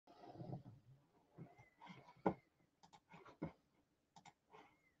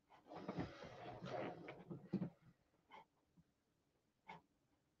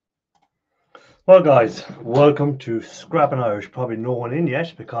Well, guys, welcome to Scrapping Irish. Probably no one in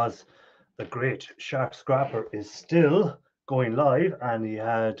yet because the great Shark Scrapper is still going live, and he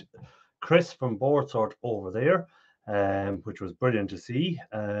had Chris from Boardsort over there, which was brilliant to see.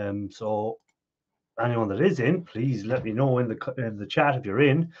 So anyone that is in, please let me know in the chat if you're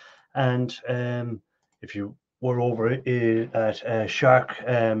in, and if you were over at Shark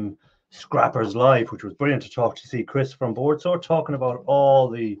Scrappers Live, which was brilliant to see Chris from Boardsort talking about all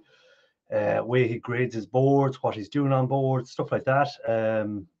the way he grades his boards, what he's doing on boards, stuff like that,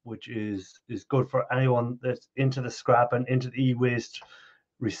 which is good for anyone that's into the scrap and into the e-waste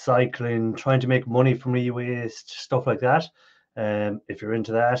recycling, trying to make money from e-waste, stuff like that. If you're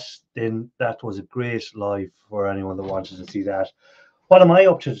into that, then that was a great live for anyone that wanted to see that. What am I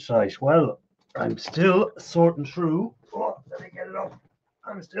up to tonight? Well, I'm still sorting through. Oh, let me get it up.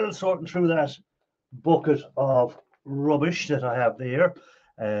 I'm still sorting through that bucket of rubbish that I have there.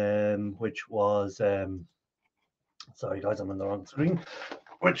 Which was sorry guys, I'm on the wrong screen.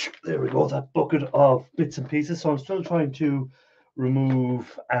 Which there we go, that bucket of bits and pieces. So I'm still trying to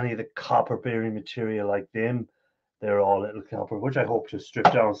remove any of the copper bearing material like them. They're all little copper, which I hope to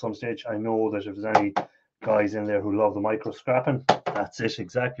strip down at some stage. I know that if there's any guys in there who love the micro scrapping, that's it,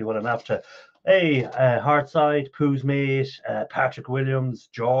 exactly what I'm after. Hey, Heartside, Pooh's Mate, Patrick Williams,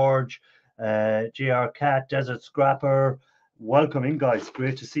 George, GR Cat, Desert Scrapper. Welcome in, guys.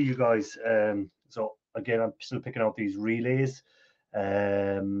 Great to see you guys. So again, I'm still picking out these relays.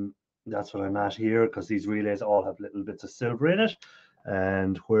 That's what I'm at here, because these relays all have little bits of silver in it.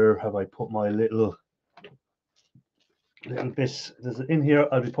 And where have I put my little bits? There's in here.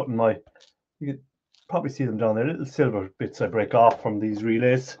 I'll be putting my. You can probably see them down there. Little silver bits I break off from these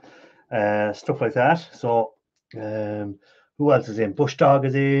relays, stuff like that. So, who else is in? Bush Dog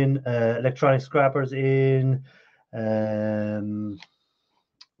is in. Electronic Scrappers in. There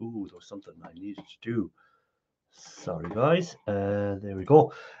was something I needed to do. Sorry, guys. There we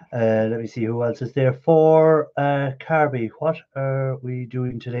go. Let me see who else is there for Carby. What are we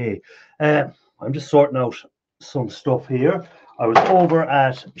doing today? I'm just sorting out some stuff here. I was over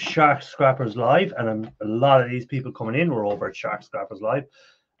at Shark Scrappers Live, and a lot of these people coming in were over at Shark Scrappers Live,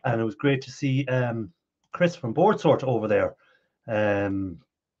 and it was great to see Chris from Boardsort over there.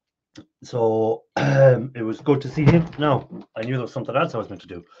 So it was good to see him. Now, I knew there was something else I was meant to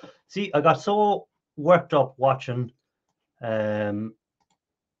do. See, I got so worked up watching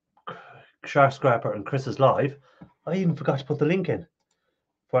Shark Scrapper and Chris's live, I even forgot to put the link in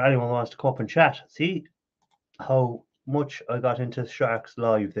for anyone who wants to come up and chat. See how much I got into Shark's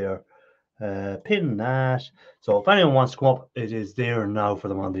live there. Pin that. So if anyone wants to come up, it is there now for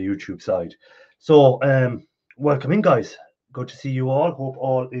them on the YouTube side. So welcome in, guys. Good to see you all. Hope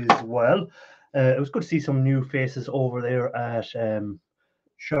all is well. It was good to see some new faces over there at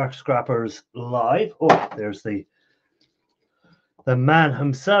Shark Scrappers Live. Oh, there's the man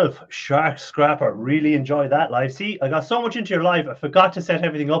himself, Shark Scrapper. Really enjoyed that live. See, I got so much into your live, I forgot to set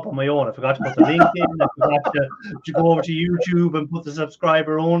everything up on my own. I forgot to put the link in. I forgot to go over to YouTube and put the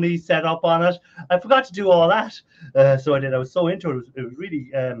subscriber only set up on it. I forgot to do all that. So I did. I was so into it. It was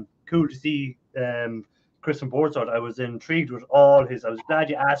really cool to see Chris from Boardsort. I was intrigued with all his. I was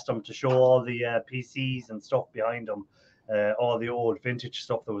glad you asked him to show all the PCs and stuff behind him, all the old vintage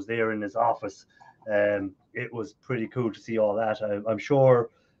stuff that was there in his office. It was pretty cool to see all that. I'm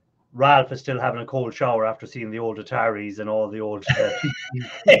sure Ralph is still having a cold shower after seeing the old Ataris and all the old.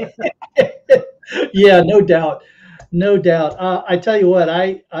 Yeah, no doubt, no doubt. I tell you what,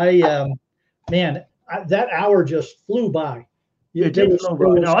 man, that hour just flew by. It did fly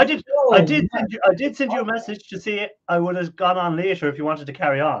by. No, I did send you a message to see it. I would have gone on later if you wanted to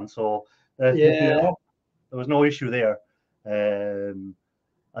carry on. So yeah, there was no issue there.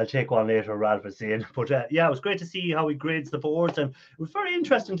 I'll take one later, Ralph is saying. But yeah, it was great to see how he grades the boards, and it was very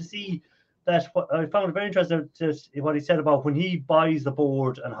interesting to see that. What I found it very interesting to what he said about when he buys the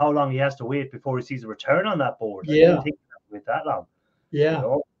board and how long he has to wait before he sees a return on that board. Yeah. I didn't think it would wait that long. Yeah. You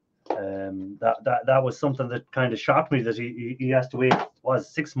know? That was something that kind of shocked me, that he has to wait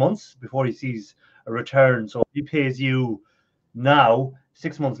 6 months before he sees a return. So he pays you now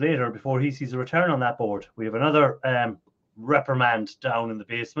 6 months later before he sees a return on that board. We have another reprimand down in the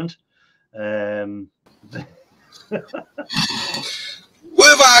basement. Where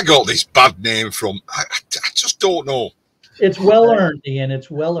have I got this bad name from? I just don't know. It's well earned, Ian. It's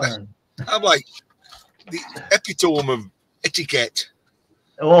well earned. I'm like the epitome of etiquette.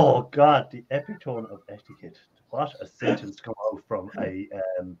 Oh God, the epitome of etiquette. What a sentence to come out from a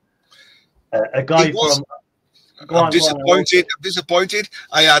guy from. I'm disappointed. I'm disappointed.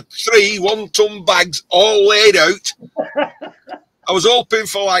 I had 3 1-ton bags all laid out. I was hoping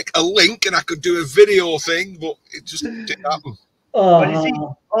for like a link and I could do a video thing, but it just didn't happen. Well, you see,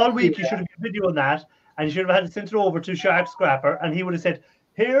 all week you should have been videoing that, and you should have had it sent it over to Shark Scrapper, and he would have said,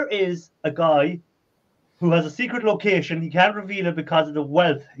 "Here is a guy who has a secret location. He can't reveal it because of the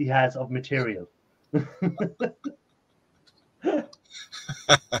wealth he has of material." I'm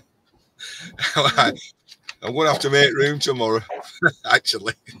going to have to make room tomorrow,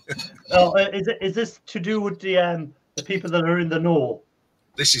 actually. Oh, is this to do with the people that are in the know?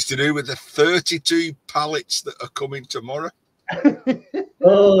 This is to do with the 32 pallets that are coming tomorrow.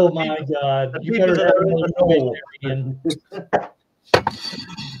 Oh my God! The You people better that are in the have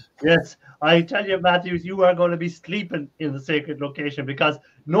know. Yes, I tell you, Matthews, you are going to be sleeping in the sacred location because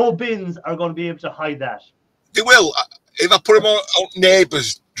no bins are going to be able to hide that. They will if I put them on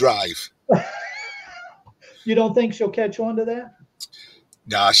neighbour's drive. You don't think she'll catch on to that?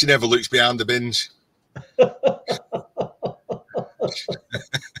 Nah, she never looks behind the bins.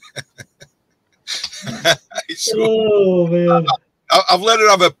 Oh man! I've let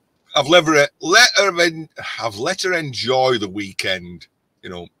her enjoy the weekend. You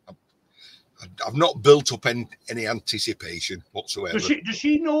know, I've not built up any anticipation whatsoever. Does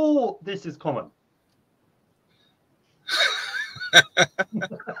she know this is coming?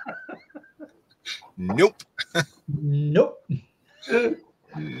 Nope. Nope.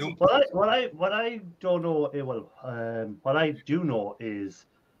 Nope. What I don't know. What I do know is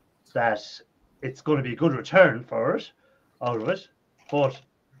that it's going to be a good return for it, out of it. But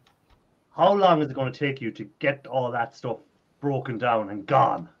how long is it going to take you to get all that stuff broken down and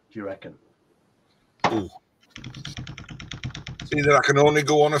gone? Do you reckon? Ooh. Either I can only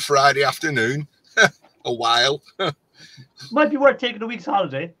go on a Friday afternoon, a while. Might be worth taking a week's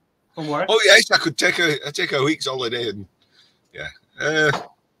holiday from work. Oh yes, I could take a week's holiday and yeah.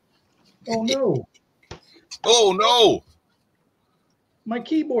 Oh no! Oh no! My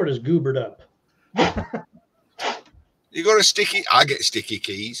keyboard is goobered up. You got a sticky? I get sticky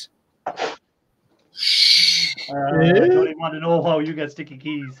keys. Shh. I don't even want to know how you get sticky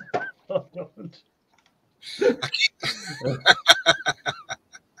keys. I don't.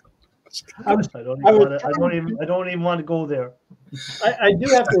 I don't even want to go there. I do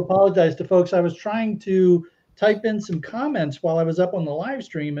have to apologize to folks. I was trying to type in some comments while I was up on the live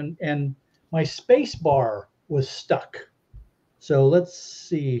stream, and my space bar was stuck. So let's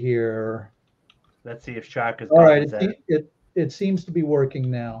see here. Let's see if Shark is all right. It seems to be working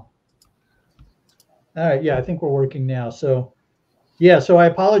now. All right, yeah, I think we're working now. So, yeah, so I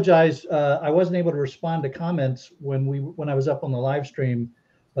apologize. I wasn't able to respond to comments when I was up on the live stream,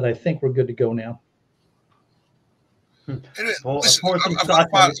 but I think we're good to go now. Listen,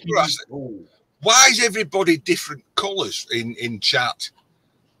 why is everybody different colours in chat?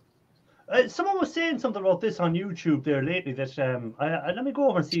 Someone was saying something about this on YouTube there lately. That let me go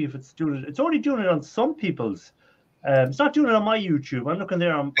over and see if it's doing it. It's only doing it on some people's. It's not doing it on my YouTube. I'm looking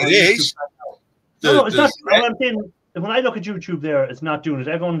there on. It is. No, it's not. I'm saying when I look at YouTube, there, it's not doing it.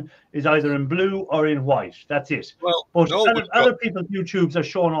 Everyone is either in blue or in white. That's it. Well, but no, other people's YouTubes are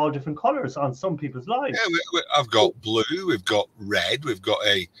showing all different colors on some people's lives. Yeah, I've got blue. We've got red. We've got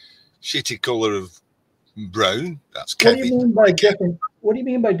a shitty color of brown. That's Kevin. What do you mean by different? What do you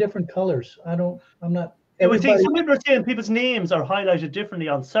mean by different colors? I'm not. Some people are saying people's names are highlighted differently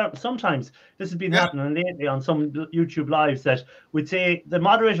on sometimes. This has been happening lately on some YouTube lives that would say the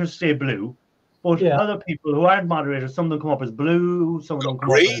moderators stay blue, but other people who aren't moderators, some of them come up as blue, some of them come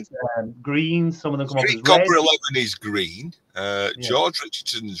green. Up as green, some of them come up as red. Copper 11 is green. George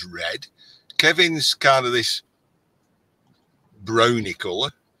Richardson's red. Kevin's kind of this browny colour.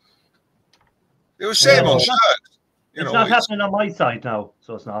 It was same on shirt. It's not happening on my side now,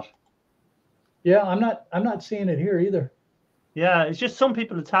 so it's not. Yeah, I'm not seeing it here either. Yeah, it's just some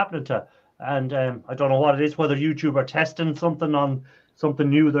people it's happening to, and I don't know what it is. Whether YouTube are testing something on something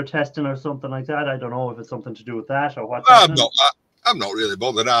new they're testing or something like that. I don't know if it's something to do with that or what. I'm not really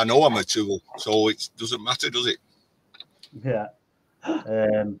bothered. I know I'm a tool, so it doesn't matter, does it? Yeah.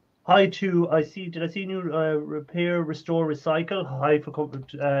 Hi to did I see new repair, restore, recycle? Hi for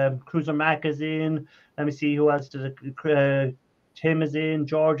Cruiser Mac is in. Let me see who else did it. Tim is in.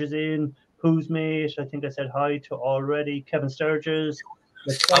 George is in. Who's mate? I think I said hi to already. Kevin Sturgis.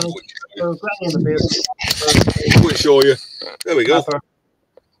 I'm going to show you. There we go.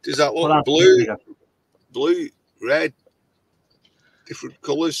 Does that look blue? Blue, red, different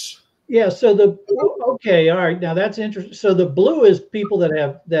colours. Yeah. So okay, all right. Now that's interesting. So the blue is people that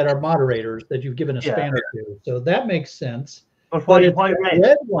are moderators that you've given a spanner to. So that makes sense. But it's the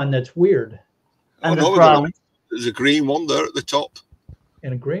red one that's weird. And brown. There's a green one there at the top.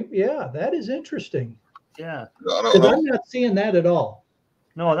 And a green, yeah, that is interesting. Yeah. I don't Because know. I'm not seeing that at all.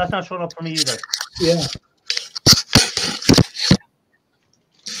 No, that's not showing up for me either. Yeah.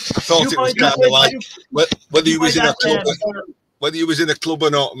 I thought it was kind of like whether he was in a club, whether he was in a club or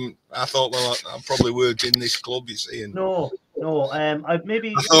not. And I thought, well, I probably weren't in this club. You see, and No.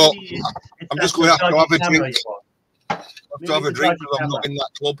 Maybe. I thought, maybe I'm just going to have to have a drink. I To have a drink because I'm not in that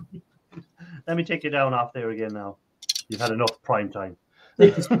club. Let me take you down off there again now. You've had enough prime time.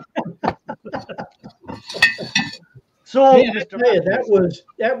 So, Man, I tell you, that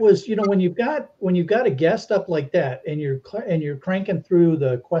was when you've got a guest up like that and you're cranking through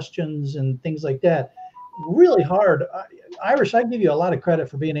the questions and things like that, really hard. Irish, I give you a lot of credit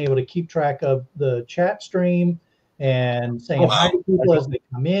for being able to keep track of the chat stream and saying hi to people as they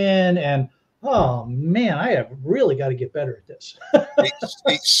come in. And oh man, I have really got to get better at this.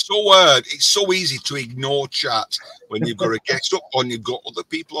 It's so hard. It's so easy to ignore chat when you've got a guest up and you've got other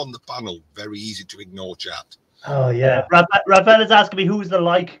people on the panel. Very easy to ignore chat. Oh yeah. Raphael is asking me who's the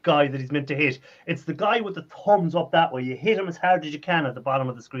like guy that he's meant to hit. It's the guy with the thumbs up that way. You hit him as hard as you can at the bottom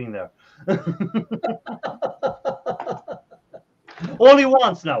of the screen there. Only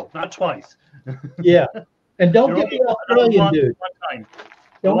once now, not twice. Yeah. And don't get the Australian dude.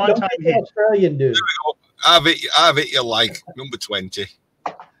 Don't get the Australian dude. I've hit you like number 20.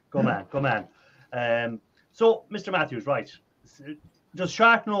 Go man. So, Mr. Matthews, right. Does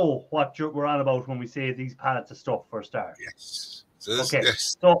Shark know what we're on about when we say these pallets of stuff for a start? Yes. Okay.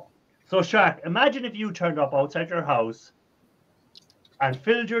 Yes. So Shark, imagine if you turned up outside your house and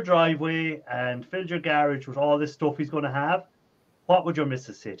filled your driveway and filled your garage with all this stuff he's going to have. What would your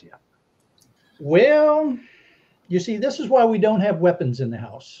missus say to you? Well, you see, this is why we don't have weapons in the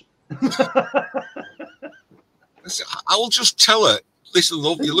house. I'll just tell her, listen,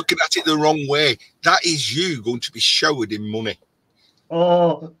 love, you're looking at it the wrong way. That is you going to be showered in money.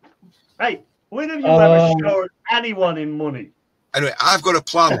 Oh, hey, when have you ever showered anyone in money? Anyway, I've got a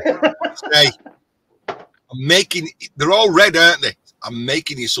plan. Hey, they're all red, aren't they? I'm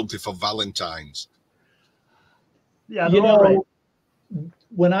making you something for Valentine's. Yeah, right.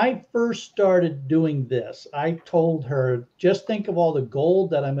 When I first started doing this, I told her, just think of all the gold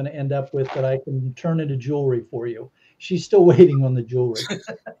that I'm going to end up with that I can turn into jewelry for you. She's still waiting on the jewelry.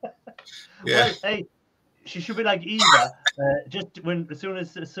 Yeah. Well, hey, she should be like Eva. Just as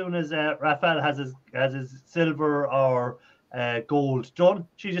soon as Raphael has his silver or gold done,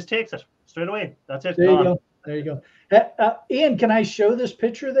 she just takes it straight away. That's it. There you go. Ian, can I show this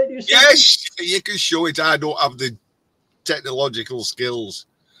picture that you sent? Yes, you can show it. I don't have the technological skills.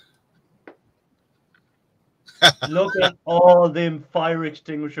 Look at all them fire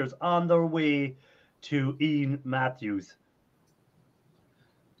extinguishers on their way to Ian Matthews.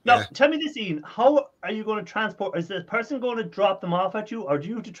 Now, Tell me this, Ian. How are you going to transport? Is the person going to drop them off at you, or do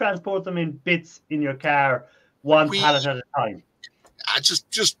you have to transport them in bits in your car, one pallet at a time?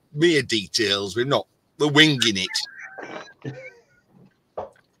 Just mere details. We're winging it.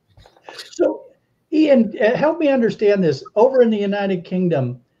 So, Ian, help me understand this. Over in the United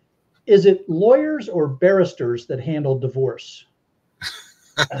Kingdom, is it lawyers or barristers that handle divorce?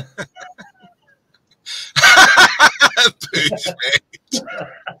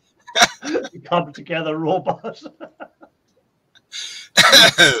 Come together, robot.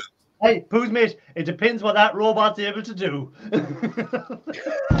 Hey, Pooh's mate, it depends what that robot's able to do.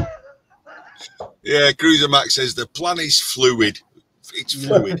 Yeah, Cruiser Max says the plan is fluid. It's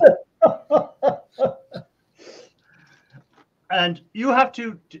fluid. And you have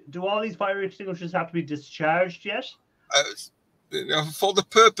to do all these fire extinguishers have to be discharged yet? For the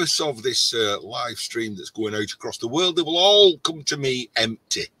purpose of this live stream that's going out across the world, they will all come to me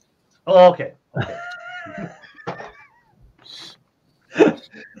empty. Oh, okay.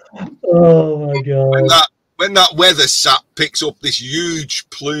 Oh my God. When that weather sap picks up this huge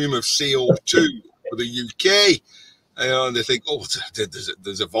plume of CO2 for the UK, and they think, oh,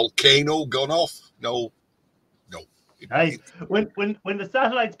 there's a volcano gone off. No. Hey, when the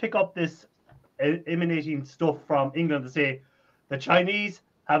satellites pick up this emanating stuff from England to say the Chinese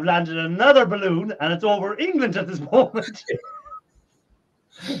have landed another balloon and it's over England at this moment.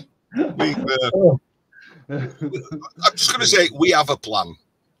 I'm just going to say we have a plan.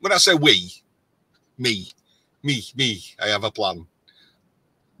 When I say we, me, I have a plan.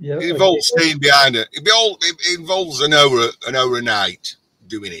 Yeah, it involves staying behind it. It involves an hour a night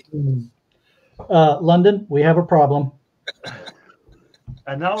doing it. London, we have a problem.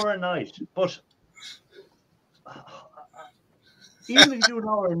 An hour a night, but even if you do an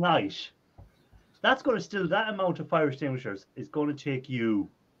hour a night, that's going to still, that amount of fire extinguishers is going to take you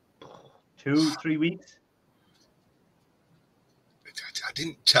 2-3 weeks. I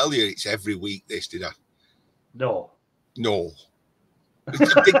didn't tell you it's every week, this, did I? No. No.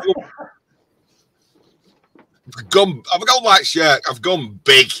 It's a big one. I've gone like Shark. I've gone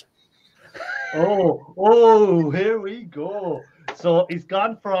big. Oh, here we go. So he's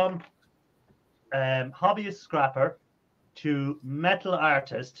gone from hobbyist scrapper to metal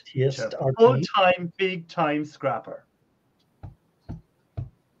artist Just to full-time, big-time scrapper.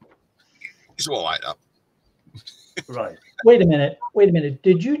 It's all like that. Right. Wait a minute.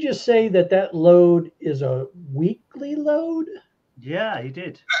 Did you just say that load is a weekly load? Yeah, he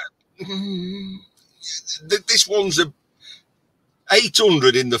did. This one's a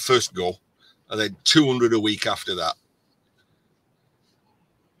 800 in the first go, and then 200 a week after that.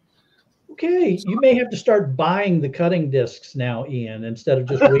 Okay, you may have to start buying the cutting discs now, Ian, instead of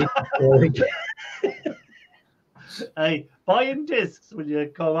just waiting for it. Hey, buying discs when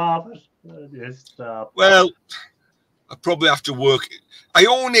you come off it. Just stop. Well, I probably have to work. I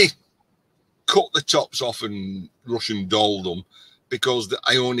only cut the tops off and Russian dolled them because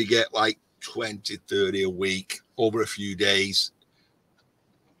I only get like 20, 30 a week over a few days.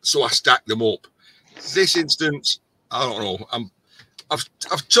 So I stack them up. This instance, I don't know.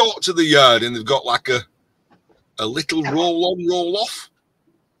 I've talked to the yard and they've got like a little roll on, roll off.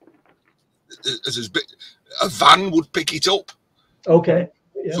 A van would pick it up. Okay.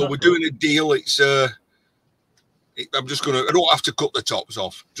 Yeah. So we're doing a deal. It's I don't have to cut the tops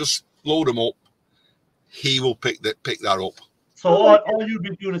off. Just load them up. He will pick that up. So all you'd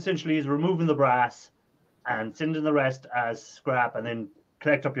be doing essentially is removing the brass and sending the rest as scrap, and then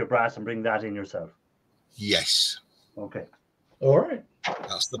collect up your brass and bring that in yourself. Yes. Okay. All right.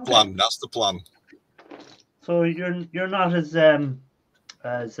 That's the plan. That's the plan. So you're not as dumb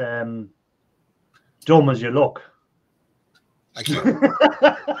as you look. Thank you.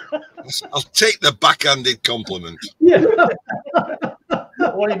 I'll take the backhanded compliment. Yeah.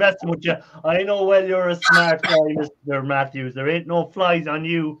 Only messing with you. I know well you're a smart guy, Mr. Matthews. There ain't no flies on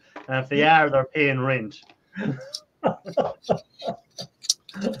you, and if they are, they're paying rent.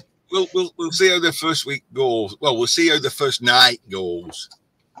 We'll see how the first week goes. Well, we'll see how the first night goes.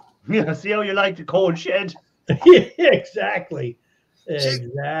 Yeah, see how you like the cold shed. Yeah, exactly.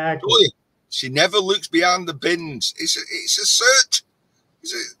 Exactly. She never looks behind the bins. It's a search.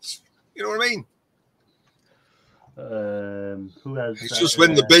 You know what I mean? Who else? It's just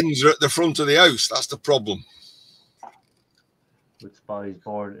when the bins are at the front of the house. That's the problem. With spies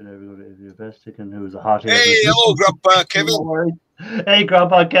bored and everybody and who's a hot. Hey, hello, Grandpa Kevin. Hey,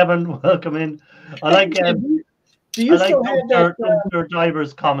 Grandpa Kevin, welcome in. I like Do you still have Dr.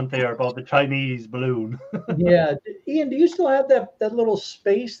 Diver's comment there about the Chinese balloon. Yeah, Ian, do you still have that little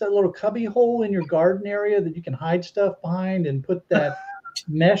space, that little cubby hole in your garden area that you can hide stuff behind and put that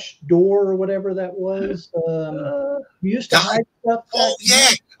mesh door or whatever that was? You used to hide stuff. Oh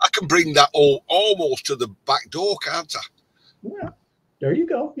yeah, I can bring that almost to the back door, can't I? Yeah, there you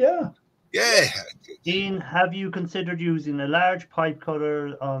go. Yeah. Yeah. Ian, have you considered using a large pipe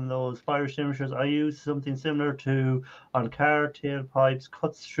cutter on those fire extinguishers? I use something similar to on car tailpipes,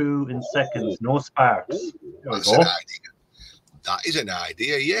 cuts through in seconds, no sparks. That's an idea. That is an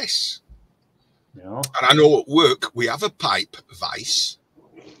idea, yes. You know? And I know at work we have a pipe vise.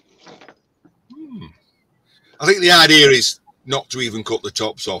 I think the idea is not to even cut the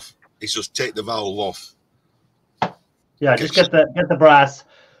tops off. It's just take the valve off. Yeah, just get the brass.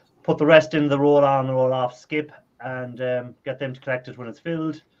 Put the rest in the roll on, roll off skip, and get them to collect it when it's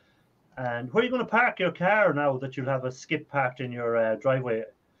filled. And where are you going to park your car now that you'll have a skip parked in your driveway?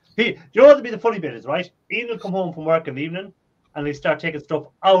 Hey, do you know what the funny bit is, right? Ian will come home from work in the evening and he'll start taking stuff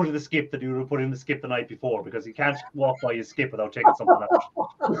out of the skip that you would have put in the skip the night before because he can't walk by his skip without taking something out.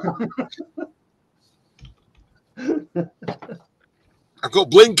 I've got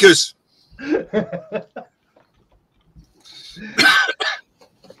blinkers.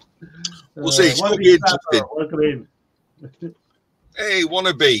 We'll see. It's going to be interesting. Welcome in. Hey,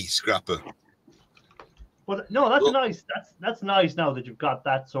 wannabe scrapper. But no, that's nice. That's nice now that you've got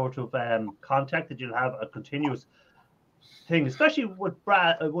that sort of contact that you'll have a continuous thing, especially with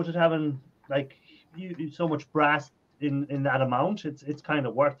with it having like so much brass in that amount. It's kind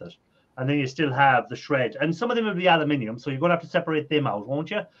of worth it. And then you still have the shred, and some of them will be aluminium, so you're going to have to separate them out, won't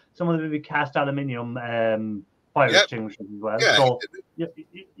you? Some of them will be cast aluminium fire extinguishers as well. Yeah. So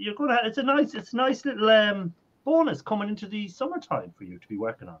you're going to. It's a nice little bonus coming into the summertime for you to be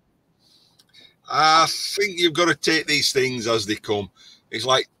working on. I think you've got to take these things as they come. It's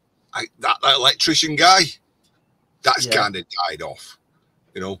like that electrician guy. That's kind of died off.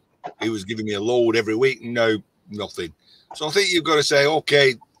 You know, he was giving me a load every week. No, nothing. So I think you've got to say,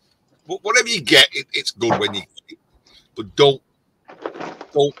 okay, whatever you get, it's good when you get it, but don't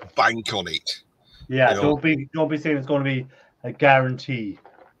bank on it. Yeah, You know? don't be saying it's going to be a guarantee.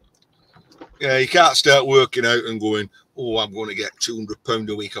 Yeah, you can't start working out and going, oh, I'm going to get £200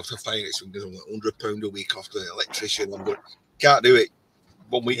 a week off the finance. I'm going to get £100 a week off the electrician. Can't do it.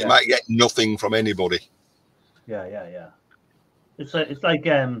 1 week you might get nothing from anybody. Yeah. It's like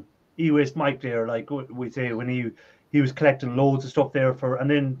E-Waste Mike there, like we say, when he was collecting loads of stuff there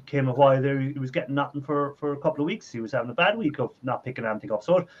and then came a while there, he was getting nothing for a couple of weeks. He was having a bad week of not picking anything up.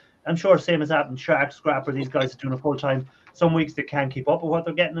 So I'm sure same as happened, Shark, Scrapper, these guys are doing it full time. Some weeks they can't keep up with what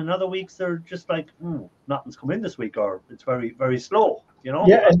they're getting, and other weeks they're just like, nothing's come in this week, or it's very, very slow, you know?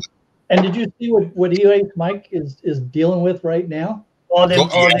 Yeah, and did you see what E-Waste Mike is dealing with right now? All them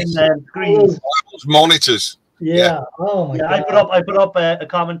screens. Those monitors. Yeah. Oh my God. I put up a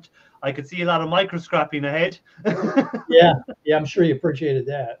comment. I could see a lot of micro scrapping ahead. Yeah, I'm sure you appreciated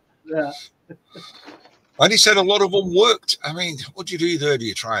that. Yeah. And he said a lot of them worked. I mean, what do you do there? Do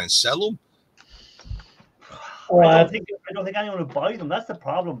you try and sell them? I don't think anyone will buy them. That's the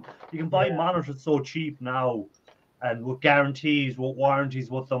problem. You can buy monitors so cheap now, and with guarantees, with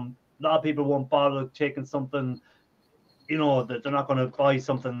warranties with them. A lot of people won't bother taking something, you know, that they're not going to buy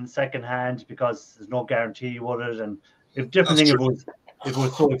something secondhand because there's no guarantee with it. And if it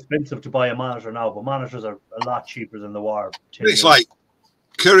was so expensive to buy a monitor now, but monitors are a lot cheaper than they were. It's like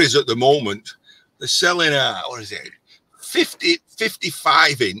Curry's at the moment. They're selling what is it?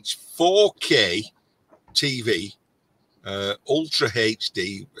 55-inch 4K TV, Ultra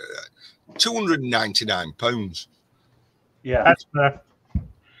HD, £299. Yeah, that's fair.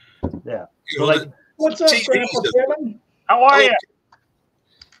 Yeah. So like, what's up, Grandpa Kevin? How are you?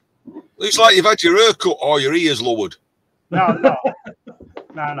 It's like you've had your hair cut or your ears lowered. No.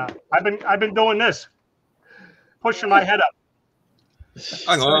 I've been doing this, pushing my head up.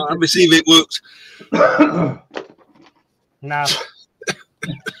 Hang on, let me see if it works. No.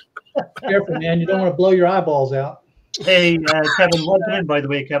 Careful, man. You don't want to blow your eyeballs out. Hey, Kevin, welcome in, by the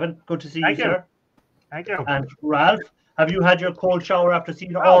way, Kevin. Good to see you, sir. Thank you. And Ralph, have you had your cold shower after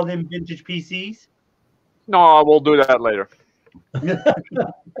seeing all them vintage PCs? No, I will do that later. Hey,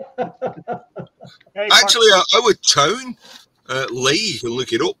 Actually, our town, Lee, you can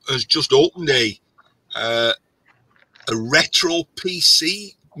look it up, has just opened a retro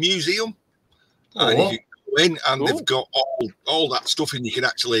PC museum. And you can go in and they've got all that stuff, and you can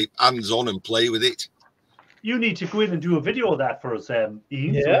actually hands-on and play with it. You need to go in and do a video of that for us, Ian.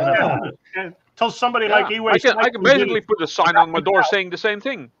 Yeah. Tell somebody like E-Waste. I can basically put a sign on my door saying the same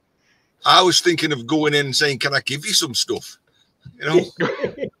thing. I was thinking of going in and saying, "Can I give you some stuff?" You know.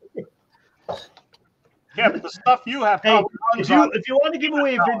 Yeah, but the stuff you have. Hey, if you want to give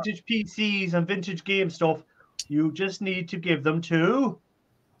away vintage PCs and vintage game stuff, you just need to give them to.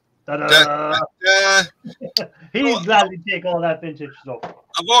 He'd gladly take all that vintage stuff.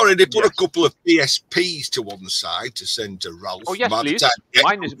 I've already put a couple of PSPs to one side to send to Ralph. Oh yes, please.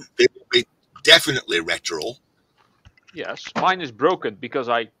 Mine is. They will be definitely retro. Yes, mine is broken because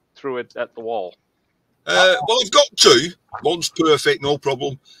I threw it at the wall. Well, I've got two. One's perfect, no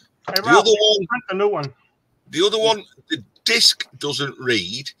problem. Hey, The Ralph, other one, the new one. the disc doesn't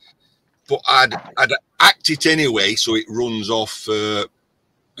read, but I'd act it anyway, so it runs off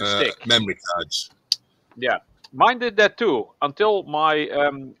memory cards. Yeah, mine did that too until my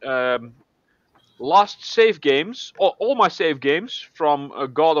last save games, all my save games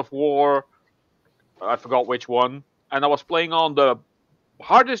from God of War, I forgot which one, and I was playing on the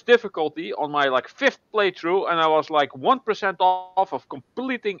hardest difficulty on my like 5th playthrough, and I was like 1% off of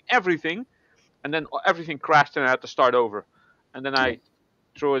completing everything, and then everything crashed and I had to start over, and then I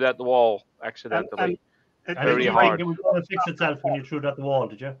threw it at the wall accidentally. Very hard. It was going to fix itself when you threw it at the wall,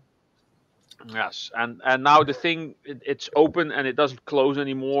 did you? Yes, and now the thing it's open and it doesn't close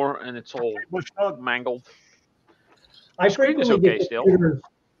anymore, and it's all mangled. I Screen is frequently okay get still. computers,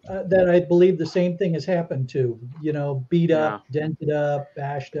 that I believe the same thing has happened to. You know, beat up, dented up,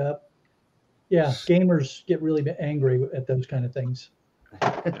 bashed up. Yeah, gamers get really angry at those kind of things.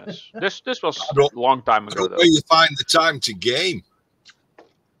 Yes, this was a long time ago though. Where you find the time to game?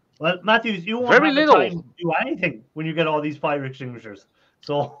 Well, Matthews, you won't Very have the little. time to do anything when you get all these fire extinguishers.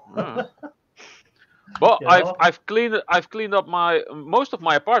 So. Well, You know? I've cleaned up most of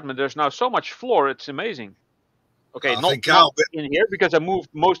my apartment. There's now so much floor, it's amazing. Okay, not in here because I moved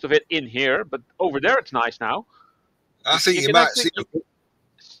most of it in here, but over there it's nice now. I think you can might actually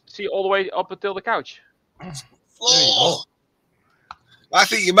see all the way up until the couch. Oh, I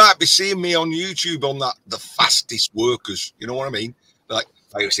think you might be seeing me on YouTube on the fastest workers. You know what I mean? Like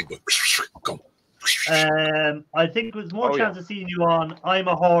fire extinguisher. Come. I think there's more Oh, chance of seeing you on I'm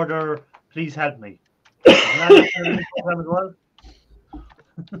a Hoarder, please help me. Isn't that as well?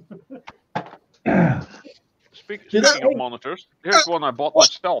 Speaking of monitors, here's one I bought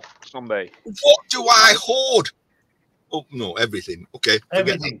myself someday. What do I hoard? Oh no, everything. Okay, forget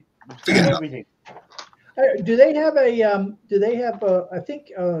Everything. Forget that. Everything. Do they have a? Do they have a? I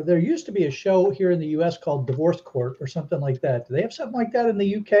think there used to be a show here in the U.S. called Divorce Court or something like that. Do they have something like that in the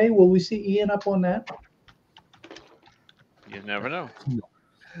U.K.? Will we see Ian up on that? You never know.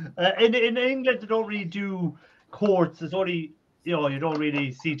 In England, they don't really do courts. It's only, you don't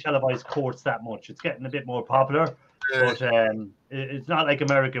really see televised courts that much. It's getting a bit more popular, but it's not like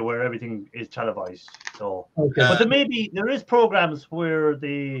America where everything is televised. So, Okay. but there is programs where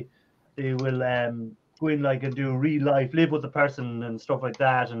they will go in like and do real life, live with the person and stuff like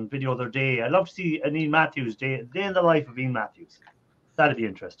that, and video their day. I'd love to see an Ian Matthews day in the life of Ian Matthews. That'd be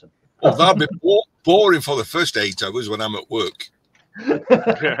interesting. Well, that'd be boring for the first 8 hours when I'm at work.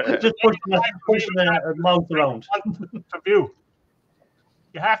 Just pushing a mouse around. To view.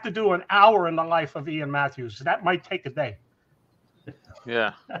 You have to do an hour in the life of Ian Matthews. That might take a day.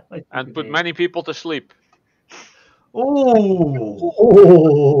 Yeah, and put many people to sleep. Oh.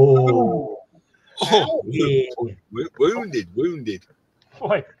 Oh, wounded.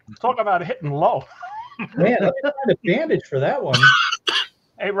 Boy, talk about hitting low. Man, I didn't find a bandage for that one.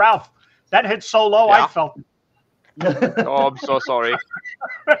 Hey, Ralph, that hit so low, Yeah. I felt it. Oh, I'm so sorry.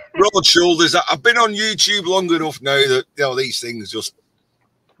 Broad shoulders. I've been on YouTube long enough now that these things just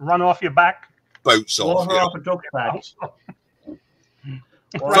Run off your back. bounce off. Water off a duck's back.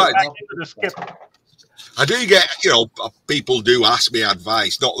 Right back into the skip. I do get, people do ask me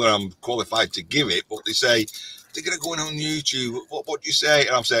advice. Not that I'm qualified to give it, but they say they're going to go on YouTube. What do you say?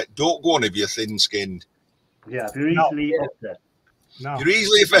 And I'm saying, don't go on if you're thin-skinned. Yeah, if you're easily upset. No. You're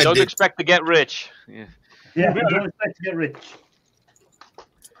easily Don't offended. expect to get rich. Yeah. Yeah, you don't expect to get rich.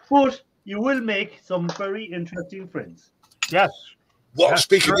 But you will make some very interesting friends. Yes. What? Yeah.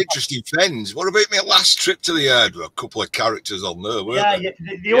 Speaking of interesting friends, what about my last trip to the yard with a couple of characters on there? Weren't Yeah,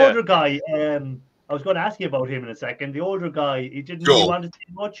 there? the older guy, I was going to ask you about him in a second. The older guy, he didn't really want to say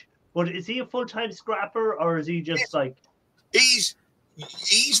much, but is he a full-time scrapper or is he just like... He's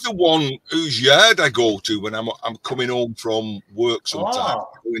the one whose yard I go to when I'm coming home from work sometimes.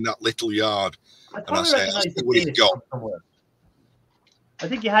 In that little yard. I And I thought I say, recognised "Let's the see what he's face got." somewhere. I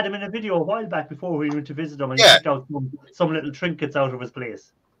think you had him in a video a while back before we went to visit him and he Yeah. picked out some little trinkets out of his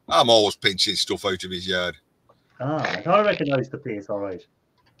place. I'm always pinching stuff out of his yard. I thought I recognised the face, all right.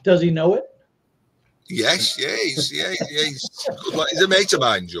 Does he know it? Yes, he's good. He's a mate of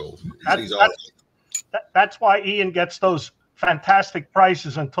mine, Joe. He's all right. That's why Ian gets those fantastic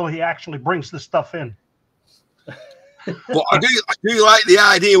prices until he actually brings the stuff in. But I do like the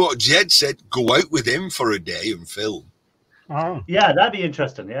idea what Jed said. Go out with him for a day and film. Oh. Yeah, that'd be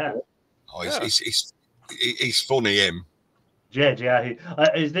interesting, yeah. Oh, he's funny, him. Jed, yeah.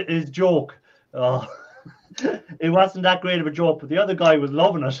 His joke, it wasn't that great of a joke, but the other guy was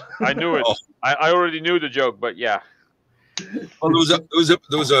loving it. I knew it. Oh. I already knew the joke, but yeah. Well,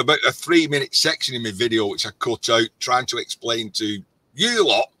 there was about a 3-minute section in my video which I cut out trying to explain to you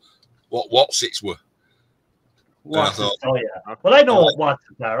lot what Watsits were. Watsits, oh yeah. Well, I know what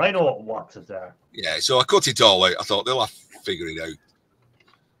Watsits are. I know what Watsits are. Yeah, so I cut it all out. I thought they'll have to figure it out.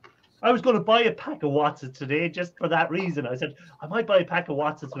 I was going to buy a pack of Watsits today just for that reason. I said I might buy a pack of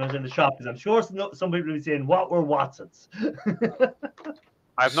Watsits when I was in the shop because I'm sure some people will be saying, "What were Watsits?"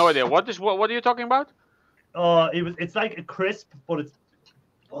 I have no idea. What are you talking about? It's like a crisp, but it's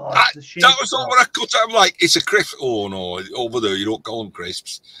that was all what I cut out. I'm like, it's a crisp. Oh no, over there you don't call them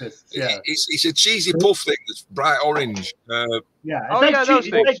crisps. Yeah. It's a cheesy puff thing that's bright orange. Yeah. Those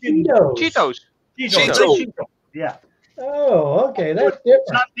things. Cheetos. Cheetos. Yeah. Oh, okay, that's It's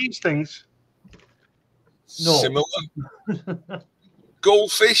different. not these things. No. Similar.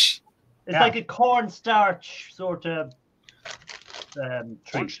 Goldfish. It's Yeah. like a cornstarch sort of treat.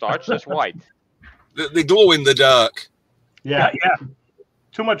 Cornstarch. That's white. They glow in the dark. Yeah. Yeah.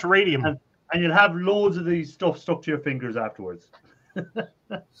 Too much radium. And you'll have loads of these stuff stuck to your fingers afterwards.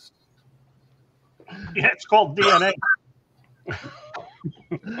 Yeah, it's called DNA.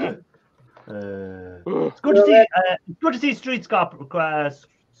 It's good to see. It's good to see Street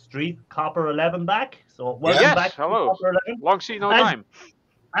Copper 11 back. So welcome Yes, back. hello. To Copper 11. Long seen, no And- time.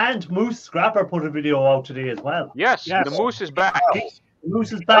 And Moose Scrapper put a video out today as well. Yes, Yes. the moose is back.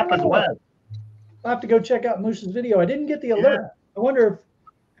 Moose is back as well. I'll have to go check out Moose's video. I didn't get the alert. I wonder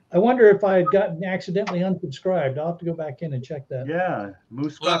if I had gotten accidentally unsubscribed. I'll have to go back in and check that. Yeah,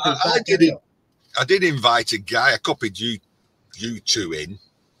 Moose Well, Scrapper. I did invite a guy. I copied you two in.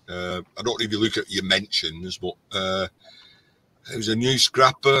 I don't know if you look at your mentions, but it was a new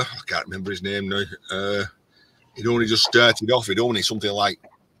scrapper. I can't remember his name now. He'd only just started off. He'd only something like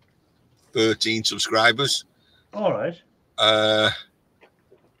 13 subscribers. All right. I'd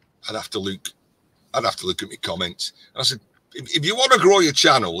have to look at my comments. I said, if you want to grow your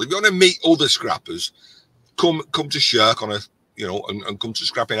channel, if you want to meet other scrappers, come to Shark on a, you know, and come to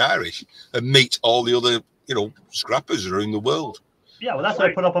Scrapping Irish and meet all the other, you know, scrappers around the world. Yeah, well, that's what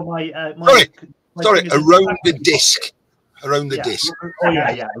I put up on my. Sorry, around the disc. Around the disc. Oh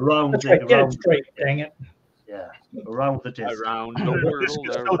yeah, around That's the right. Get it straight, dang it. yeah, around the disc. Around the This world. is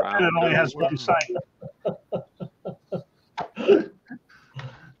so thin, it only has one side.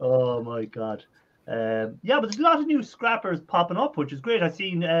 Oh my god. Yeah, but there's a lot of new scrappers popping up, which is great. I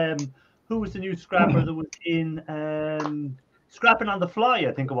seen who was the new scrapper that was in Scrapping on the Fly,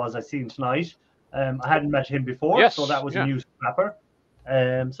 I think it was. I seen tonight. I hadn't met him before, Yes, so that was yeah. a new scrapper.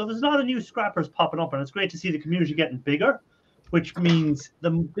 So there's a lot of new scrappers popping up, and it's great to see the community getting bigger, which means the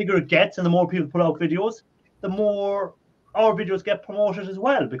bigger it gets and the more people put out videos, the more our videos get promoted as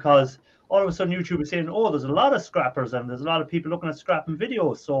well, because all of a sudden YouTube is saying, oh, there's a lot of scrappers and there's a lot of people looking at scrapping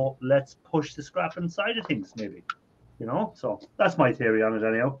videos, so let's push the scrapping side of things, maybe. You know, so that's my theory on it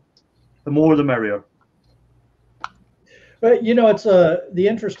anyhow. The more the merrier. But you know, it's the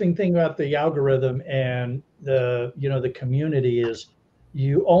interesting thing about the algorithm and the, you know, the community is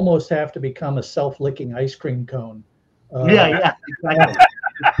you almost have to become a self-licking ice cream cone. Yeah, exactly.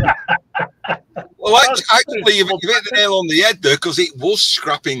 Well, actually, you've hit the nail on the head there, because it was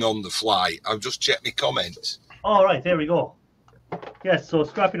Scrapping on the Fly. I've just checked my comments. All right, there we go. Yes, so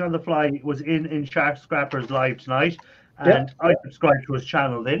Scrapping on the Fly was in Shark Scrappers Live tonight, and I subscribed to his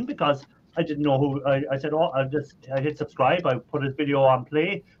channel then because I didn't know who. I said, oh, I hit subscribe. I put his video on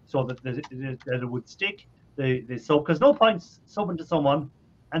play so that it would stick. So because no point subbing to someone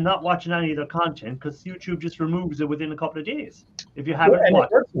and not watching any of their content, because YouTube just removes it within a couple of days if you haven't and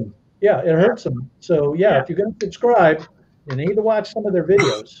watched. it hurts them. Yeah, it hurts them. So yeah, if you're going to subscribe, you need to watch some of their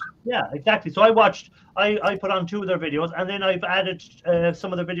videos. Yeah, exactly. So I put on 2 of their videos, and then I've added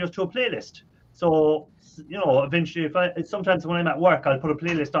some of their videos to a playlist. So, you know, eventually, sometimes when I'm at work, I'll put a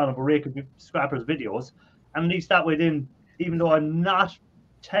playlist on of a rake of scrappers videos, and at least that way, then, even though I'm not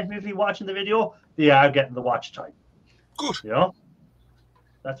technically watching the video, they are getting the watch time. Good. You know,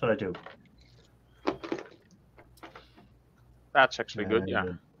 that's what I do. That's actually good, yeah.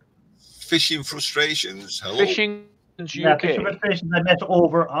 Fishing Frustrations. Hello. Fishing Yeah, UK. Fishing Frustrations I met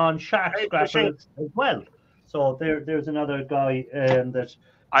over on Shark Hey, Scrappers fishing. as well. So there's another guy that.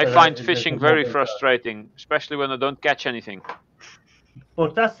 I that find that fishing is very another- frustrating, especially when I don't catch anything.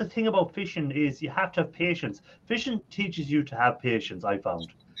 But that's the thing about fishing is you have to have patience. Fishing teaches you to have patience, I found.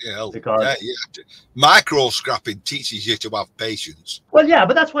 Yeah, Because- yeah. Micro scrapping teaches you to have patience. Well, yeah,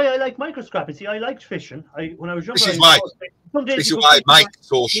 but that's why I like micro scrapping. See, I liked fishing. When I was younger. This is I why- was- some days This you is go why fishing Mike's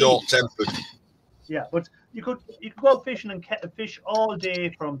so and- short-tempered. Yeah, but you could go out fishing and fish all day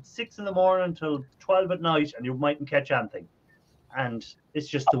from 6 in the morning till 12 at night, and you mightn't catch anything. And it's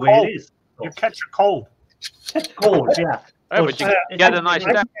just the way it is. You catch a cold. It's cold, yeah. Yeah, but you it's get a nice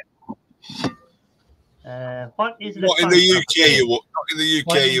actually- step. What is it? Not in the UK, you would. Not in the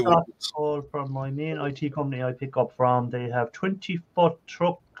UK, you would. Call from my main IT company I pick up from. They have 20-foot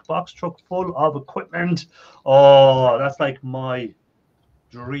box truck full of equipment. Oh, that's like my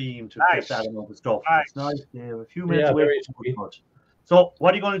dream to Nice. get that amount of stuff. Nice. It's nice. They're a few minutes Yeah, away very from sweet. Woodford. So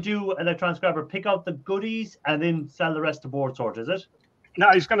what are you going to do, Electron Scrapper? Pick out the goodies and then sell the rest to Board Sort, is it? No,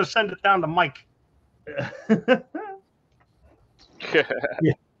 he's going to send it down to Mike.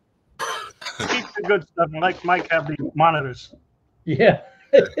 Keep the good stuff and let Mike have the monitors. Yeah.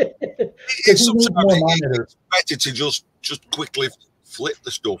 It's He needs sometimes more it's monitors. better to just quickly flip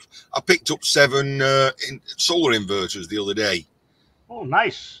the stuff. I picked up 7 solar inverters the other day. Oh,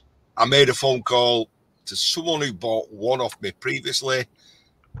 nice. I made a phone call to someone who bought one off me previously.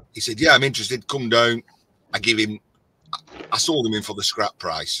 He said, yeah, I'm interested. Come down. I sold him in for the scrap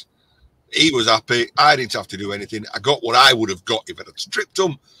price. He was happy. I didn't have to do anything. I got what I would have got if I had stripped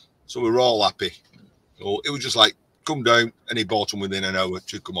them. So we were all happy. So it was just like, come down, and he bought them within an hour,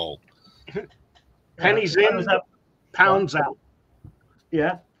 took them all. Pennies I in, was at- pounds out.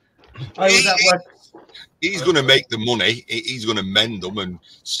 Yeah. I was at work. He's going to make the money. He's going to mend them and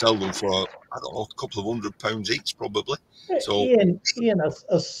sell them for, I don't know, a couple of £100 each, probably. So- Ian,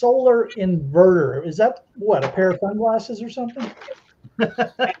 a solar inverter, is that what, a pair of sunglasses or something?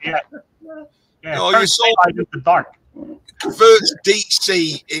 Yeah. Yeah, No, turn you sold- daylight into dark. Converts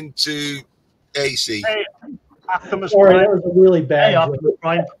DC into AC. Hey, Optimus Sorry, Prime. that was a really bad Hey, joke. Optimus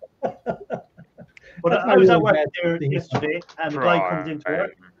Prime. But That's I was really at work bad there thing. yesterday, and the guy comes into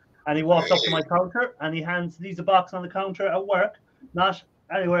work, and he walks up to my counter, and he leaves a box on the counter at work, not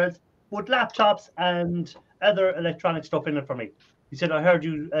anywhere else, with laptops and other electronic stuff in it for me. He said, I heard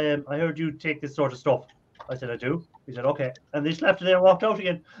you take this sort of stuff. I said, I do. He said, okay. And they just left it there and walked out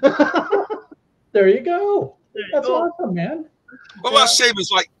again. There you go. There you That's go. awesome, man. Well, that's same as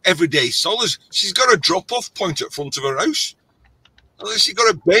like everyday solace. She's got a drop-off point at front of her house. Unless you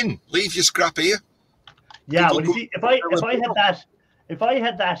got a bin, leave your scrap here. Yeah, People well, you see, if I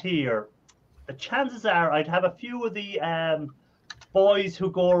had that here, the chances are I'd have a few of the boys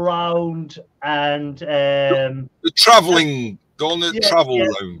who go around and The travelling, go on the Yeah, travel yeah.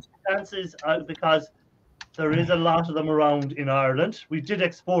 round. chances because there is a lot of them around in Ireland. We did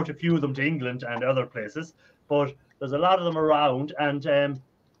export a few of them to England and other places, but there's a lot of them around, and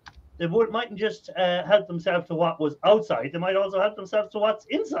they mightn't just help themselves to what was outside. They might also help themselves to what's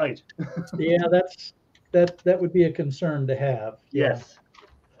inside. Yeah, that would be a concern to have. Yeah. Yes.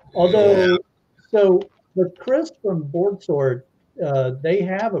 Although, so the Chris from Board Sort, they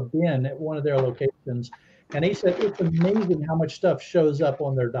have a bin at one of their locations, and he said it's amazing how much stuff shows up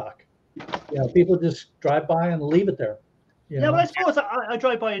on their dock. You know, people just drive by and leave it there. You Yeah, know? but I suppose I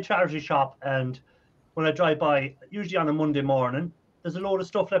drive by a charity shop, and when I drive by, usually on a Monday morning, there's a load of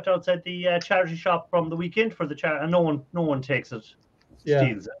stuff left outside the charity shop from the weekend for the charity, and no one takes it, Yeah.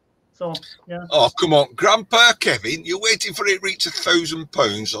 steals it. So yeah. Oh, come on, Grandpa Kevin, you're waiting for it to reach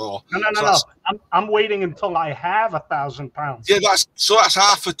 £1,000, or No. so that's- I'm waiting until I have 1,000 pounds. Yeah, that's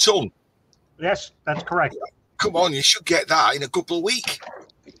half a ton. Yes, that's correct. Come on, you should get that in a couple of weeks.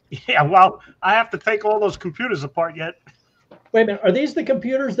 Yeah, well, I have to take all those computers apart yet. Wait a minute, are these the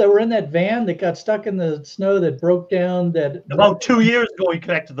computers that were in that van that got stuck in the snow that broke down? That About 2 years ago, he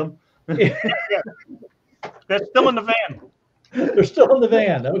collected them. They're still in the van. they're still in the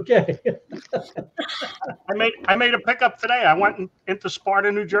van. Okay. I made a pickup today. I went into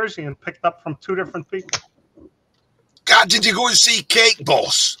Sparta, New Jersey, and picked up from 2 different people. God, did you go and see Cake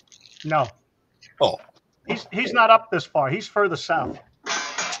Boss? No, Oh, he's not up this far. He's further south.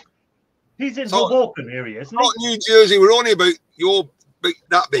 He's in So- Hoboken area, isn't not he? New Jersey. We're only about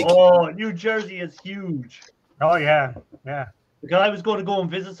that big. Oh, New Jersey is huge. Oh yeah, yeah. Because I was going to go and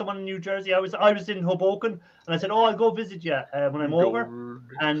visit someone in New Jersey. I was in Hoboken, and I said, "Oh, I'll go visit you when I'm over."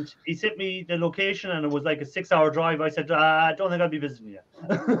 And he sent me the location, and it was like a 6-hour drive. I said, "I don't think I'll be visiting you."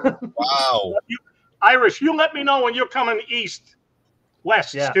 Wow. Irish, you let me know when you're coming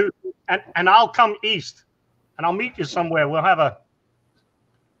west, Yeah. Stu, and I'll come east, and I'll meet you somewhere. We'll have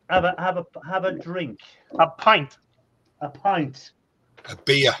have a drink, a pint. a pint. A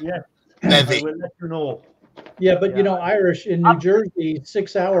beer. Yeah. I Heavy. will let you know. Yeah, but you Yeah. know, Irish in New Jersey,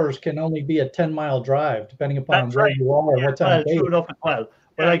 6 hours can only be a 10-mile drive, depending upon That's where right. you are and what time Well, of day. true enough as well.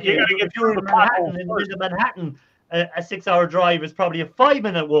 But Yeah, like, you gotta if get you're through in the Manhattan, pothole in first. the Manhattan, a 6-hour drive is probably a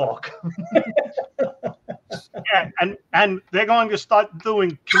 5-minute walk. Yeah, and they're going to start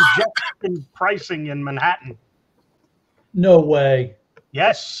doing congestion pricing in Manhattan. No way.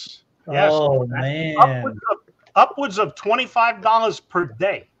 Yes, yes. Oh man. Upwards of $25 per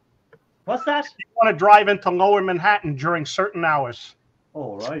day. What's that? You want to drive into Lower Manhattan during certain hours,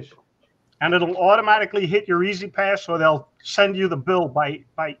 Oh, right. and it'll automatically hit your Easy Pass, or they'll send you the bill by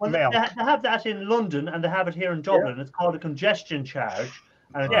Well, email. they have that in London, and they have it here in Dublin. It's called a congestion charge.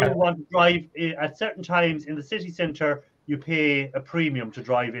 And if Yeah. you want to drive at certain times in the city centre, you pay a premium to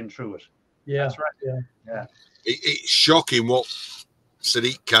drive in through it. Yeah. That's right. Yeah. It's shocking what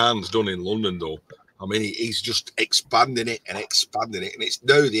Sadiq Khan's done in London, though. I mean, he's just expanding it, and it's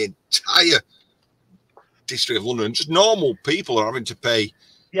now the entire district of London. Just normal people are having to pay.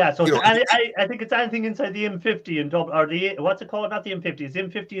 Yeah, so You know, I think it's anything inside the M50 in Dublin, or the what's it called? Not the M50, it's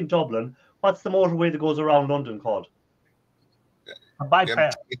M50 in Dublin. What's the motorway that goes around London called? A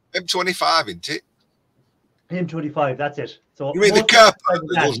bypass. M25, isn't it? M25. That's it. So You mean the most car of park the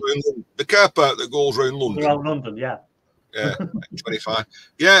that time goes around London? The car park that goes around it's London. around London. Yeah. Yeah, M25.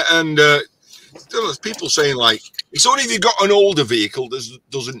 Yeah, and still there's people saying like it's only if you've got an older vehicle that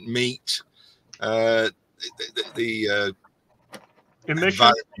doesn't meet the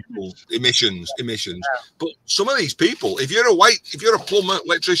Emission. environmental emissions. But some of these people, if you're a plumber,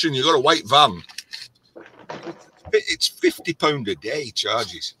 electrician, you've got a white van, it's £50 a day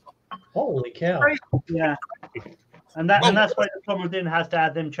charges. Holy cow. Yeah. And that's why the plumber then has to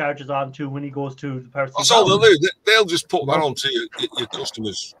add them charges on too when he goes to the person. That's all they'll do. They'll just put that onto your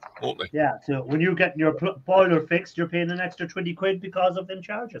customers, won't they? Yeah. So when you get your boiler fixed, you're paying an extra 20 quid because of them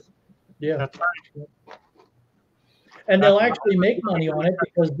charges. Yeah. That's right. And they'll actually make money on it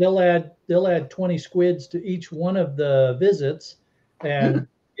because they'll add 20 squids to each one of the visits, and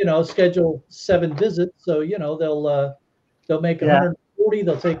schedule 7 visits. So they'll make 140.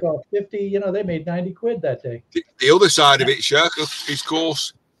 They'll take off 50. They made 90 quid that day. The other side of it, Shark, is, of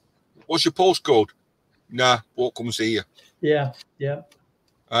course, what's your postcode? Nah, won't come see you. Yeah, yeah.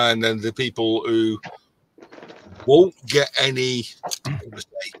 And then the people who won't get any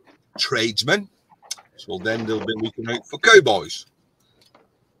tradesmen, so then they'll be looking out for cowboys.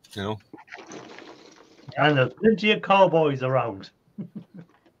 You know. And there's plenty of cowboys around.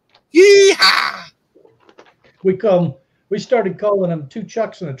 Yeehaw! We started calling them two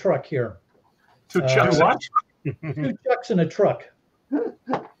chucks in a truck here. Two chucks. What? Two chucks in a truck.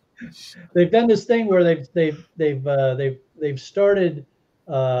 They've done this thing where they've started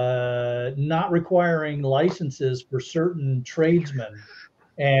not requiring licenses for certain tradesmen,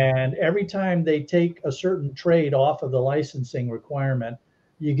 and every time they take a certain trade off of the licensing requirement,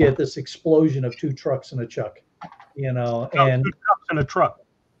 you get this explosion of two trucks in a chuck, you know, and Two trucks in a truck.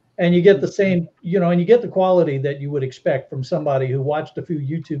 and you get the same, you know, and you get the quality that you would expect from somebody who watched a few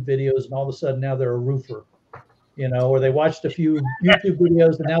YouTube videos and all of a sudden now they're a roofer, you know, or they watched a few YouTube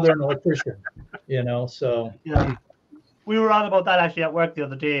videos and now they're an electrician, you know. So Yeah. We were on about that actually at work the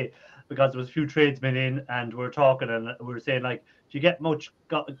other day because there was a few tradesmen in and we were talking and we were saying like, do you get much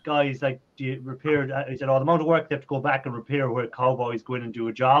guys like, do you repair? He said, oh, the amount of work they have to go back and repair where cowboys go in and do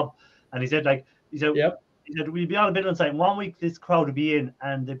a job. And he said like, yep. He said, we'll be on a bit on site. 1 week, this crowd would be in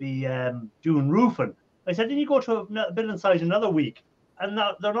and they'd be doing roofing. I said, then you go to a building site another week. And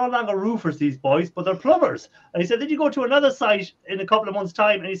now they're no longer roofers, these boys, but they're plumbers. And he said, then you go to another site in a couple of months'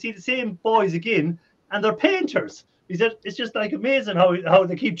 time and you see the same boys again and they're painters. He said, it's just like amazing how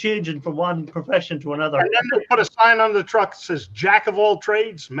they keep changing from one profession to another. And then they put a sign on the truck that says, Jack of all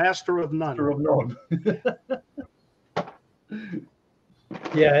trades, master of none. Master of none.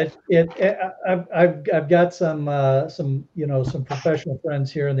 Yeah, I've got some you know, some professional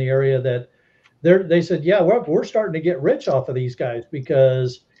friends here in the area that they said, yeah, we're starting to get rich off of these guys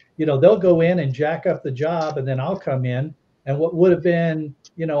because, you know, they'll go in and jack up the job and then I'll come in and what would have been,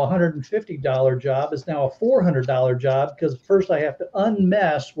 you know, $150 job is now a $400 job because first I have to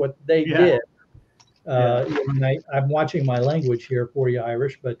unmess what they did. And I'm watching my language here for you,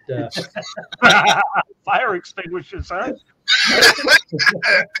 Irish, but fire extinguishers, huh?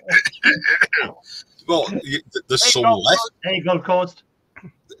 Well, there's some left. Hey, Gold Coast.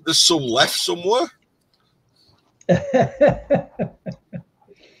 There's some left somewhere.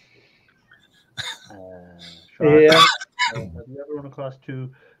 Yeah. Have you ever run across two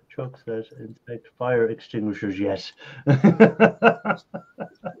trucks that inspect fire extinguishers yet?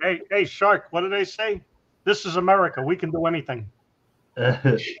 Hey, Shark, what do they say? This is America. We can do anything. We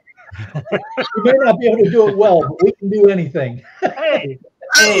may not be able to do it well, but we can do anything. Hey,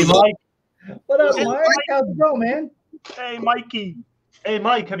 Mike. What up, Mike? How's it going, man? Hey, Mikey. Hey,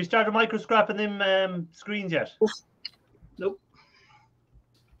 Mike, have you started microscrapping them screens yet? Nope.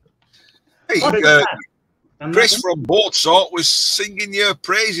 Hey, Chris from Boatsort was singing your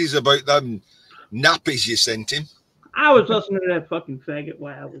praises about them nappies you sent him. I was listening to that fucking faggot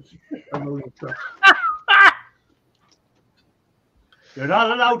while I was unloading the truck. You're not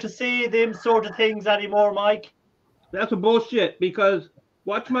allowed to say them sort of things anymore, Mike. That's a bullshit because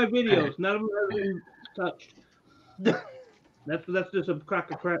watch my videos. None of them have been touched. That's just a crock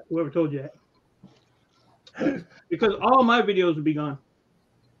of crap. Whoever told you that. Because all my videos would be gone.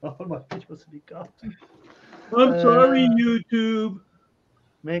 Oh, my videos will be gone. I'm sorry, YouTube.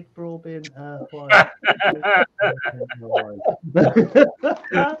 Make bro bin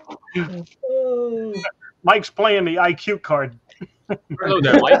Mike's playing the IQ card. Hello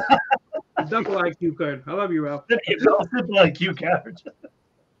there, Mike. Double IQ card. I love you, Ralph. Simple IQ card.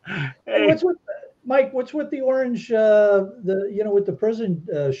 Hey, what's with Mike? What's with the orange? With the prison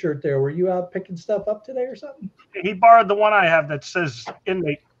shirt there. Were you out picking stuff up today or something? He borrowed the one I have that says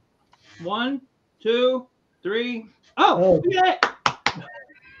inmate. 1, 2, 3. Oh, yeah.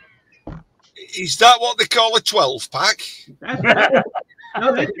 Is that what they call a 12-pack? That's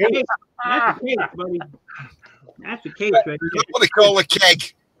a case. That's a case, buddy. That's a case, right? That's what they call a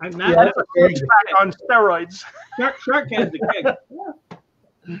keg. That's a keg on steroids. Shark has the keg.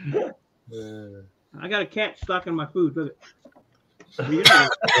 I got a cat stuck in my food. Look at it.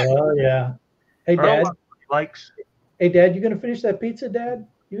 Oh yeah. Hey Dad. Likes. Hey Dad, you gonna finish that pizza, Dad?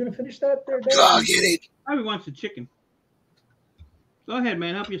 You gonna finish that there, Dad? Oh, get it. Probably wants the chicken. Go ahead,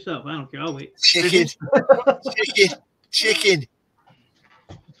 man. Help yourself. I don't care. I'll wait. Chicken. Chicken.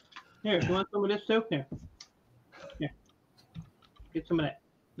 Here, you want some of this too? Here. Get some of that.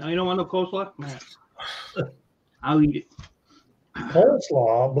 No, you don't want no coleslaw? Man. I'll eat it.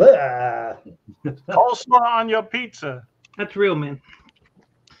 Coleslaw. Blah. Coleslaw on your pizza. That's real, man.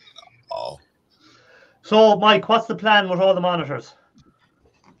 Oh. So, Mike, what's the plan with all the monitors?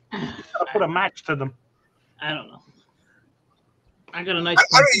 Gotta put a match to them. I don't know. I got a nice.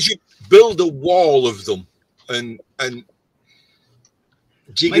 I think you should build a wall of them and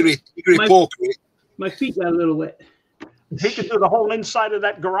Jiggery my- pokery. My feet got a little wet. He could do the whole inside of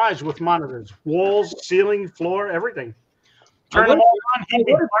that garage with monitors, walls, ceiling, floor, everything. Turn them all on. I He'd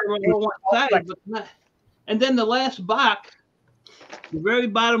be would have on one side, but not. And then the last box, the very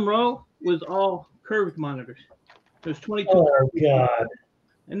bottom row, was all curved monitors. There's 22 Oh curved God.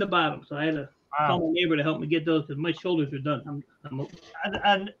 in the bottom, so I had to call my neighbor to help me get those because my shoulders are done. I'm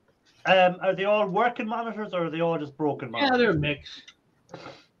And are they all working monitors or are they all just broken yeah, monitors? they're a mix.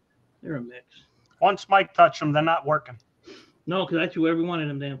 They're a mix. Once Mike touched them, they're not working. No, because I threw every one of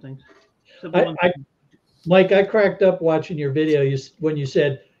them damn things. Except the one- Mike, I cracked up watching your video when you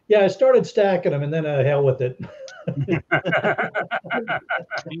said, "Yeah, I started stacking them, and then hell with it." I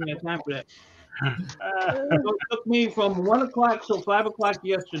didn't have time for that. So it took me from 1 o'clock till 5 o'clock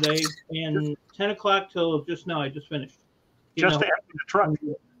yesterday, and 10 o'clock till just now. I just finished. Just to empty the truck.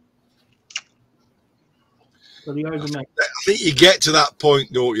 So the yards are mixed. I think you get to that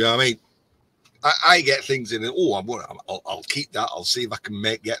point, don't you? I mean, I get things in it. Oh, I'll keep that. I'll see if I can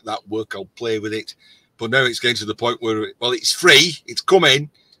get that work. I'll play with it. But now it's getting to the point where, well, it's free. It's coming.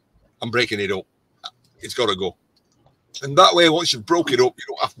 I'm breaking it up. It's got to go. And that way, once you've broke it up, you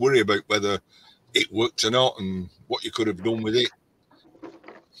don't have to worry about whether it works or not and what you could have done with it.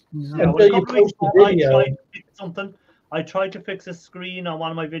 Yeah, Until well, a you couple of weeks post the ago, I video. tried to fix something. I tried to fix a screen on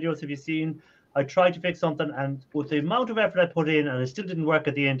one of my videos. Have you seen? I tried to fix something, and with the amount of effort I put in, and it still didn't work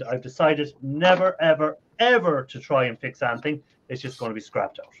at the end, I've decided never, ever, ever to try and fix anything. It's just going to be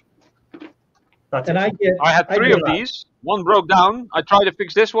scrapped out. That's And it. I had three get of these. One broke down. I tried to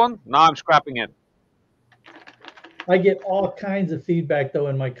fix this one. Now I'm scrapping it. I get all kinds of feedback though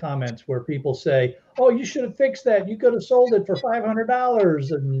in my comments where people say, "Oh, you should have fixed that. You could have sold it for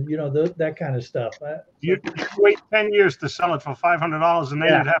 $500," and that kind of stuff. You wait 10 years to sell it for $500, and then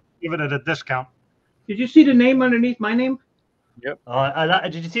Yeah. you'd have to give it at a discount. Did you see the name underneath my name?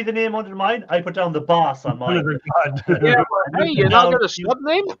 Did you see the name under mine? I put down the boss on mine. Yeah. Hey, you now got a sub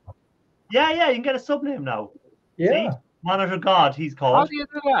name? Yeah, you can get a sub name now. Yeah. See? Monitor God, he's How called, do you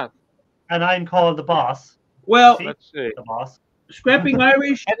do that? and I'm called the boss. Well, See? Let's see. The boss. Scrapping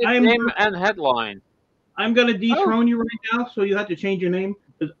Irish, Edit name and headline. I'm going to dethrone you right now, so you have to change your name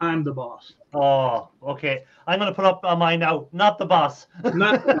because I'm the boss. Oh, okay. I'm gonna put up on mine now. Not the boss.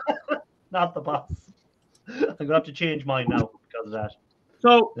 Not Not the boss. I'm gonna have to change mine now because of that.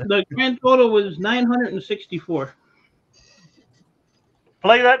 so the grand total was 964.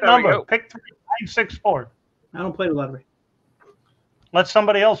 Play that There we number. go. Pick 3964. I don't play the lottery. Let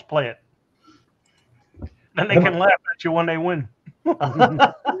somebody else play it. Then they can laugh at you when they win.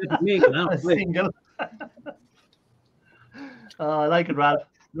 It's me, 'cause I A don't play. single. I like it, Ralph.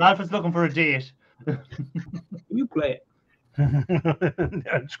 Ralph is looking for a date. You play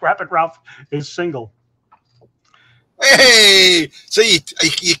it. Scrap It Ralph is single. Hey, see,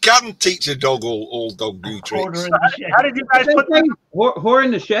 you can't teach a dog all dog do Order tricks. in the shed. How did you guys Same put that? thing. Whore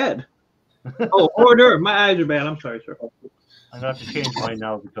in the shed. Oh, order. My eyes are bad. I'm sorry, sir. I'm gonna have to change mine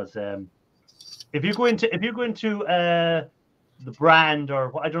now because if you go into the brand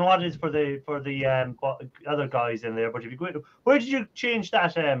or I don't know what it is for the other guys in there, but if you go into, where did you change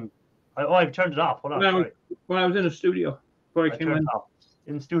that? I've turned it off. Hold on, When I was- sorry. When I was in the studio before I I came turned in. it off.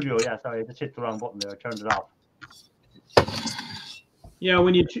 In the studio, yeah, sorry, I just hit the wrong button there. I turned it off. Yeah,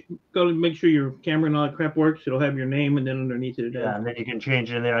 when you go to make sure your camera and all that crap works, it'll have your name and then underneath it. Yeah, and then you can change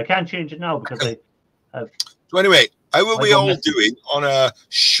it in there. I can't change it now because So anyway, how are I we got all messed. doing on a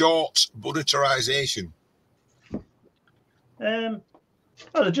short monetarization? well,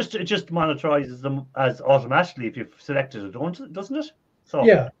 it just monetizes them as automatically if you've selected it, doesn't it? So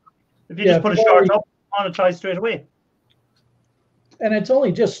Yeah. if you Yeah, just put a if you short already- up, monetize straight away. And it's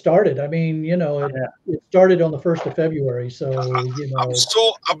only just started. I mean, it started on the 1st of February. So,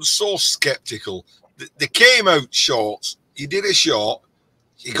 I'm so skeptical. They came out shorts. You did a short.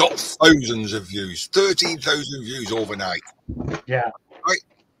 You got thousands of views, 13,000 views overnight. Yeah. Right.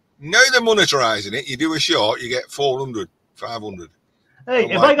 Now they're monetizing it. You do a short, you get 400, 500. Hey, I'm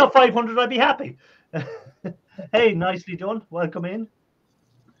if like- I got 500, I'd be happy. Hey, nicely done. Welcome in.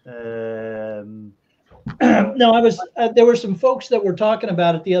 no, there were some folks that were talking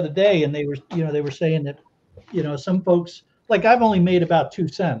about it the other day, and they were saying that, some folks, like I've only made about 2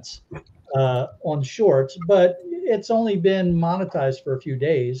 cents on shorts, but it's only been monetized for a few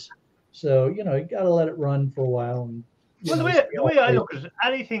days. So, you got to let it run for a while. And, Well, the way I look at it,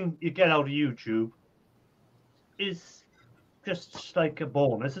 anything you get out of YouTube is just like a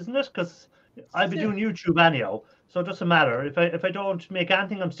bonus, isn't it? Because I've been doing YouTube anyhow, so it doesn't matter. If I don't make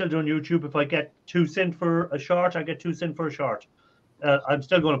anything, I'm still doing YouTube. If I get 2 cents for a short, I get 2 cents for a short. I'm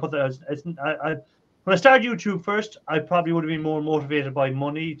still going to put that. when I started YouTube first, I probably would have been more motivated by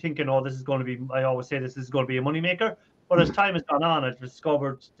money, thinking, "Oh, this is going to be." I always say this is going to be a moneymaker. But as time has gone on, I've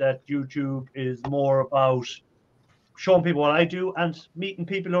discovered that YouTube is more about showing people what I do and meeting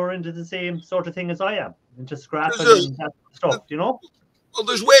people who are into the same sort of thing as I am, into scrapping and that stuff. You know. Well,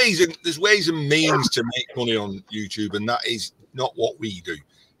 there's ways and means to make money on YouTube, and that is not what we do.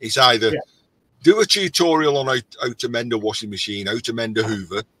 It's either do a tutorial on how to mend a washing machine, how to mend a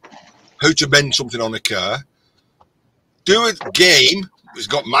Hoover, how to mend something on a car, do a game that's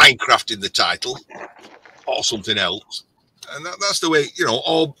got Minecraft in the title, or something else, and that's the way, you know.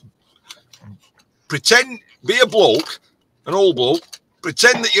 Or pretend, be a bloke, an old bloke,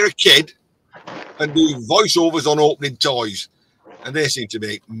 pretend that you're a kid, and do voiceovers on opening toys, and they seem to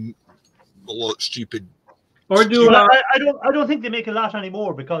make a lot of stupid. Or do I don't think they make a lot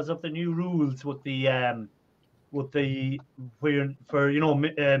anymore because of the new rules with the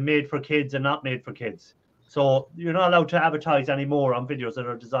made for kids and not made for kids. So you're not allowed to advertise anymore on videos that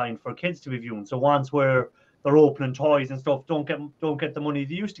are designed for kids to be viewing. So ones where they're opening toys and stuff don't get the money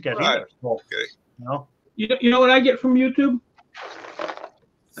they used to get either. So, you know what I get from YouTube?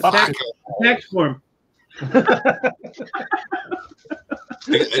 A tax form.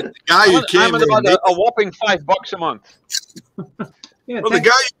 The guy who came I'm about a whopping $5 a month. Well, the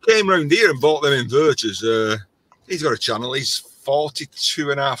guy who came round here and bought them inverters, he's got a channel. He's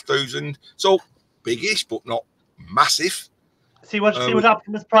 42,500, so biggish, but not massive. See what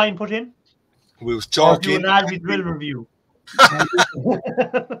Optimus Prime put in. We was talking. Drill review.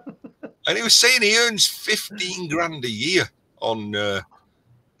 And he was saying he earns 15 grand a year on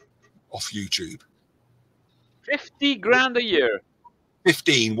off YouTube. 50 grand a year.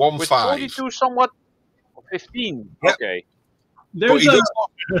 15, With 42 somewhat. 15. Yep. Okay. There's all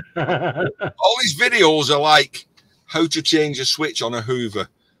his videos are like how to change a switch on a Hoover,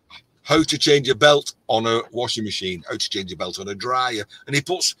 how to change a belt on a washing machine, how to change a belt on a dryer, and he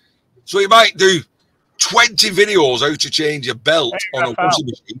puts. So he might do 20 videos how to change a belt on a washing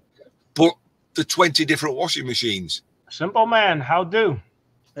machine, but the 20 different washing machines. Simple man, how do?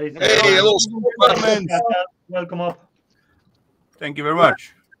 Hey, hello, man. Welcome up. Thank you very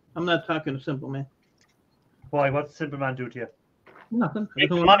much. I'm not talking to Simple Man. Why? What does Simple Man do to you? Nothing. Make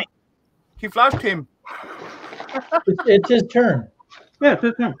money. He flashed him. It's his turn. Yeah, it's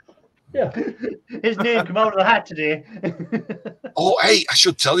his turn. Yeah. His name came out of the hat today. Oh, hey, I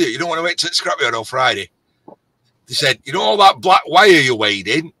should tell you, you don't want to wait till the scrapyard on Friday. They said, you know all that black wire you weighed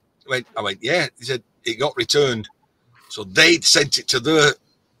in? I went, yeah. He said, it got returned. So they'd sent it to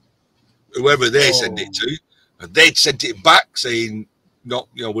whoever they sent it to, and they'd sent it back saying, no,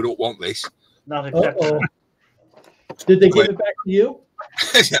 we don't want this. Not acceptable. Did they give it back to you?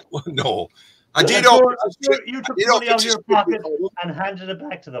 Well, no. I did you took money out of your pocket and handed it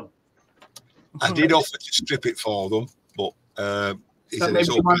back to them. I did offer to strip it for them, but he said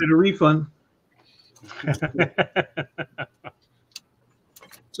Maybe you wanted a refund.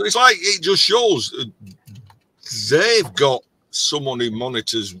 So it's like it just shows they've got someone who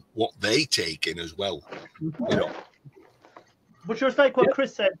monitors what they take in as well. You know. But just like what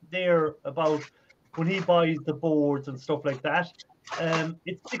Chris said there about when he buys the boards and stuff like that,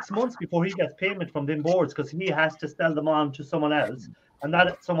 it's 6 months before he gets payment from them boards because he has to sell them on to someone else, and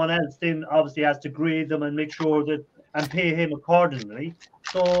that someone else then obviously has to grade them and make sure that and pay him accordingly.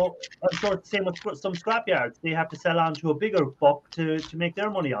 So I'm sure it's the same with some scrapyards. They have to sell on to a bigger buck to make their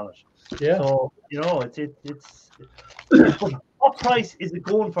money on it. Yeah. So it's what price is it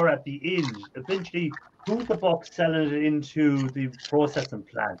going for at the end? Eventually, who's the buck selling it into the processing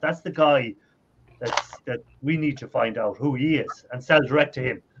plant? That's the guy that we need to find out who he is and sell direct to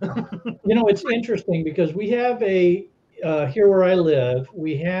him. It's interesting because we have here where I live,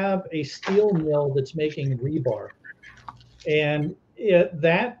 we have a steel mill that's making rebar, and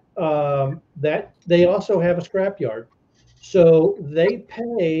that they also have a scrapyard, so they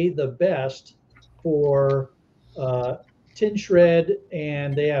pay the best for tin shred,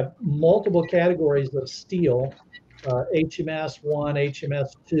 and they have multiple categories of steel, HMS 1,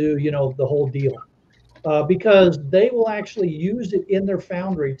 HMS 2, the whole deal. Because they will actually use it in their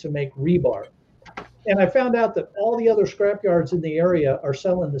foundry to make rebar. And I found out that all the other scrapyards in the area are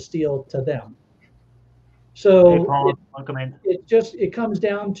selling the steel to them. So it comes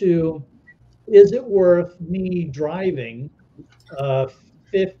down to, is it worth me driving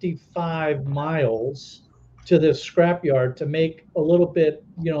 55 miles to the scrapyard to make a little bit,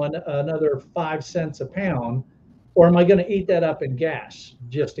 another 5 cents a pound, or am I going to eat that up in gas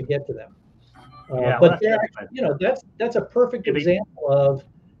just to get to them? But that's a perfect example of,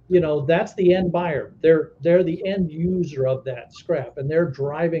 that's the end buyer. They're the end user of that scrap, and they're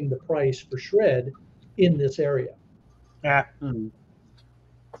driving the price for shred in this area. Yeah.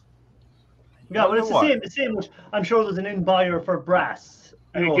 Yeah, well, it's the same. I'm sure there's an in buyer for brass.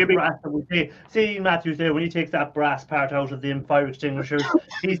 Hey, You know, give me- brass that we see Matthews there when he takes that brass part out of the fire extinguishers,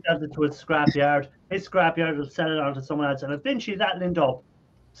 he sells it to his scrapyard. His scrapyard will sell it on to someone else, and eventually that'll end up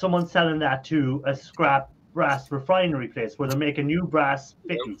someone selling that to a scrap brass refinery place where they're making new brass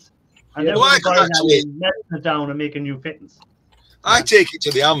fittings. And Yeah. then Well, I we're could buying that actually- and melting it down and making new fittings. I take it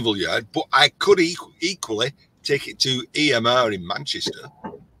to the anvil yard, but I could equally take it to EMR in Manchester.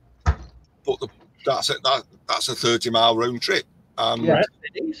 But that's a 30-mile round trip. Brass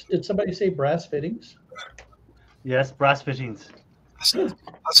fittings? Did somebody say brass fittings? Yes, brass fittings.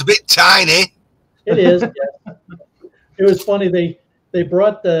 That's a bit tiny. It is. Yes. It was funny. They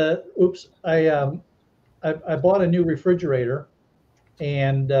brought the. Oops. I bought a new refrigerator,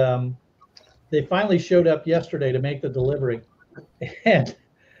 and they finally showed up yesterday to make the delivery, and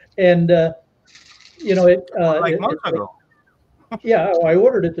you know it. Like months ago. Yeah, I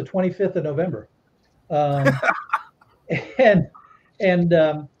ordered it the 25th of November, and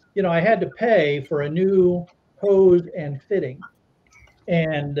you know I had to pay for a new hose and fitting.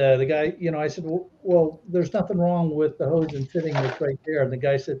 And the guy, you know, I said, well, there's nothing wrong with the hose and fitting that's right there. And the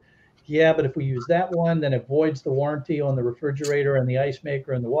guy said, yeah, but if we use that one, then it voids the warranty on the refrigerator and the ice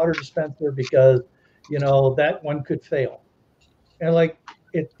maker and the water dispenser because, you know, that one could fail. And like,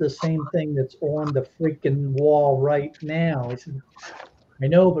 it's the same thing that's on the freaking wall right now. I said, I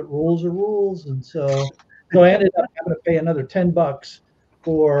know, but rules are rules. And so I ended up having to pay another $10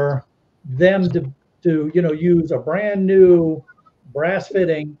 for them to you know, use a brand new brass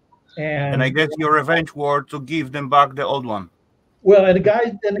fitting, And I guess your revenge war to give them back the old one. well, and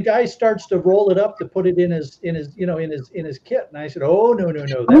the guy starts to roll it up to put it in his you know in his kit, and I said, oh no Hell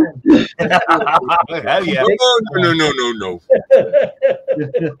yeah. No.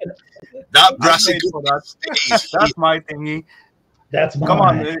 That brassy made for good. That's my thingy. that's mine. Come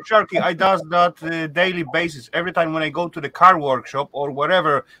on, Sharky, I does that daily basis. Every time when I go to the car workshop or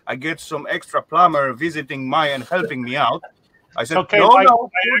whatever, I get some extra plumber visiting my and helping me out. I said, Okay, no, Mike, put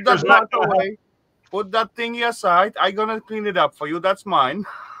that there's not part gonna away. Put that thingy aside. I'm going to clean it up for you. That's mine.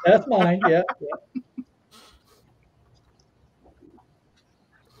 That's mine. Yeah.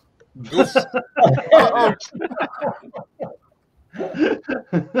 Goof. Oh,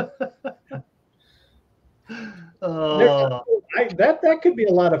 Oh, That could be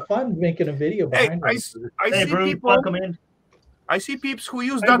a lot of fun making a video hey, behind I hey, see Bruce, people. welcome in. I see peeps who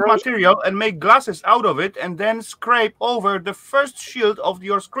use Hey, that Bruce. material and make glasses out of it and then scrape over the first shield of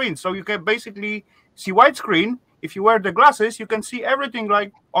your screen. So you can basically see widescreen. If you wear the glasses, you can see everything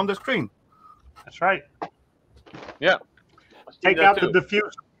like on the screen. That's right. Yeah. Take out the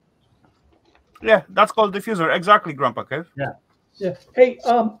diffuser. Yeah, that's called diffuser. Exactly, Grandpa Kev. Yeah. Hey,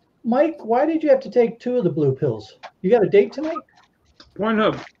 Mike, why did you have to take 2 of the blue pills? You got a date tonight?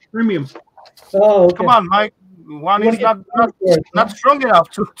 Pornhub Premium. Oh, okay. Come on, Mike. One You is wanna not get- not strong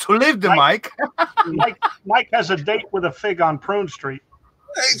enough to lift the mic. Mike has a date with a fig on Prune Street.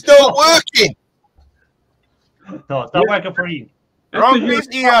 It's not working. No, it's not working for you. Wrong piece,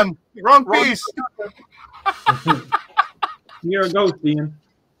 Ian. Wrong piece. You're a ghost, Ian.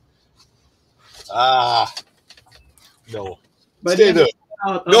 No. But Stay there.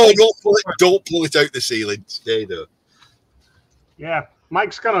 I'll No, take- don't pull it out the ceiling. Stay there. Yeah,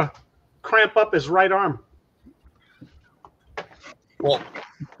 Mike's gonna cramp up his right arm. What?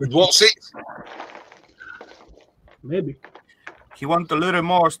 With what's it? Maybe. He wants a little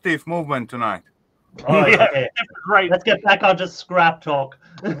more stiff movement tonight. All right, Yeah. okay. Right. Let's get back onto scrap talk.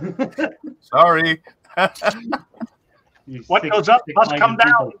 Sorry. You What sick- goes up must come sick-minded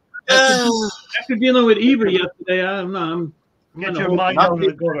down. people. After dealing with Eva yesterday, I don't know. I'm Get No, your no, mind not out of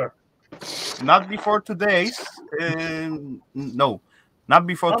the gutter. Not before today's. No, not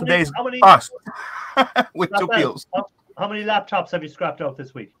before How many- today's how many- past with 2 Raphael, pills. How many laptops have you scrapped out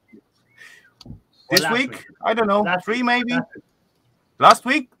this week? Or This last week, I don't know, Last 3 week, maybe. last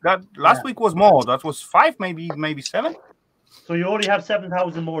week. Last week was more. That was 5, maybe 7. So you only have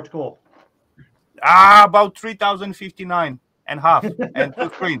 7,000 more to go. About 3,059 and half and 2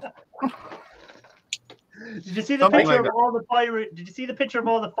 screens. Did you see the Something picture like of that. all the fire? Did you see the picture of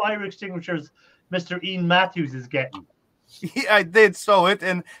all the fire extinguishers Mr. Ian Matthews is getting? Yeah, I did saw it,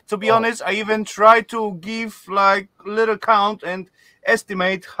 and to be honest, I even tried to give like little count and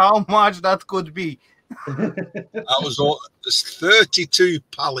estimate how much that could be. That was all. There's 32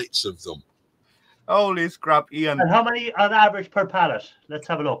 pallets of them. Holy scrap, Ian! And how many on average per pallet? Let's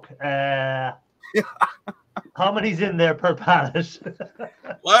have a look. How many's in there per pallet?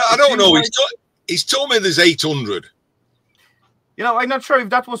 Well, I don't know. He's told me there's 800. You know, I'm not sure if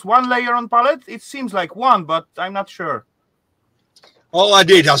that was one layer on pallet. It seems like one, but I'm not sure. All I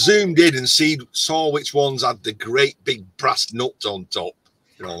did, I zoomed in and saw which ones had the great big brass nuts on top.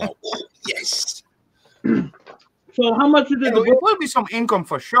 You know, like, oh, yes. So how much is it? You know, it will be some income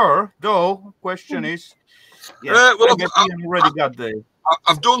for sure, though. Question is, well, I guess Ian already got the.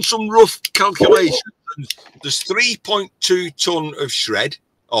 I've done some rough calculations. There's 3.2 ton of shred,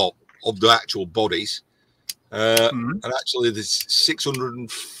 of the actual bodies. And actually there's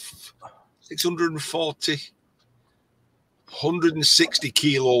 160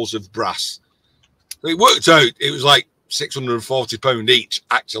 kilos of brass. So it worked out, it was like £640 each,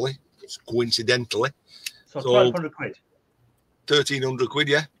 actually, coincidentally. So 1,200 quid. 1,300 quid,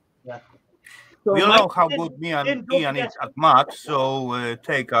 yeah. So We all Mike, know how good me and Ian is at math, so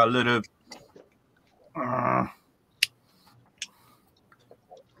take a little.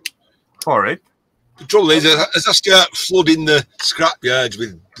 For it. The trouble is, as I start flooding the scrapyards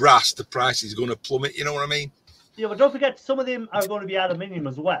with brass, the price is going to plummet. You know what I mean? Yeah, but don't forget, some of them are going to be aluminium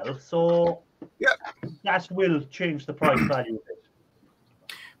as well. So that will change the price value of it.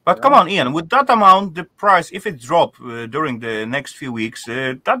 But come on, Ian, with that amount, the price, if it drops during the next few weeks,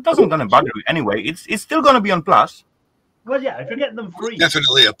 that doesn't gonna bother you anyway. It's still gonna be on plus. Well, yeah, if you're getting them free,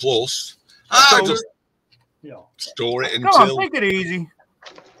 Definitely a plus. Just store it Come until. on, take it easy.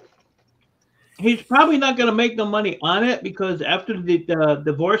 he's probably not going to make no money on it because after the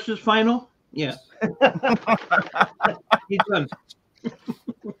divorce is final, yeah, he's done.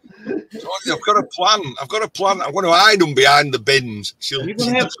 I've got a plan. I'm going to hide them behind the bins. You're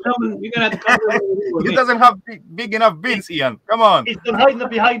gonna have to come. You're gonna have to come. He doesn't have big enough bins, Ian. Come on. he's been hiding them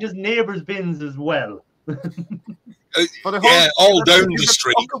behind his neighbour's bins as well. For the all down the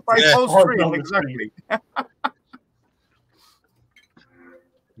street. Yeah. Whole All street, down the exactly.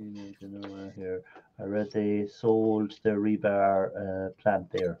 You need to know here. I read they sold the rebar plant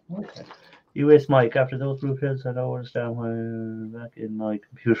there. Okay. US Mike, after those blue pills, I don't understand why back in my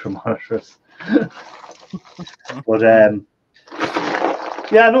computer monitors. But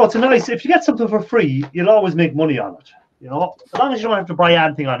yeah, no, it's a nice. If you get something for free, you'll always make money on it. You know, as long as you don't have to buy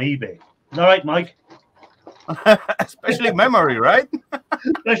anything on eBay. Is that right, Mike? Especially memory, right?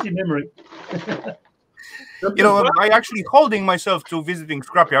 Especially memory. You know, I actually holding myself to visiting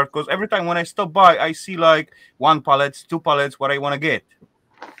scrapyard because every time when I stop by, I see like 1 pallet, 2 pallets, what I want to get.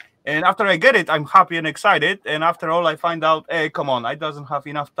 And after I get it, I'm happy and excited. And after all, I find out, hey, come on, I doesn't have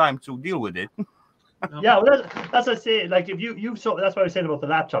enough time to deal with it. Yeah, well, that's what I say. Like, if you've so that's what I was saying about the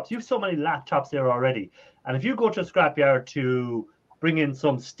laptops. You've so many laptops there already, and if you go to a scrapyard to bring in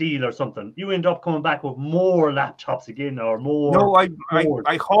some steel or something, you end up coming back with more laptops again or more. No, I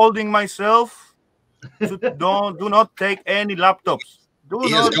holding myself. To do not take any laptops.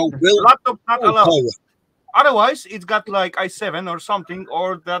 Laptops not allowed. Otherwise, it's got like i7 or something,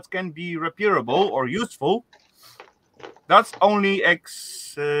 or that can be repairable or useful. That's only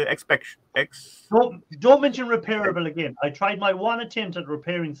Don't mention repairable again. I tried my one attempt at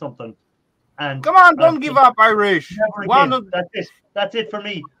repairing something, and come on, don't give up, Irish. That's it for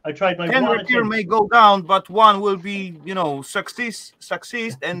me. I tried my 10 one repair attempt. may go down, but one will be, you know,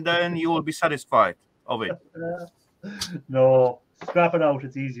 succeed, and then you will be satisfied of it. No, scrap it out.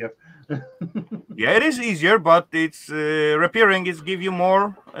 It's easier. Yeah, it is easier, but it's repairing is give you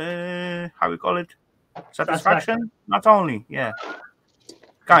more. How we call it? Satisfaction. Not only, yeah,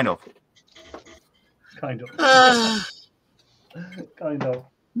 kind of. Kind of. Kind of.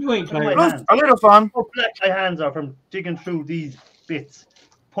 You ain't Look at tired. my Plus, hands. a little fun. How black my hands are from digging through these bits,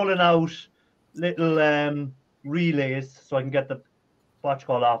 pulling out little relays so I can get the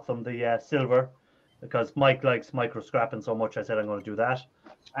botchcall off them, the silver, because Mike likes micro scrapping so much. I said I'm going to do that,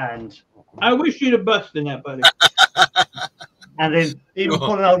 and I wish you'd have busted that, buddy. then even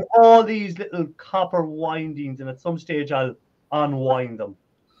pulling out all these little copper windings, and at some stage I'll unwind them.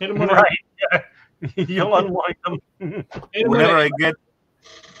 Hit him with Right. Yeah. You'll unwind them. Whenever I get,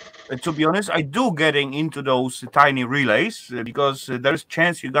 to be honest, I do getting into those tiny relays because there's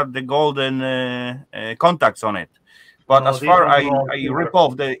chance you got the golden contacts on it. But No, as these far ones are all I silver. rip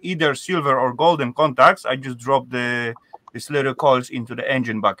off the either silver or golden contacts, I just drop these little coils into the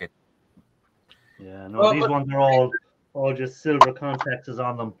engine bucket. Yeah, no, Well, these but- ones are all just silver contacts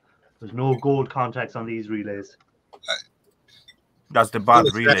on them. There's no gold contacts on these relays. That's the bad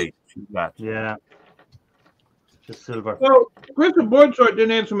Well, relay. That. Yeah, just silver. Well, Crystal Boardsort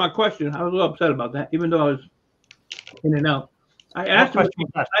didn't answer my question. I was a little upset about that, even though I was in and out. I asked him. What question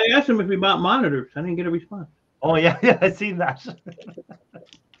was that? I asked him if he bought monitors. I didn't get a response. Oh yeah, yeah, I seen that.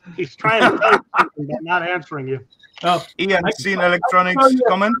 He's trying to tell you something, but not answering you. Oh, Ian, I- seen electronics tell you-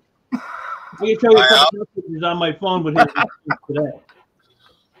 comment? I can tell you a couple messages on my phone with his today.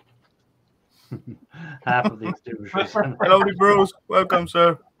 Half of the extinguishers. Hello, Bruce. Welcome,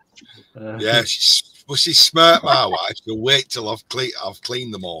 sir. Yeah, she's smart, my wife. She'll wait till I've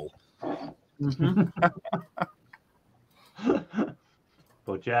cleaned them all.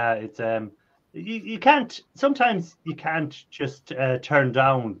 But yeah, it's you can't, sometimes you can't just turn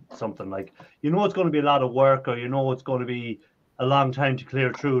down something. Like, you know it's going to be a lot of work, or you know it's going to be a long time to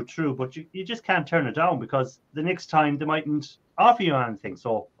clear through, but you just can't turn it down, because the next time they mightn't offer you anything.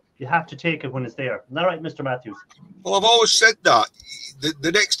 So you have to take it when it's there. Isn't that right, Mr. Matthews? Well, I've always said that.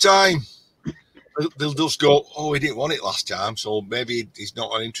 The next time they'll just go, oh, he didn't want it last time, so maybe he's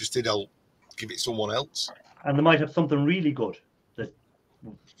not interested. I'll give it someone else. And they might have something really good that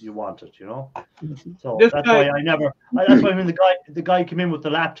you wanted, you know. So This that's guy- why that's why when the guy came in with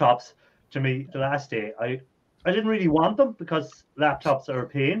the laptops to me the last day, I didn't really want them, because laptops are a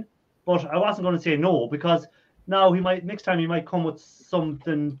pain, but I wasn't going to say no, because now next time he might come with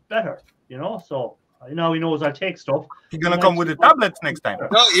something better, you know. So now he knows I'll take stuff. He's gonna come with the tablets next time.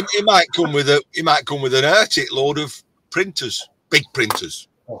 No, he might come with an Arctic load of printers, big printers,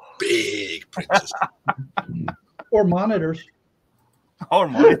 big printers. Or monitors. Or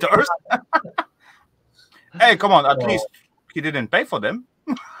monitors. Hey, come on! At least he didn't pay for them.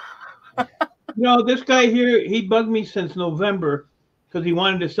 You know, this guy here, he bugged me since November because he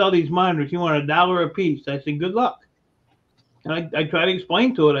wanted to sell these monitors. He wanted $1 a piece. I said, good luck. And I tried to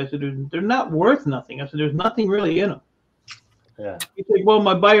explain to it. I said, they're not worth nothing. I said, there's nothing really in them. Yeah. He said, well,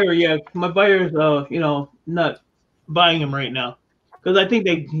 my buyer's, not buying them right now, because I think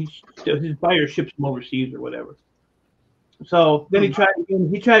his buyer ships them overseas or whatever. So then he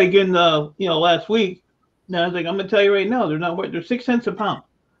tried again, last week. Now I was like, I'm gonna tell you right now, they're not worth. They're 6 cents a pound,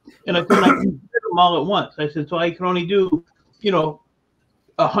 and I couldn't get them all at once. I said, so I can only do,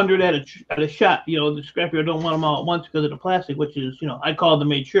 100 at a shot. The scrapyard don't want them all at once because of the plastic, which is, I called them,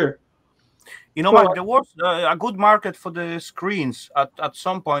 made sure. You know, Mike, there was a good market for the screens at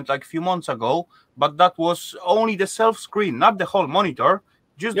some point, like a few months ago, but that was only the self-screen, not the whole monitor,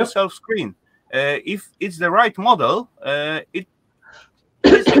 just the self-screen. If it's the right model, it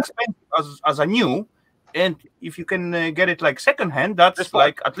is expensive as a new, and if you can get it like secondhand, that's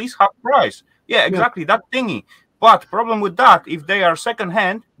like at least half price. Yeah, exactly, that thingy. But problem with that, if they are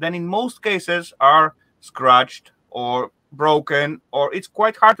secondhand, then in most cases are scratched or broken, or it's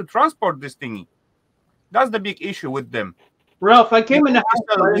quite hard to transport this thingy. That's the big issue with them. Ralph, I came in the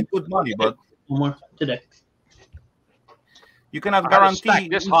house really good money, but more today. You cannot guarantee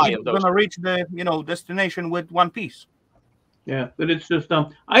you're going to reach the destination with one piece. Yeah, but it's just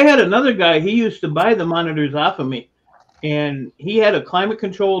I had another guy. He used to buy the monitors off of me, and he had a climate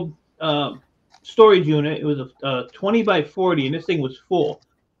controlled storage unit. It was a 20 by 40, and this thing was full,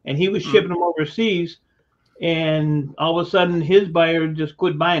 and he was shipping them overseas. And all of a sudden, his buyer just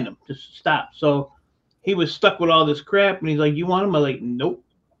quit buying them, just stopped. So he was stuck with all this crap, and he's like, "You want them?" I'm like, "Nope."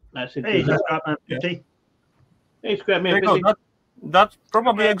 And I said, "Hey, Scrapman 50." Hey, Scrapman 50. That's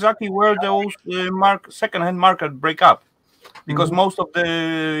probably exactly where those second-hand market break up, because most of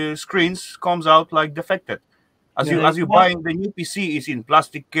the screens comes out like defected. As you buying the new PC is in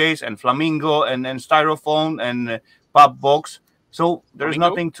plastic case and flamingo and styrofoam and pop box. So there's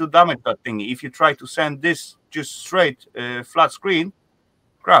nothing to damage that thing. If you try to send this just straight flat screen,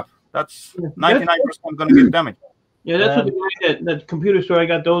 crap, that's 99% going to get damaged. Yeah, that's what the guy that computer store I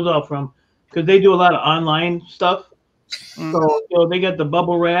got those all from, because they do a lot of online stuff. So they got the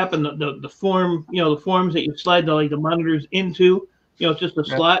bubble wrap and the form, the forms that you slide the monitors into. It's just a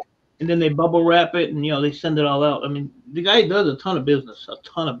slot, and then they bubble wrap it, and they send it all out. I mean, the guy does a ton of business.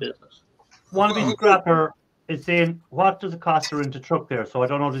 Wannabe Scrapper is saying, what does it cost to rent a truck there? So I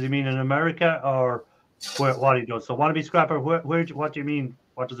don't know, does he mean in America or what he does? So Wannabe Scrapper, what do you mean?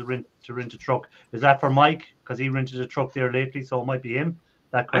 What does it rent to rent a truck? Is that for Mike? Because he rented a truck there lately, so it might be him.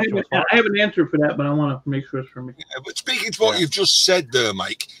 That question I have an answer for that, but I want to make sure it's for me. Yeah, but speaking to what you've just said there,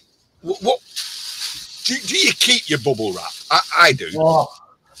 Mike, what do you keep your bubble wrap? I do. Oh,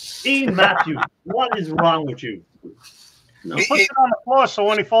 Ian Matthews, what is wrong with you? No, put it on the floor so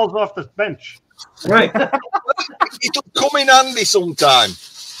when he falls off the bench. Right. It'll come in handy sometime.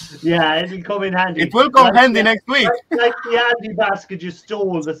 Yeah, it'll come in handy. It will come handy next week. Like the Aldi basket you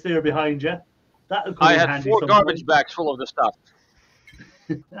stole that's there behind you. That'll come in handy. I had 4 garbage bags full of the stuff.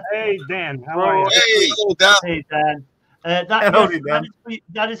 Hey, Dan. How are you? Hey, hello, Dan. Hey, Dan.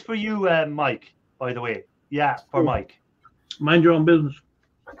 That is for you, Mike, by the way. Yeah, for Mike. Mind your own business.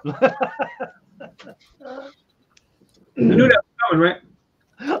 I knew that was coming, right?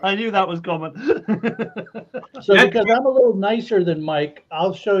 I knew that was coming. So because I'm a little nicer than Mike,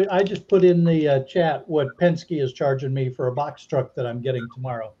 I'll show you. I just put in the chat what Penske is charging me for a box truck that I'm getting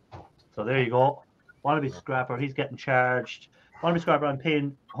tomorrow. So there you go. Wannabe Scrapper, he's getting charged. Wannabe Scrapper, I'm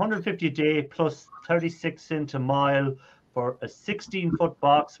paying 150 a day plus 36 cents a mile for a 16-foot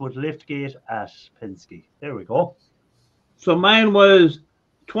box with lift gate at Penske. There we go. So mine was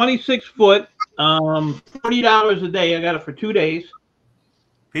 26 foot, $40 a day. I got it for 2 days.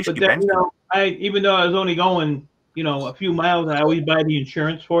 But then, even though I was only going, a few miles, I always buy the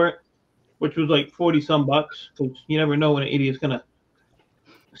insurance for it, which was like 40 some bucks, because you never know when an idiot's gonna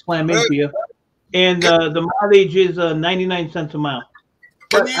slam into you. And the mileage is 99 cents a mile.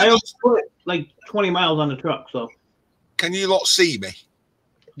 But I only put like 20 miles on the truck, so. Can you lot see me?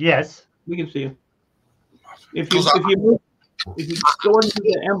 Yes, we can see you. If you go into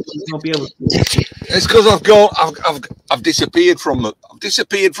the emblem, you won't be able to see it. It's because I've disappeared from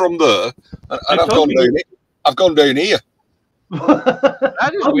there, and I've gone down it. I've gone down here.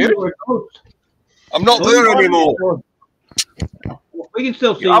 That is weird. I'm not there anymore. We can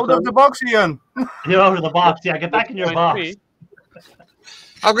still see you. Out of the box, Ian. You're out of the box. Yeah, get back in your box.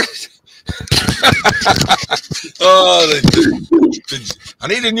 I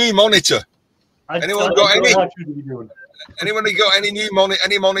need a new monitor. Anyone got any? Anyone got any new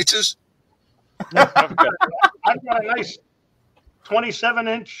monitors? I've got a nice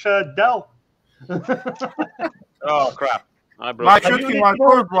 27-inch Dell. Oh crap! I broke. My shooting one,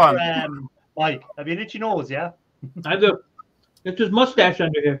 third one. Mike, have you an itchy nose? Yeah. I do. It's just mustache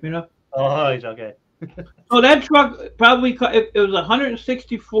under here, Oh, right, okay. So that truck probably it was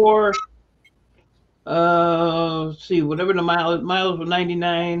 164. Let's see, whatever the miles were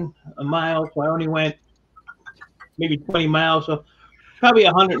 99 a mile, so I only went maybe 20 miles, so probably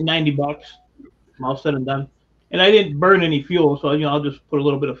 $190 all said and done. And I didn't burn any fuel, so I'll just put a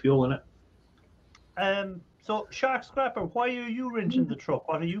little bit of fuel in it. So Shark Scrapper, why are you renting the truck?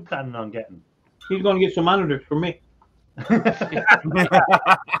 What are you planning on getting? He's going to get some monitors for me.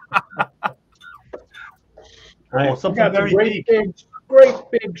 Oh, something very great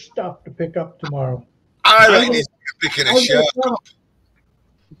big stuff to pick up tomorrow. I reckon he's picking a shark up.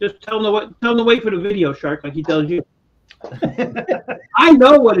 Just tell him to wait for the video, Shark, like he tells you. I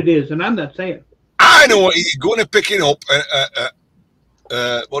know what it is, and I'm not saying. I know what he's going to picking up.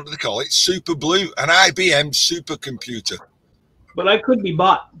 What do they call it? Super Blue, an IBM supercomputer. But I could be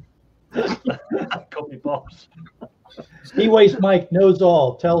bought. Could be bought. He-Waste Mike knows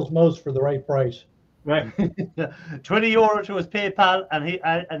all, tells most for the right price. Right. €20 to his PayPal,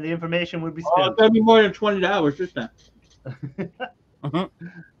 and the information would be spent. Oh, it's gotta be more than $20 this time.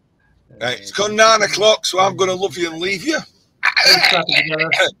 Right, it's gone 9 o'clock, so I'm going to love you and leave you.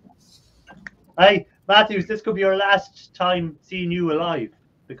 Hey, Matthews, this could be your last time seeing you alive,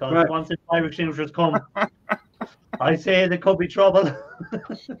 because once the fire extinguishers come, I say there could be trouble.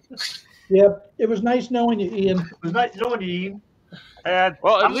 Yep, it was nice knowing you, Ian. It was nice knowing you, Ian.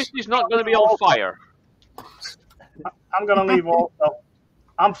 Well, at least he's not going to be on fire. I'm going to leave also.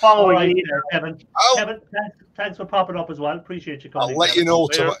 I'm following you there, Kevin. Kevin, thanks for popping up as well. Appreciate you coming. I'll let you know.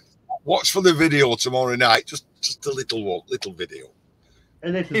 Watch for the video tomorrow night. Just a little video.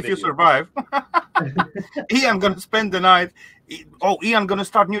 If you survive. Ian going to spend the night. Ian going to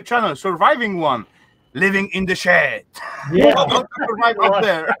start new channel, Surviving One. Living in the shed. Yeah. Survive up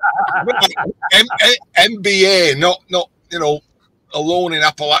there. MBA, not alone in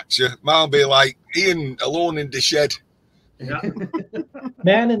Appalachia. Mine be like Ian alone in the shed. Yeah.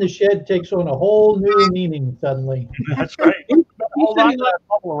 Man in the shed takes on a whole new meaning suddenly. That's right. Hold on to that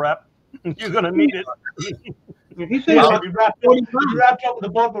bubble wrap. You're going to need it. He said you wrapped up with a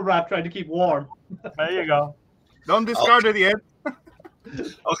bubble wrap trying to keep warm. There you go. Don't discard it yet.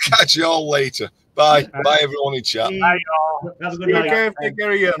 I'll catch you all later. Bye. Bye, everyone in chat. Bye, y'all. Have a good night. Take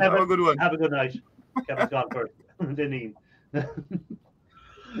care, Ian. Have a good one. Have a good night. Kevin's gone first. Then Ian.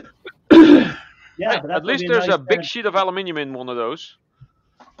 Yeah, but at least there's a big sheet of aluminium in one of those.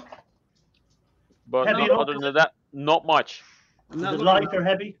 But other than that, not much. Is it light or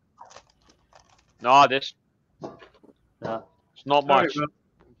heavy? No, this. No. It's not much.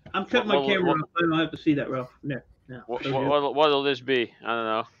 I'm cutting my camera off. I don't have to see that, Ralph. There. Yeah. What'll this be? I don't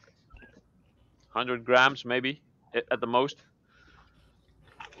know. 100 grams, maybe, at the most.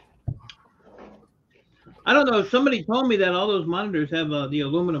 I don't know. Somebody told me that all those monitors have the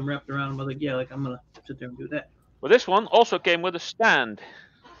aluminum wrapped around them. I was like, yeah, I'm going to sit there and do that. Well, this one also came with a stand.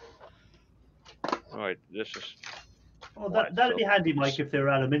 All right, this is... Well, that'd be handy, Mike, if they're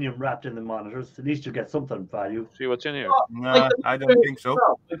aluminium wrapped in the monitors. At least you get something value. See what's in here. No, I don't think so.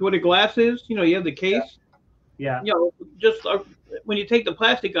 Like what a glass is, you have the case. Yeah. Just when you take the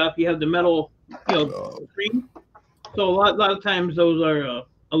plastic off, you have the metal, screen. So a lot of times those are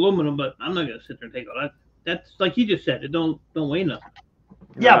aluminum, but I'm not gonna sit there and take all that. That's like you just said. It don't weigh nothing.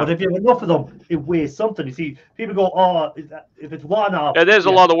 Yeah, but if you have enough of them, it weighs something. You see, people go, "Oh, if it's one off." Yeah, there's a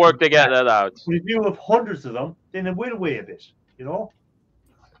lot of work to get that out. But if you have hundreds of them, then it will weigh a bit. You know.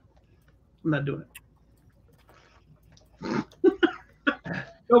 I'm not doing it.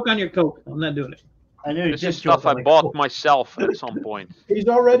 Coke on your Coke. I'm not doing it. I know This is stuff I bought myself at some point. He's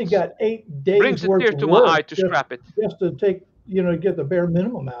already got 8 days Brings a worth tear of to my work eye to scrap it. just to take, get the bare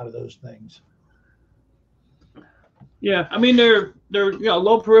minimum out of those things. Yeah, I mean they're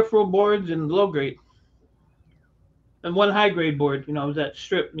low peripheral boards and low grade, and one high grade board. Is that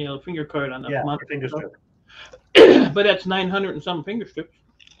strip, finger card on the monitor. Finger strip. But that's 900 and some finger strips.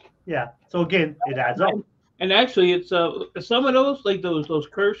 Yeah. So again, it adds up. And actually, it's some of those, like those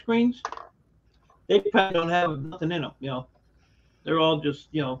curved screens, they probably don't have nothing in them. They're all just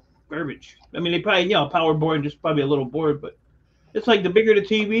garbage. I mean, they probably power board, just probably a little board, but it's like the bigger the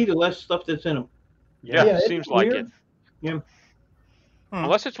TV, the less stuff that's in them. Yeah, Yeah, it seems like it. Yeah.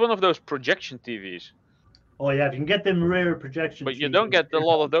 Unless it's one of those projection TVs. Oh yeah, if you can get them rare projection. But you don't get a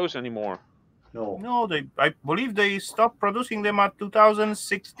lot of those anymore. No. No, I believe they stopped producing them at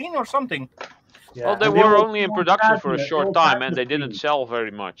 2016 or something. Yeah. Well, they And were old- only in old production for a plasma- short old time, and plasma they didn't screens. sell very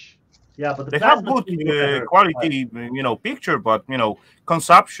much. Yeah, but the They have plasma good screens are better. quality, picture, but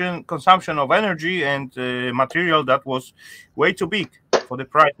consumption of energy and material that was way too big for the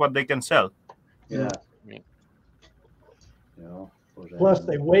price what they can sell. Yeah. Yeah. Plus,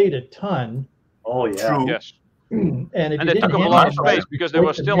 they weighed a ton, Oh yeah. True. Yes. and if And you they didn't took up a handle lot of it right, space because they break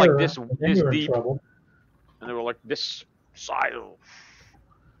were the still like mirror, this and then this you're in deep, trouble. and they were like this size.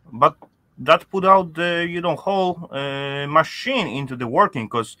 But that put out the whole machine into the working,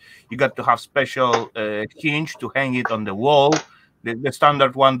 because you got to have special hinge to hang it on the wall. The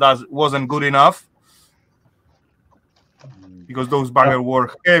standard one wasn't good enough because those baggers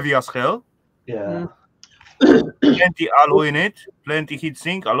were heavy as hell. Yeah. Plenty alloy in it, plenty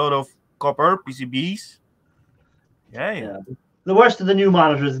heatsink, a lot of copper PCBs. Yeah. The worst of the new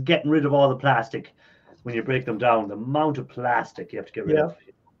monitors is getting rid of all the plastic when you break them down. The amount of plastic you have to get rid of.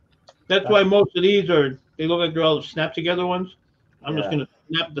 That's why most of these they look like they're all snap together ones. I'm just Yeah. gonna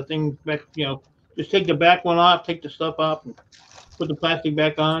snap the thing back, just take the back one off, take the stuff off, and put the plastic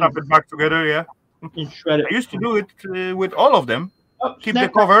back on Snap it back together, yeah. and shred it. I used to do it with all of them. Oh, Keep the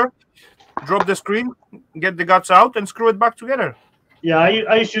snap cover, drop the screen, get the guts out, and screw it back together. Yeah,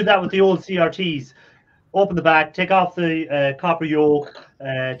 I used to do that with the old CRTs. Open the back, take off the copper yoke,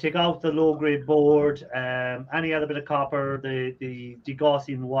 take off the low grade board, any other bit of copper, the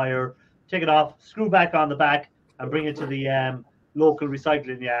degaussing wire, take it off, screw back on the back, and bring it to the local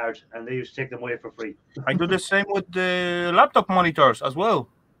recycling yard, and they used to take them away for free. I do the same with the laptop monitors as well.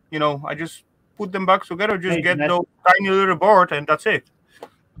 I just put them back together, just Hey, get that's- those tiny little board, and that's it.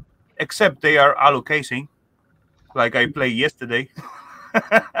 Except they are alu casing, like I played yesterday.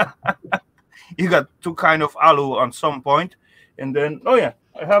 You got two kind of alu on some point, and then I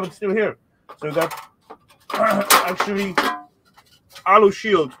have it still here. So you got actually alu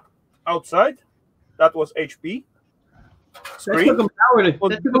shield outside. That was HP. That Screen. took them power to. Well,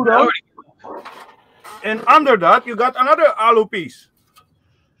 That took them power. And under that, you got another alu piece.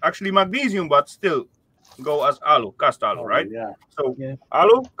 Actually, magnesium, but still go as alu, cast alu, right? Yeah. So Yeah.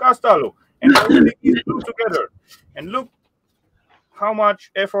 alu, cast alu, and everything is glued together. And look how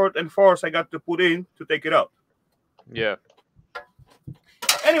much effort and force I got to put in to take it out. Yeah.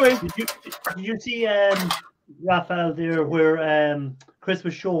 Anyway, Did you see Raphael there where Chris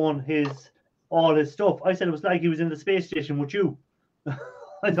was showing all his stuff? I said it was like he was in the space station with you.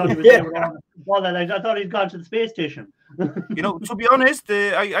 I thought he was there with all that. I thought he'd gone to the space station. to be honest,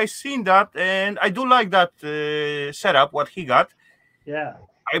 I seen that, and I do like that setup. What he got, Yeah.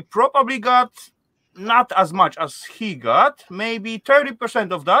 I probably got not as much as he got, maybe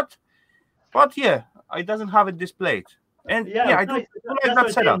 30% of that. But yeah, I doesn't have it displayed. And Yeah, I it's do nice. like That's that what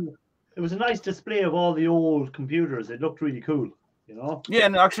I'm setup. saying. It was a nice display of all the old computers. It looked really cool, Yeah,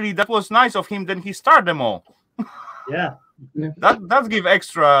 and actually that was nice of him. Then he started them all. Yeah. That give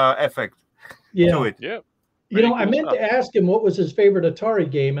extra effect Yeah. to it. Yeah. I meant to ask him what was his favorite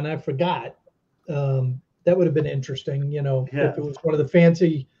Atari game, and I forgot. That would have been interesting, if it was one of the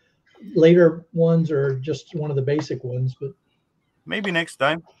fancy later ones or just one of the basic ones. But Maybe next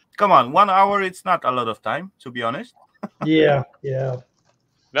time. Come on, 1 hour. It's not a lot of time, to be honest. yeah.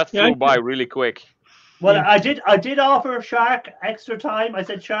 That Yeah, flew by really quick. Well, I did offer Shark extra time. I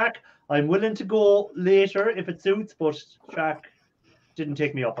said, Shark, I'm willing to go later if it suits, but Shark didn't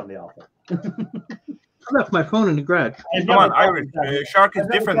take me up on the offer. left my phone in the garage. Come on, Irish. Shark is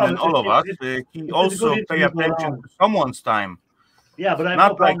different than all of us. He also pay attention to someone's time. Yeah, but I'm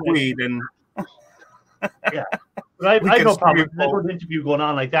not like we. Then. Yeah, but I have no problem. There's a good interview going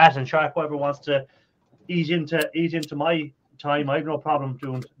on like that, and Shark, whoever wants to eat into my time, I have no problem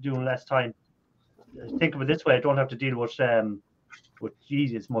doing less time. Think of it this way: I don't have to deal with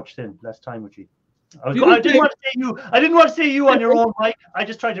Jesus much then, less time with you. I didn't want to say you on your own, Mike. I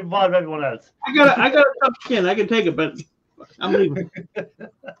just tried to involve everyone else. I got a tough skin. I can take it, but I'm leaving.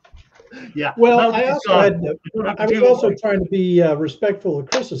 Yeah. Well, I was also trying to be respectful of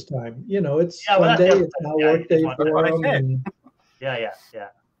Chris's time. You know, it's Sunday. It's not work day for him. Yeah.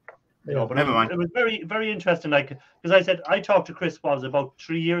 You know, but never mind. It was very, very interesting. Like, because I said I talked to Chris about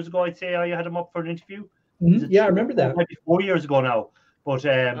 3 years ago. I'd say I had him up for an interview. Mm-hmm. Yeah, I remember that. Maybe 4 years ago now. But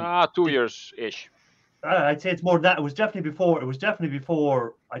 2 years ish. I'd say it's more than that. It was definitely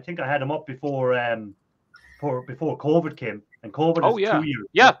before. I think I had him up before before COVID came, and COVID is 2 years.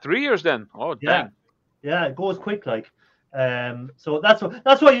 Yeah, 3 years then. Oh, dang. Yeah, it goes quick, like. So that's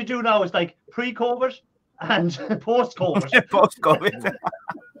what you do now. Is like pre-COVID and post-COVID. Post-COVID.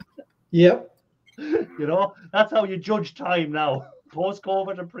 Yep. You know, that's how you judge time now.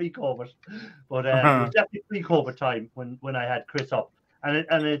 Post-COVID and pre-COVID. But it was definitely pre-COVID time when I had Chris up, and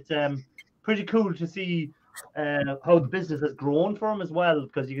it's pretty cool to see how the business has grown for him as well,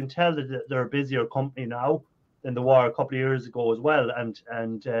 because you can tell that they're a busier company now than they were a couple of years ago as well. And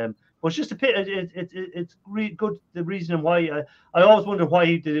but it's just it's really good. The reason why I always wonder why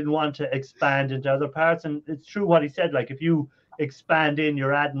he didn't want to expand into other parts, and it's true what he said. Like, if you expand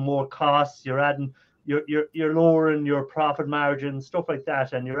you're adding more costs, you're lowering your profit margin, stuff like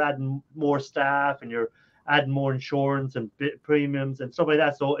that, and you're adding more staff, and you're adding more insurance and premiums and stuff like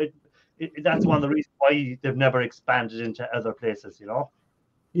that. So that's one of the reasons why they've never expanded into other places, you know.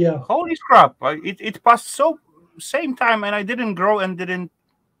 Yeah. Holy crap! It passed so same time, and I didn't grow and didn't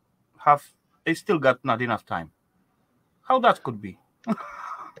have. I still got not enough time. How that could be?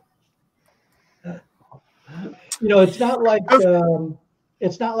 You know, it's not like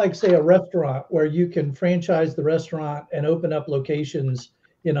say a restaurant where you can franchise the restaurant and open up locations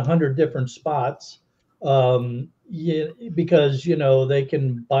in 100 different spots. Because they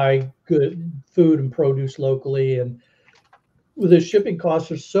can buy good food and produce locally, and the shipping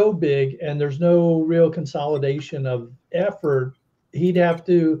costs are so big and there's no real consolidation of effort. He'd have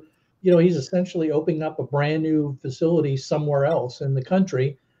to, he's essentially opening up a brand new facility somewhere else in the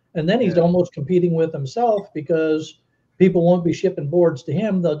country, and then he's almost competing with himself, because people won't be shipping boards to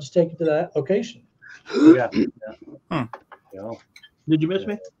him. They'll just take it to that location. Yeah. Did you miss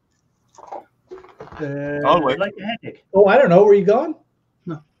me? Always. Like a headache. Oh, I don't know. Were you gone?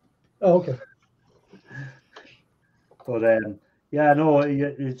 No. Oh, okay. But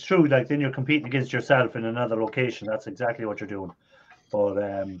it's true. Like, then you're competing against yourself in another location. That's exactly what you're doing. But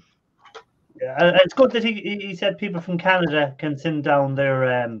it's good that he said people from Canada can send down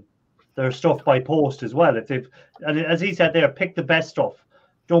their stuff by post as well. And as he said there, pick the best stuff.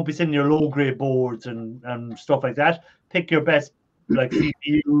 Don't be sending your low grade boards and stuff like that. Pick your best, like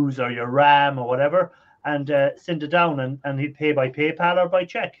CPUs or your RAM or whatever, and send it down, and he'd pay by PayPal or by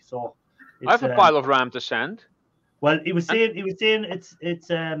check. So I have a pile of RAM to send. Well, he was saying it's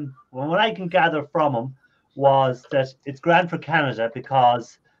well, what I can gather from him was that it's grand for Canada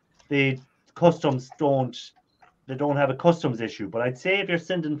because the customs don't have a customs issue. But I'd say if you're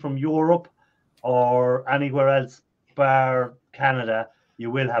sending from Europe or anywhere else bar Canada, you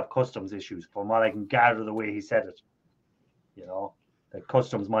will have customs issues, from what I can gather the way he said it. The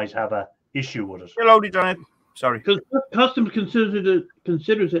customs might have a issue with it. Hello, Janet. Sorry. Because customs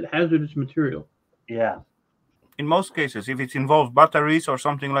considers it hazardous material. Yeah. In most cases, if it involves batteries or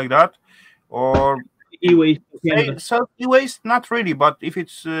something like that, or e-waste, e-waste, not really, but if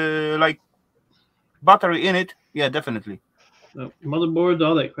it's like battery in it, yeah, definitely. Motherboards,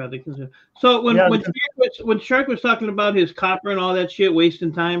 all that crap. So when Shark was talking about his copper and all that shit,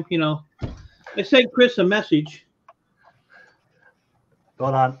 wasting time, I sent Chris a message.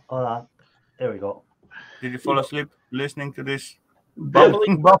 Hold on. There we go. Did you fall asleep listening to this?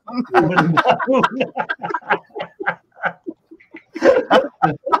 Bubbling. But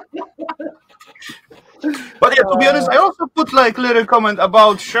yeah, to be honest, I also put like little comment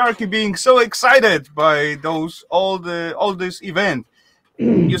about Sharky being so excited by all this event.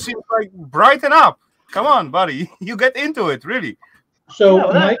 You seem like brighten up. Come on, buddy. You get into it, really. So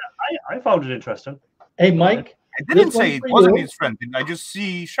Mike, I found it interesting. Hey, Mike. I didn't say it wasn't his friend. I just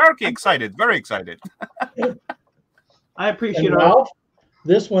see Sharky excited, very excited. I appreciate it.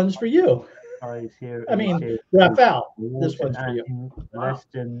 This one's for you. Rafael, this one's for you. Less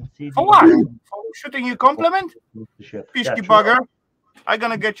than For what? For shooting you compliment? Shit. Pisky Yeah, sure. bugger. I'm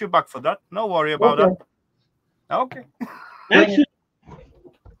gonna get you back for that. No worry about Okay. that. Okay. Actually,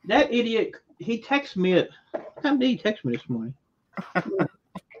 that idiot, he texted me at, what time did he text me this morning?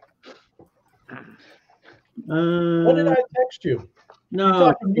 What did I text you? You No,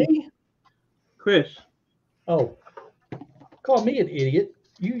 talking to me? Chris. Oh, call me an idiot.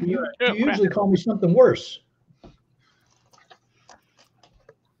 You Yeah, usually call me something worse.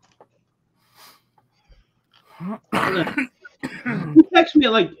 He texted me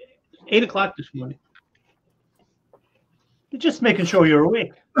at like 8 o'clock this morning. You're just making sure you're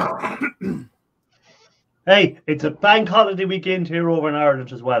awake. Hey, it's a bank holiday weekend here over in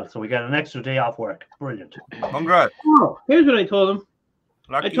Ireland as well, so we got an extra day off work. Brilliant. Congrats. Oh, here's what I told him.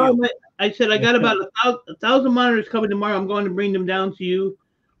 Lucky I told you. him, I said, I got about 1,000 monitors coming tomorrow. I'm going to bring them down to you.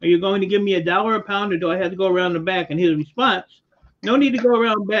 Are you going to give me $1 a pound, or do I have to go around the back? And his response, no need to go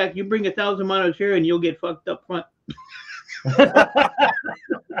around back. You bring 1,000 monitors here and you'll get fucked up front.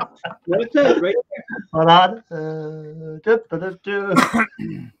 What it says right there. Hold on.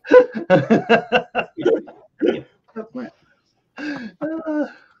 Up front.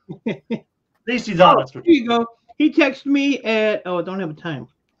 At least he's honest with Here you. you go. He texted me at, I don't have a time.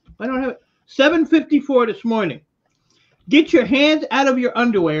 I don't have it. 7:54 this morning. Get your hands out of your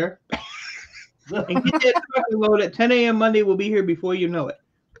underwear and get that trucking load at 10 a.m. Monday. We'll be here before you know it.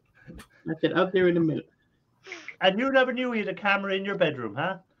 I said, out there in a minute. And you never knew you had a camera in your bedroom,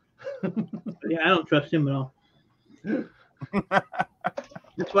 huh? Yeah, I don't trust him at all.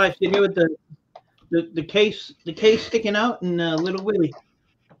 That's why I sit here with the case sticking out and little Willie.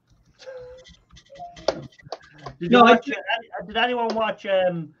 Did, No, you I watch, did anyone watch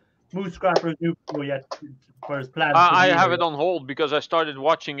Moose Scrapper's new video yet for his plans? I have it on hold because I started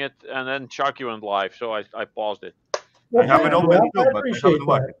watching it and then Sharky went live, so I paused it. I have it Well, open I too, but I appreciate haven't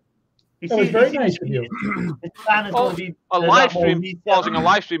watched that. it. That was very nice of you. His plan is going to be A lot live more stream, reselling. pausing a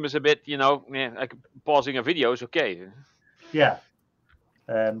live stream is a bit, like pausing a video is okay. Yeah.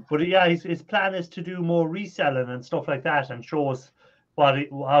 But yeah, his plan is to do more reselling and stuff like that, and shows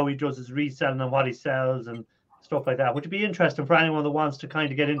how he does his reselling and what he sells and stuff like that. Which would be interesting for anyone that wants to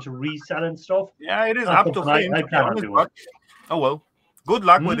kind of get into reselling stuff. Yeah, it is That's up to something him. I to be cannot honest, do. but- Oh well. Good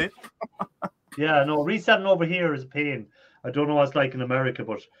luck with it. Yeah, no, reselling over here is a pain. I don't know what it's like in America,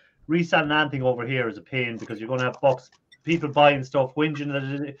 but reselling anything over here is a pain because you're going to have people buying stuff, whinging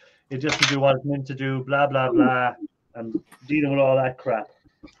that it doesn't do what it's meant to do, blah, blah, blah, and dealing with all that crap.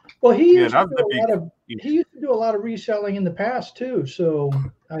 Well, he used, that's to the do a big lot of, he used to do a lot of reselling in the past too. So,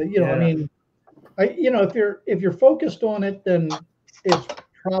 I mean, if you're focused on it, then it's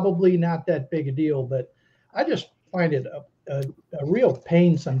probably not that big a deal. But I just find it a real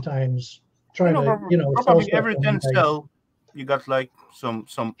pain sometimes trying to, sell probably stuff every on 10 eBay. sell, you got like some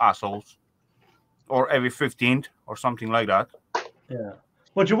assholes, or every 15th or something like that. Yeah.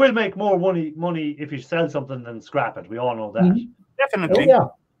 But you will make more money if you sell something than scrap it. We all know that. Mhm. Definitely. Oh yeah,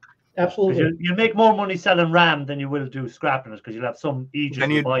 'Cause absolutely. you'll make more money selling RAM than you will do scrapping it, because you'll have some Aegis Then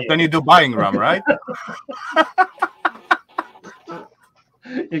to buy you it. do buying RAM, right?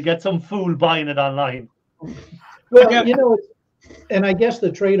 You get some fool buying it online. Well, Yeah. and I guess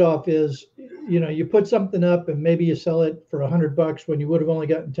the trade-off is, you put something up and maybe you sell it for $100 when you would have only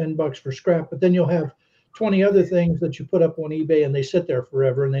gotten $10 for scrap, but then you'll have 20 other things that you put up on eBay and they sit there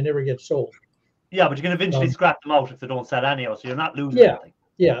forever and they never get sold. Yeah, but you can eventually Um, scrap them out if they don't sell anyhow, so you're not losing Yeah. anything.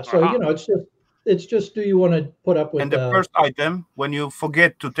 Yeah, so it's just do you want to put up with And the first item, when you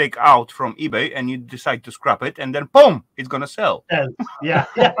forget to take out from eBay and you decide to scrap it, and then boom, it's gonna sell. Yeah,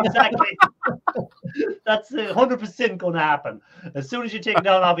 exactly. That's 100% going to happen. As soon as you take it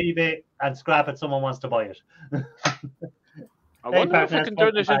down off eBay and scrap it, someone wants to buy it. I wonder if I partner, can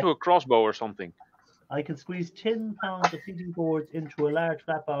turn this into a crossbow or something. I can squeeze 10 pounds of heating boards into a large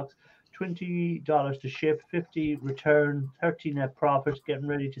flat box, $20 to ship, 50 return, 30 net profit, getting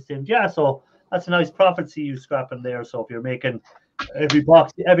ready to send. Yeah, so that's a nice profit see you scrapping there. So if you're making every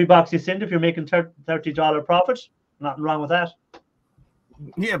box you send, if you're making $30 profit, nothing wrong with that.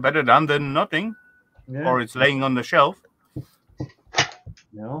 Yeah, better done than nothing, Yeah. or it's laying on the shelf.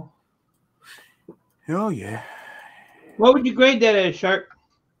 No. Oh yeah. What would you grade that as, Shark?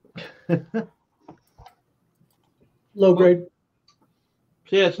 low grade.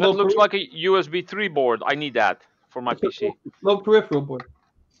 See, it's That looks like a USB 3 board. I need that for my PC. low peripheral board.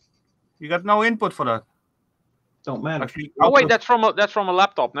 You got no input for that. Don't matter. Actually, Oh wait, output- that's from a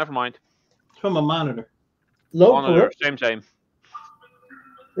laptop. Never mind. It's from a monitor. Low Monitor, peripheral. same.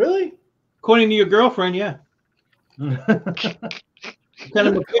 Really? According to your girlfriend, yeah. Send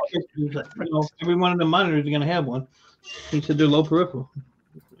him a picture. He's like, every one of the monitors is going to have one. He said they're low peripheral.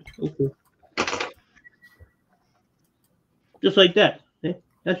 Okay. just like that. See?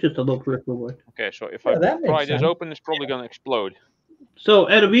 That's just a low peripheral board. Okay, so if Yeah, I that pry makes this sense. open, it's probably gonna explode. So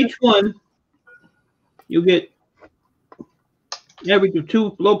out of each one, you get average of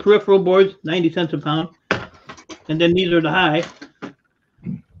 2 low peripheral boards, 90 cents a pound, and then these are the high.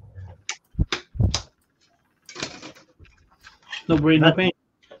 No brain, no pain.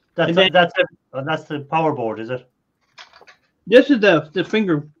 That's And then- that's it. And that's the power board, is it? This is the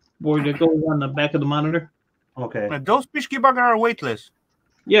finger board that goes on the back of the monitor. Okay. Those Pishki Bugger are weightless.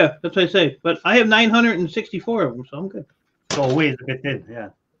 Yeah, that's what I say. But I have 964 of them, so I'm good. So it weighs a bit thin, yeah.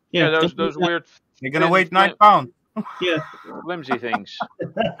 Yeah, those weird, They're gonna Thin, weigh 9 thin. pounds. Yeah, flimsy things.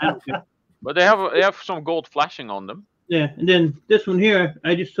 I don't care. But they have some gold flashing on them. Yeah, and then this one here,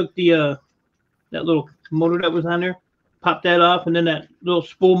 I just took the that little motor that was on there, popped that off, and then that little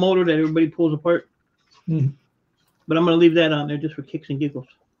spool motor that everybody pulls apart. Mhm. But I'm gonna leave that on there just for kicks and giggles.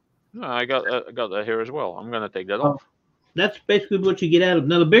 No, I got that here as well. I'm gonna take that Oh. off. That's basically what you get out of them.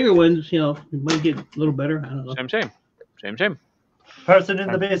 Now the bigger ones, you know, you might get a little better. I don't know. Same. Person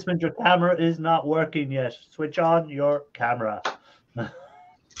in the basement, your camera is not working yet. Switch on your camera. That's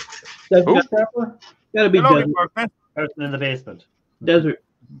Who? the scrapper? Gotta be Hello, desert. department. Person in the basement. Desert.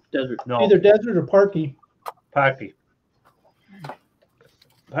 No, Either Desert or Parky. Parky.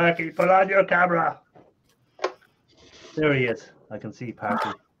 Parky, put on your camera. There he is. I can see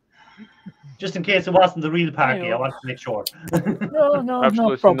Parky. Just in case it wasn't the real Parky, I wanted to make sure. No, no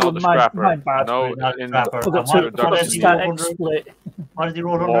Absolutely problem. not the My scrapper. bad. No, Not in scrapper. Forgot And to, what forgot to does he start wrote under? XSplit. What does he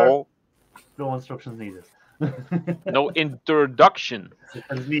wrote under? no, No instructions needed. no introduction.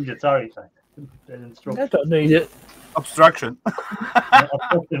 It's needed, sorry. I Instructions. don't need it. Obstruction.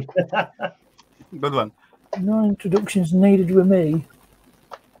 Good one. No introductions needed with me.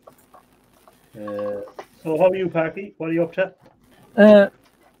 So how are you, Parky? What are you up to?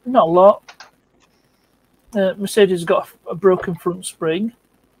 Not a lot. Mercedes got a broken front spring.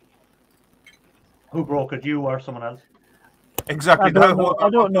 Who broke it, you or someone else? Exactly. I don't know. what I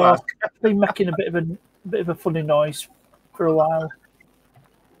don't know. was to ask. I've been making a bit of a funny noise for a while.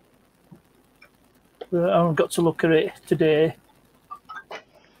 But I haven't got to look at it today.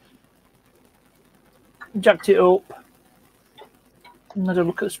 Jacked it up and had a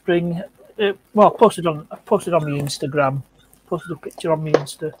look at the spring. Well, I posted on my Instagram. Posted a picture on my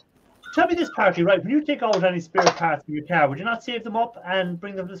Insta. Tell me this, Parky, right? When you take out any spare parts from your car, would you not save them up and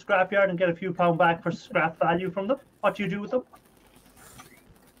bring them to the scrapyard and get a few pound back for scrap value from them? What do you do with them?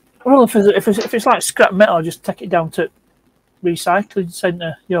 Well, if it's like scrap metal, I just take it down to recycling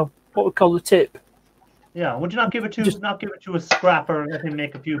centre. You know what we call the tip. Yeah, would you not give it to Just- not give it to a scrapper and let him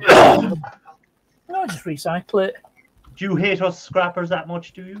make a few pounds? No, just recycle it. Do you hate us scrappers that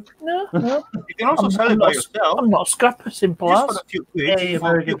much, do you? No. You can also sell it by yourself. I'm not a scrapper. Simple Just as. for a few Hey, quid.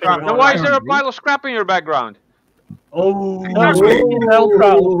 American You can't- figure Then why is there a pile of scrap in your background? Oh, Ooh.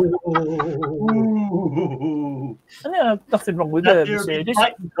 And yeah, nothing wrong with That's the your Mercedes.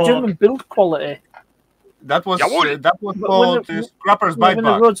 fighting talk. German build quality. That was Yeah, would- called when the scrapper's bite When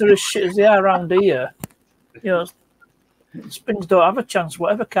the back. roads are as shit as they are around here, you know, springs don't have a chance,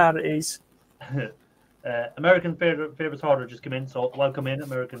 whatever car it is. American favorites order just came in, so welcome in,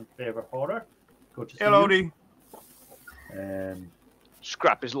 American favorite order. Good to see Hello, you. D.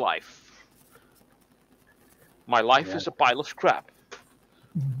 Scrap is life. My life Yeah. is a pile of scrap.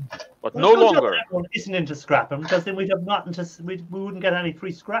 But Well, no it's good longer. that everyone isn't into scrapping, because then we'd have nothing to. We wouldn't get any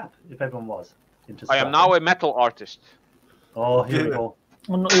free scrap if everyone was into. I am now a metal artist. Oh, here we go.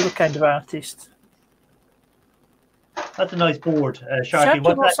 I'm not the other kind of artist. That's a nice board, Sharky. Sharky,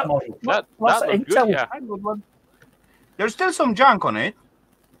 What's what's that model? What's that that looks Intel? good, yeah. Good one. There's still some junk on it.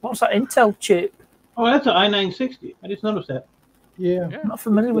 What's that Intel chip? Oh, that's an i960. I just noticed that. Yeah. I'm not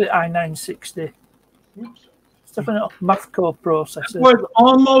familiar with i960. It's definitely a Mathco processor. Was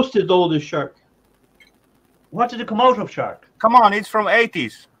almost as old as Shark. What did it come out of, Shark? Come on, it's from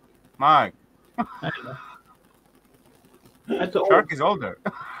 80s. Mike, That's an old. Shark is older.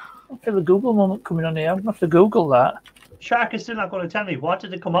 I feel a Google moment coming on here. I'm going to have to Google that. Shark is still not going to tell me. What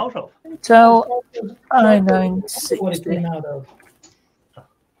did it come out of? Intel What it came i960. out of.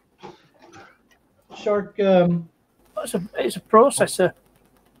 Shark, It's a processor.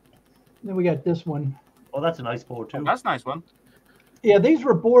 then we got this one. Oh, that's a nice board too. That's a nice one. Yeah, these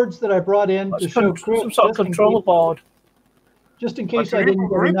were boards that I brought in to It's show some Chris, sort of controller board. just in But case you I didn't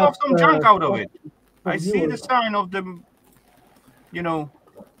get rip enough. off some junk out of it. for I see the viewers. sign of the, you know,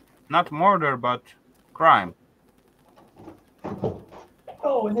 not murder, but crime.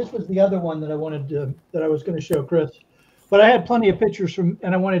 Oh, and this was the other one that I wanted to, that I was going to show Chris. But I had plenty of pictures from,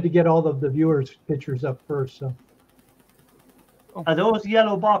 and I wanted to get all of the viewers' pictures up first. So Are those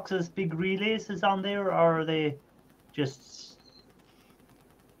yellow boxes big relays on there, or are they just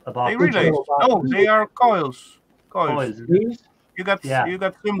about They relay. Coils. No, they are coils. coils. These? You got Yeah.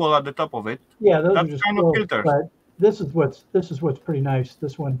 symbol at the top of it. Yeah, those That's are just kind of coils, filters. but this is what's pretty nice.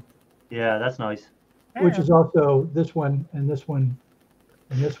 This one, Yeah, that's nice. which is also this one and this one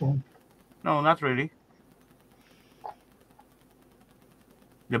and this one. No, not really.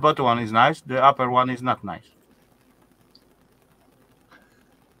 The bottom one is nice. The upper one is not nice.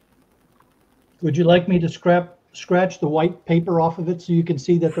 Would you like me to scratch the white paper off of it so you can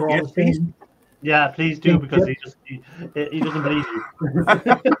see that they're all Yes, the same? Yeah, please do, because he doesn't believe you.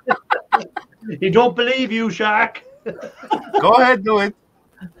 He don't believe you, Shark. Go ahead, do it.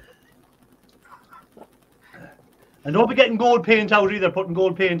 And don't be getting gold paint out either, putting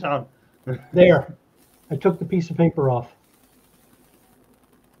gold paint on. There, I took the piece of paper off.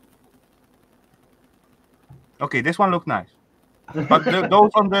 Okay, this one looked nice. But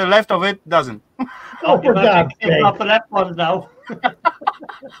those on the left of it doesn't. Oh, for God's sake. off the left ones now.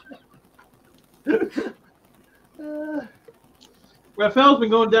 Raphael's been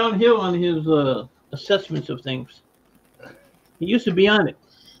going downhill on his assessments of things. He used to be on it.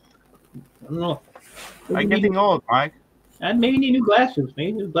 I don't know. I'm getting old, Mike. And maybe need new glasses.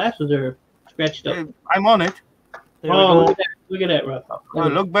 Maybe new glasses are scratched up. I'm on it. There we Oh, go. look at that! Look at that, Raphael. I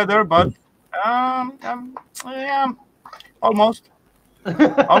look better, but yeah, almost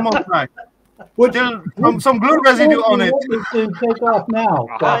nice. Still some glue residue on it. To take off now.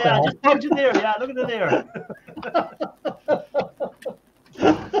 Oh, yeah, just punch it there. Yeah, look at it there.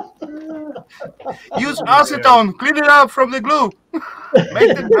 Use acetone. Clean it up from the glue.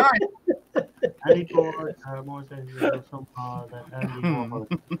 Make it nice. Any boards are more sensitive of some power than any more.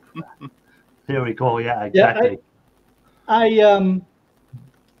 There we go. Yeah, exactly. I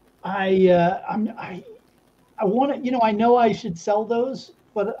want to, I know I should sell those,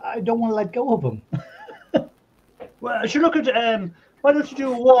 but I don't want to let go of them. Well, I should look at why don't you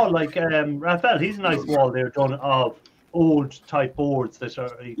do a wall like Raphael? He's a nice wall there done of old type boards that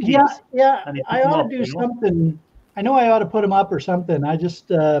are he keeps. Yeah. and he puts I them ought up, to do you know? something. I know I ought to put them up or something. I just,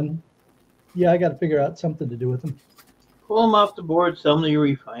 I got to figure out something to do with them. Pull them off the board, sell them to your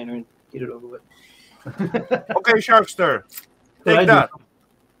refiner, and get it over with. Okay, Sharkster. What I Take do. that.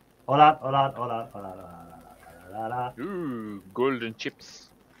 Hold on. Ooh, golden chips.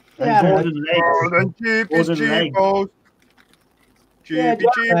 Yeah, Golden legs. Golden cheapest Golden leg. cheapos. Yeah, Cheapy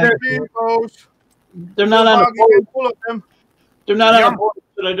cheapos. They're not on a board. Full of them. They're not on Yum. a board,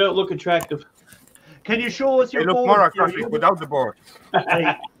 so they don't look attractive. Can you show us They your look board? more attractive without the board.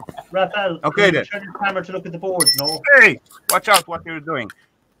 Hey, Raphael, Okay, can you then. turn your camera to look at the boards, no? Hey, watch out what you're doing.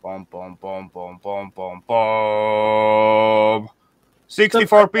 Bom, bom, bom, bom, bom, bom, bom.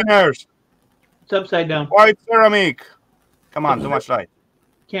 64 pinners. It's upside down. White ceramic. Come on, too much light.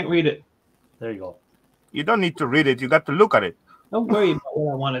 Can't read it. There you go. You don't need to read it. You got to look at it. Don't worry about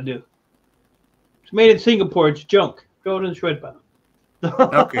what I want to do. It's made in Singapore. It's junk. Throw it in the shred pile.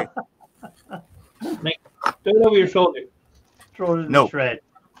 Okay. Throw it over your shoulder. Throw it in No. the shred.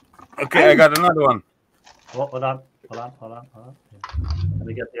 Okay, I got another one. Oh, hold on. Let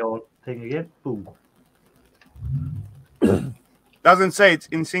me get the old thing again. Boom. Doesn't say it's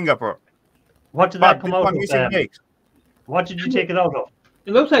in Singapore. What did But that come this out one of? is in cakes. What did you take it out of?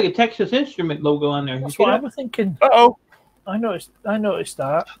 It looks like a Texas Instrument logo on there. That's You see what I that? was thinking. Uh-oh. I noticed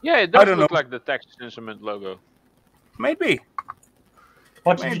that. Yeah, it I does don't look know. like the Texas Instrument logo. Maybe.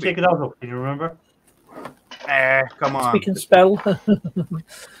 What did you Maybe. take it out of? Can you remember? Come on. Speak and spell.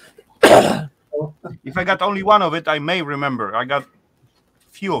 If I got only one of it, I may remember. I got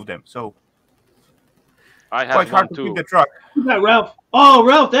few of them, so I quite have one hard to too. keep the track. Look at Ralph. Oh,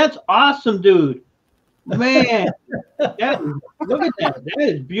 Ralph, that's awesome, dude. Man, look at that. That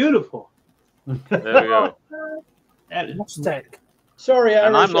is beautiful. There we go. That is Mustang. Sorry,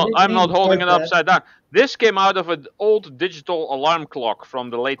 And Irish, I'm not I didn't I'm mean not to holding start it that. upside down. This came out of an old digital alarm clock from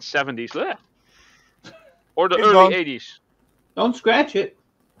the late 70s. Bleh. Or the It's early gone. 80s. Don't scratch it.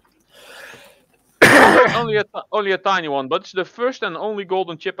 only a tiny one, but it's the first and only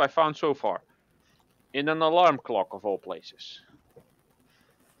golden chip I found so far. In an alarm clock of all places.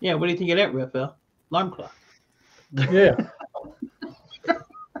 Yeah, what do you think of that, Raphael? Alarm clock. Yeah.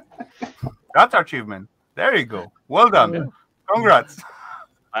 That's achievement. There you go. Well done. Congrats.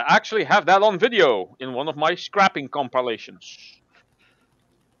 I actually have that on video in one of my scrapping compilations.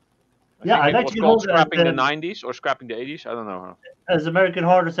 Yeah, think I'd it like was to called know that, scrapping the 90s or scrapping the 80s. I don't know. As American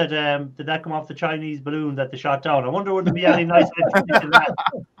Hoarder said, did that come off the Chinese balloon that they shot down? I wonder would there be any nice explanations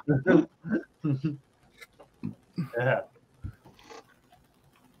to that. Yeah.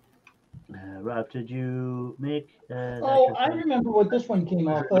 Ralph, did you make? Oh, I remember what this one came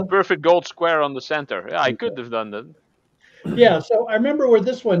off The of. perfect gold square on the center. Yeah, I could have done that. Yeah, so I remember where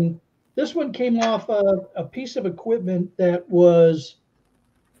this one came off a piece of equipment that was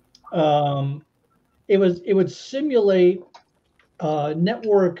it would simulate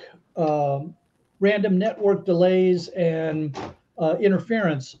network random network delays and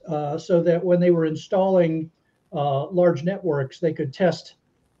interference, so that when they were installing large networks, they could test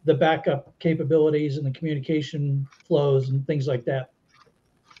the backup capabilities and the communication flows and things like that.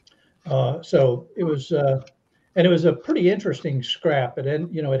 So it was, and it was a pretty interesting scrap. It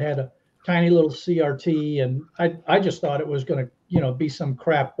had a tiny little CRT, and I just thought it was going to, be some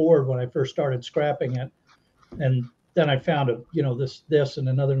crap board when I first started scrapping it, and then I found this and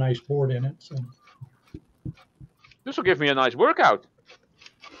another nice board in it. So this will give me a nice workout.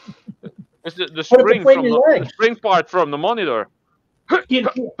 It's the Put it spring between from your the legs. spring part from the monitor. you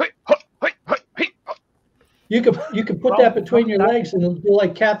could put that between your legs and do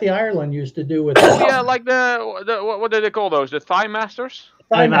like Kathy Ireland used to do with Yeah, like the what do they call those? The Thigh Masters?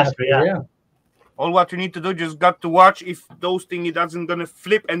 Thigh Master, yeah. All what you need to do just got to watch if those thingy doesn't gonna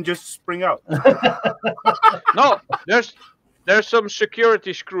flip and just spring out. No, there's some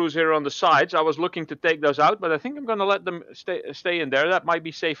security screws here on the sides. I was looking to take those out, but I think I'm gonna let them stay in there. That might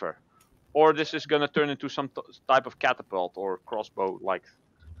be safer. Or this is gonna turn into some type of catapult or crossbow like.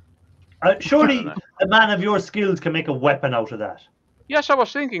 Surely a man of your skills can make a weapon out of that. Yes, I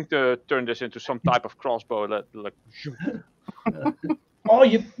was thinking to turn this into some type of crossbow that like. Oh,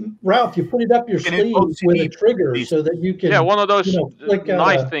 Ralph, you put it up your sleeve with a trigger so that you can. Yeah, one of those flick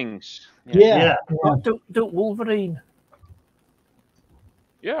nice things. Yeah. Do Wolverine.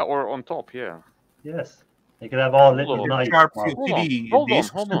 Yeah, or on top. Yeah. Yes. You can have all little knives. Sharp Hold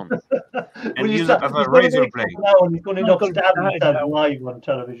on. and use it as a razor blade. Now, and he's going to end up stabbing himself live on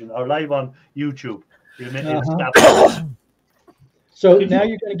television or live on YouTube. He'll stab. So now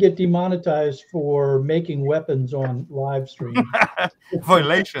you're going to get demonetized for making weapons on live stream.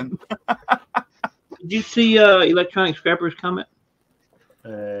 Violation. Did you see Electronic Scrapper's comment?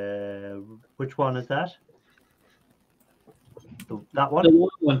 Which one is that? That one? The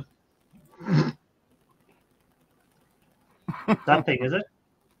one. That thing, is it?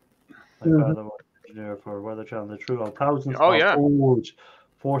 Mhm. Engineer for Weather Channel, the true on thousands Oh, of yeah. old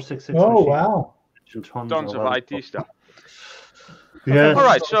 466 Oh, machines. wow. Tons of IT stuff. Yes. All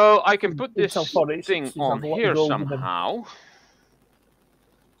right, so I can put this Intel 40, thing 60s on have a lot here of gold in them. somehow.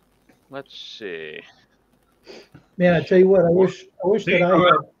 Let's see. Man, I tell you what, I wish that I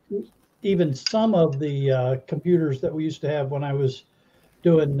had even some of the computers that we used to have when I was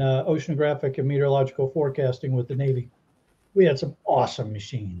doing oceanographic and meteorological forecasting with the Navy. We had some awesome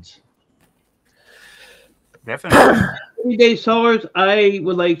machines. Definitely. Everyday Solars, I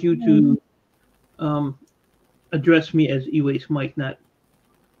would like you to address me as E-Waste Mike, not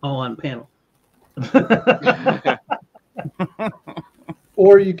all on panel.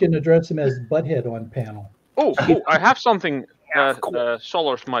 Or you can address them as Butthead on panel. Oh, I have something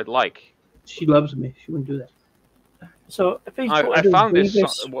Solars might like. She loves me. She wouldn't do that. So if he's I found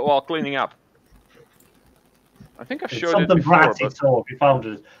this while cleaning up. I think I've It's showed it something before, brassy, but so if you found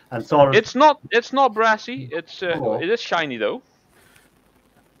it and saw it. it's not brassy. It is shiny though,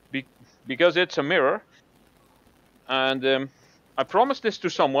 because it's a mirror. And I promised this to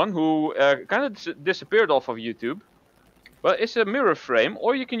someone who kind of disappeared off of YouTube. But it's a mirror frame,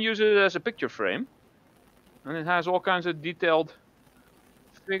 or you can use it as a picture frame, and it has all kinds of detailed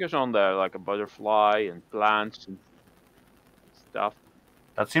figures on there, like a butterfly and plants and stuff.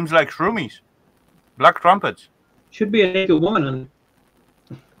 That seems like shroomies. Black trumpets. Should be a naked woman on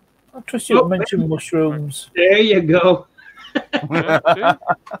it. I trust you to mention mushrooms. There you go.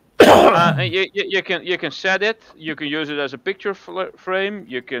 You can set it. You can use it as a picture frame.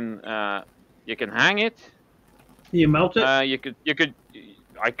 You can hang it. You melt it.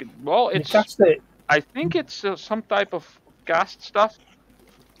 Well, it's. Cast it. I think it's some type of cast stuff.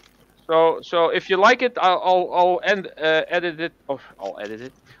 So if you like it, I'll edit it. Oh, I'll edit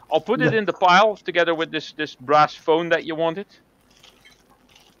it. I'll put it in the pile together with this brass phone that you wanted,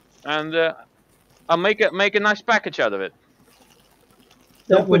 and I'll make a nice package out of it.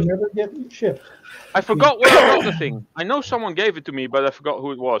 That will never get shipped. I forgot where I got the thing. I know someone gave it to me, but I forgot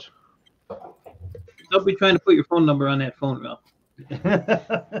who it was. Don't be trying to put your phone number on that phone, Ralph.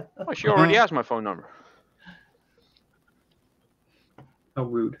 Oh, she already has my phone number. How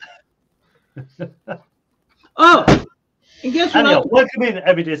rude. Oh, and guess what? Anyhow, welcome in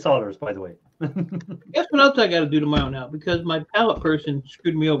Everyday Solars, by the way. Guess what else I got to do tomorrow now? Because my pallet person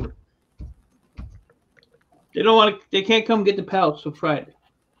screwed me over. They don't want to. They can't come get the pallets till Friday.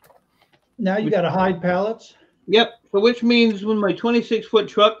 Now you got to hide pallets? Yep. So which means when my 26-foot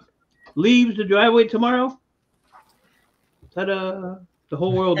truck leaves the driveway tomorrow, Ta-da! The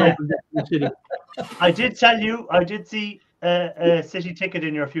whole world opens up in the city. I did tell you, I did see a city ticket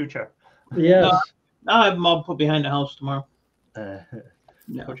in your future. Yes. I'll have them all put behind the house tomorrow.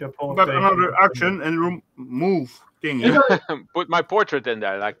 No. Put your Got portrait. another action and move thing. Put my portrait in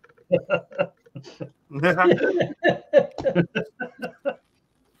there, like.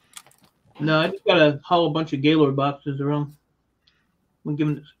 No, I just gotta haul a bunch of Gaylord boxes around. I'm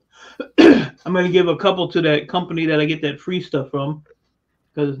giving this. I'm gonna give a couple to that company that I get that free stuff from,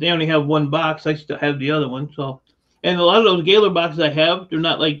 because they only have one box. I still have the other one. So, and a lot of those Gaylord boxes I have, they're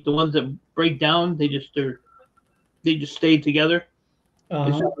not like the ones that break down. They just stay together.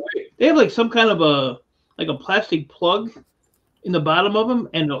 They have like some kind of a plastic plug in the bottom of them,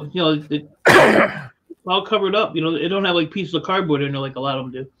 and it's all covered up. They don't have like pieces of cardboard in there like a lot of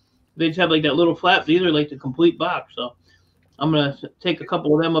them do. They just have like that little flap. These are like the complete box. So I'm gonna take a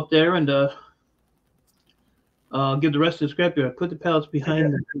couple of them up there and give the rest to the scrapyard. Put the pallets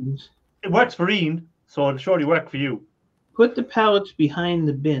behind the bins. It works for Ian, so it'll surely work for you. Put the pallets behind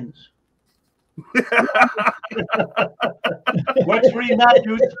the bins. Works for Ian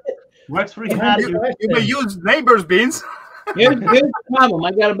Matthews. Works for Ian Matthews. You may use neighbors' beans. Here's the problem.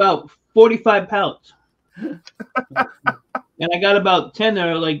 I got about 45 pallets. And I got about 10 that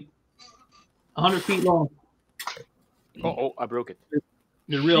are like 100 feet long. Oh, I broke it.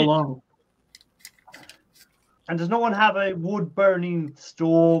 They're real long. And does no one have a wood-burning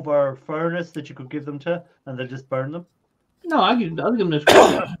stove or furnace that you could give them to, and they'll just burn them? No, I'll give them this.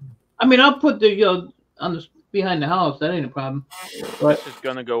 I mean, I'll put the on the behind the house. That ain't a problem. But It's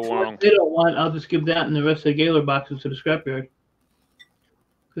gonna go wrong. if they don't want, I'll just give that and the rest of the Gaylord boxes to the scrapyard.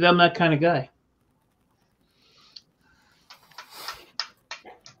 Because I'm that kind of guy.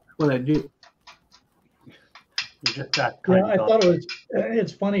 That's what I do. You're just that kind I of thought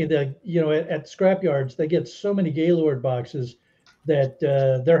it's funny that at scrapyards they get so many Gaylord boxes that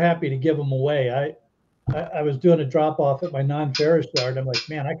they're happy to give them away. I was doing a drop off at my non-ferrous yard. I'm like,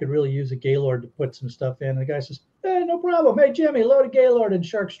 man, I could really use a Gaylord to put some stuff in. And the guy says, hey, no problem. Hey, Jimmy, load a Gaylord in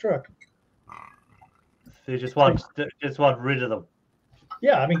Shark's truck. They just want rid of them.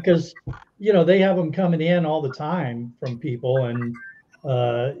 Yeah, I mean, because they have them coming in all the time from people, and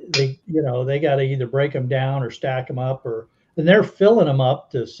they got to either break them down or stack them up, and they're filling them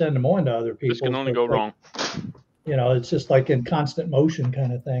up to send them on to other people. This can only go wrong. It's just like in constant motion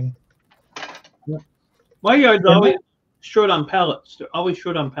kind of thing. My yard's always short on pallets. They're always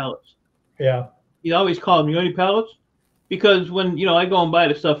short on pallets. Yeah. You always call them, you got any pallets? Because when, I go and buy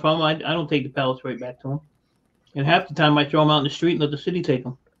the stuff from them, I don't take the pallets right back to them. And half the time I throw them out in the street and let the city take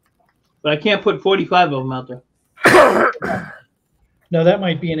them. But I can't put 45 of them out there. No, that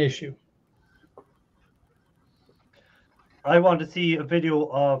might be an issue. I want to see a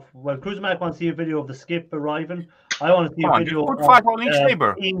video of, Cruisemac wants to see a video of the skip arriving. I want to see a video put 5 on each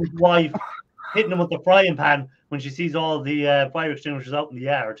neighbor. Ian's wife hitting him with the frying pan when she sees all the fire extinguishers out in the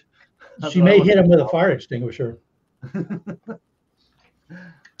yard. She may hit him with a fire extinguisher. That's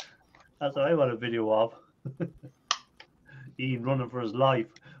what I want a video of. Ian running for his life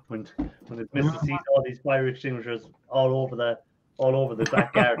when his missus sees all these fire extinguishers all over the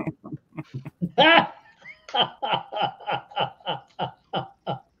backyard.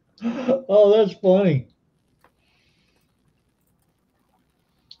 Oh, that's funny.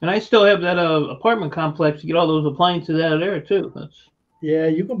 And I still have that apartment complex to get all those appliances out of there too. Yeah,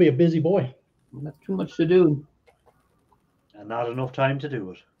 you're gonna be a busy boy. Not too much to do. And not enough time to do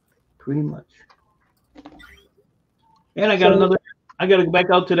it. Pretty much. And I got I got to go back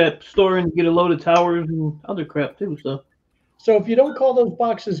out to that store and get a load of towers and other crap too. So if you don't call those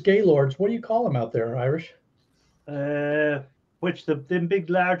boxes Gaylords, what do you call them out there, Irish? Which them big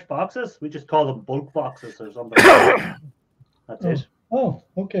large boxes? We just call them bulk boxes or something. That's it. Oh,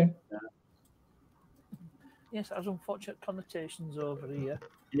 okay. Yeah. Yes, it has unfortunate connotations over here.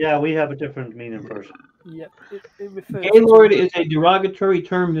 Yeah, we have a different meaning for it. Yep, it refers. Gaylord is a derogatory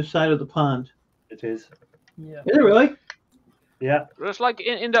term this side of the pond. It is. Yeah. Is it really? Yeah. It's like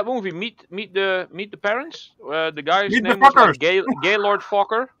in that movie, Meet the Parents. The guy's Meet the name was like Fuckers. Gaylord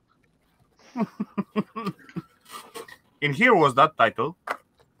Fokker. In here was that title.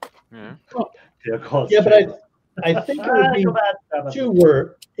 Yeah. Yeah, but I think it would be two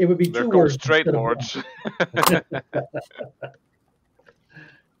words. It would be They're two called words. straight instead of lords.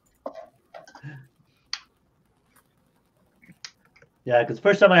 Yeah, because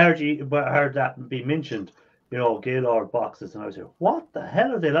first time I heard that be mentioned, Gaylord boxes, and I was like, what the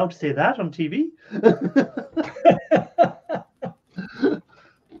hell are they allowed to say that on TV?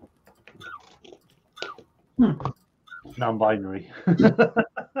 Non-binary.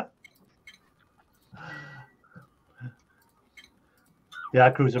 Yeah,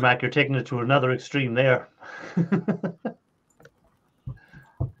 Cruiser Mac, you're taking it to another extreme there.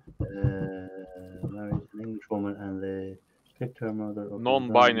 Married an English woman and they picked her mother up.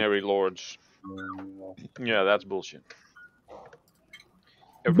 Non-binary lords. No. Yeah, that's bullshit.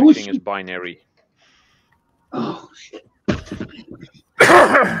 Everything is binary. Oh shit!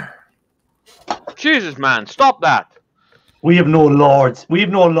 Jesus, man, stop that! We have no lords. We have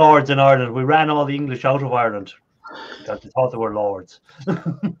no lords in Ireland. We ran all the English out of Ireland because they thought they were lords.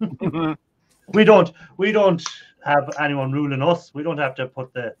 We don't have anyone ruling us. We don't have to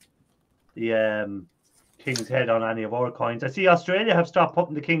put the king's head on any of our coins. I see Australia have stopped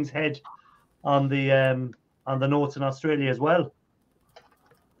putting the king's head on the notes in Australia as well.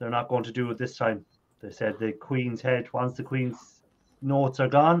 They're not going to do it this time. They said the queen's head, once the queen's notes are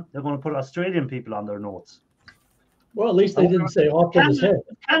gone, they're going to put Australian people on their notes. Well, at least they didn't say off with his head.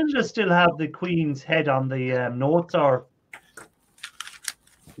 Canada still have the queen's head on the notes, or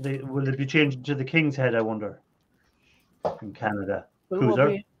will it be changed to the king's head, I wonder, in Canada?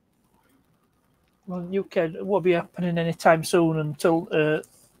 Well, UK won't be happening anytime soon until the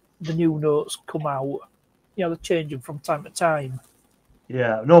new notes come out. You know, they're changing from time to time.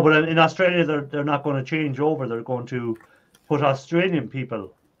 Yeah, no, but in Australia, they're not going to change over. They're going to put Australian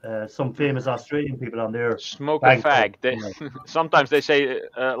people, some famous Australian people on there. Smoke a fag. Sometimes they say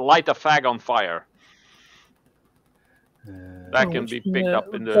light a fag on fire. That can be picked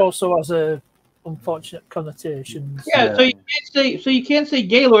up in the. It also has a unfortunate connotations. Yeah, so you can't say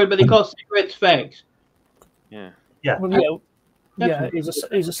Gaylord, but they call cigarettes fags. Yeah. Yeah. Well, yeah, it's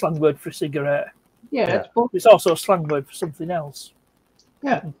a slang word for a cigarette. Yeah, it's also a slang word for something else.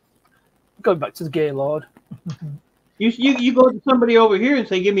 Yeah. Going back to the Gaylord. You go to somebody over here and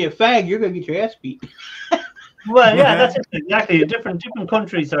say, "Give me a fag," you're gonna get your ass beat. Well, yeah, that's it. Exactly. Different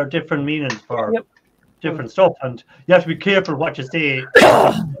countries are different meanings for different stuff, and you have to be careful what you say.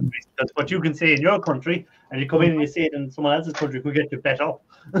 Because what you can say in your country, and you come in and you say it in someone else's country, could get you bet up.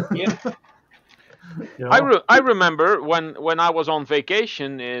 Yeah. You know? I remember when I was on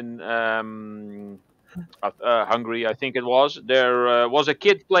vacation in Hungary, I think it was. There was a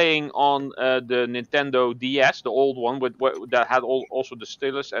kid playing on the Nintendo DS, the old one, that had also the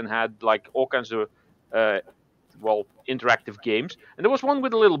stylus and had like all kinds of interactive games. And there was one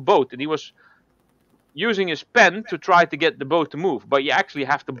with a little boat, and he was using his pen to try to get the boat to move. But you actually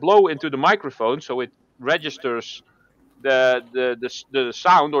have to blow into the microphone so it registers the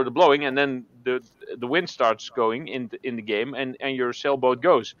sound or the blowing, and then the wind starts going in the game, and your sailboat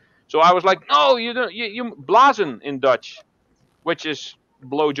goes. So I was like, no, you blazen in Dutch, which is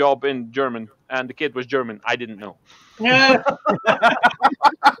blowjob in German, and the kid was German. I didn't know. Yeah.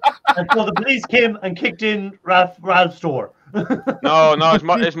 And so the police came and kicked in Ralph's door. No,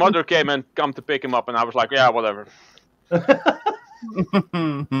 his mother came and come to pick him up, and I was like, yeah, whatever.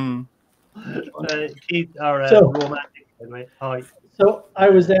 Keith, romantic. Anyway. Hi. So I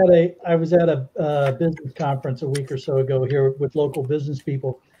was at a business conference a week or so ago here with local business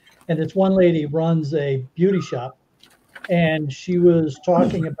people, and this one lady runs a beauty shop, and she was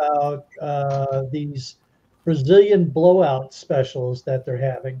talking about these Brazilian blowout specials that they're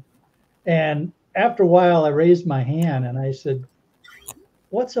having. And after a while, I raised my hand and I said,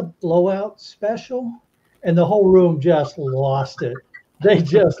 "What's a blowout special?" And the whole room just lost it. They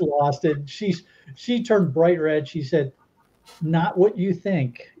just lost it. She turned bright red. She said, "Not what you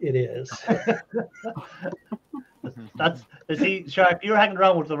think it is." See, Shark, you're hanging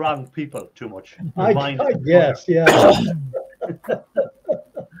around with the wrong people too much. I guess, yeah.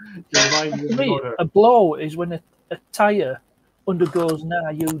 To me, a blow is when a tire undergoes an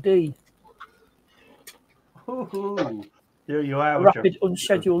IUD. Ooh, there you are. Rapid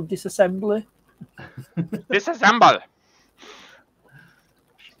unscheduled disassembly. Disassemble.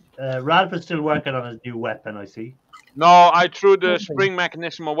 Ralph is still working on his new weapon, I see. No, I threw the spring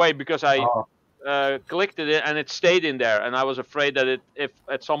mechanism away because I clicked it and it stayed in there, and I was afraid that if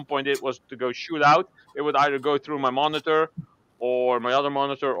at some point it was to go shoot out, it would either go through my monitor or my other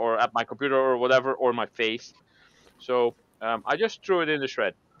monitor or at my computer or whatever, or my face. So I just threw it in the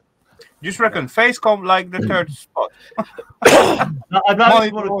shred. Just reckon face come like the third spot. No, I'm not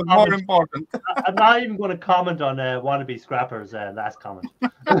even more important. I'm not even going to comment on Wannabe Scrapper's last comment.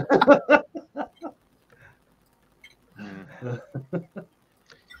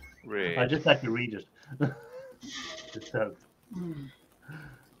 Really? I just like to read it. Itself.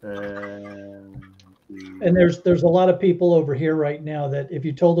 And there's a lot of people over here right now that if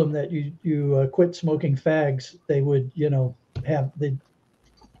you told them that you quit smoking fags, they would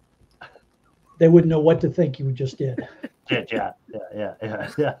they wouldn't know what to think you just did. did, yeah.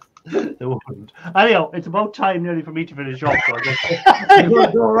 They wouldn't. Anyhow, it's about time nearly for me to finish up. So I'm going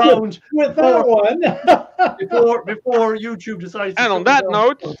to go around With that one. before YouTube decides. And on that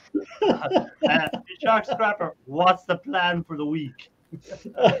note, Shark Scrapper, what's the plan for the week?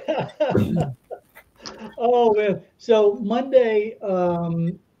 Oh man! So Monday,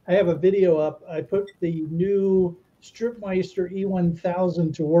 I have a video up. I put the new Stripmeister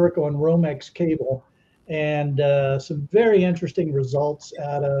E1000 to work on Romex cable, and some very interesting results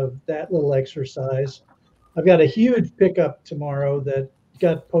out of that little exercise. I've got a huge pickup tomorrow that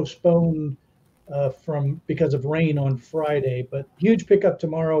got postponed because of rain on Friday, but huge pickup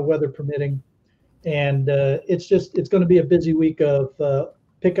tomorrow, weather permitting, and it's going to be a busy week of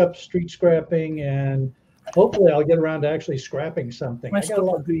pickup, street scrapping, and hopefully I'll get around to actually scrapping something. I got a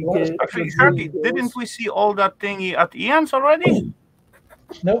lot of Actually, Sharky, didn't we see all that thingy at Ian's already?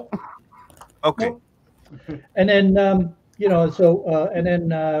 Nope. Okay. Nope. And then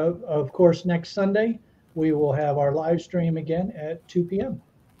of course next Sunday we will have our live stream again at 2 p.m.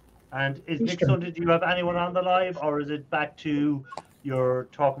 And is next Sunday, do you have anyone on the live, or is it back to your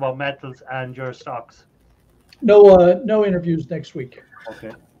talk about metals and your stocks? No interviews next week.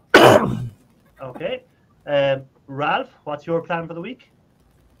 Okay. Okay. Ralph, what's your plan for the week?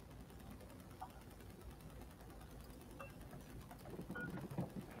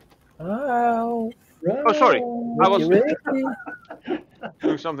 Oh, sorry. I was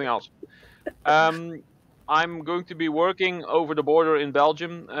doing something else. I'm going to be working over the border in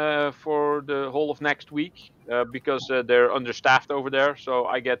Belgium for the whole of next week because they're understaffed over there. So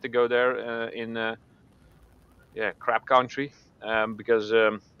I get to go there in crap country because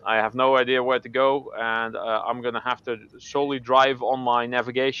I have no idea where to go, and I'm going to have to solely drive on my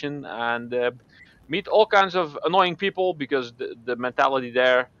navigation and meet all kinds of annoying people because the mentality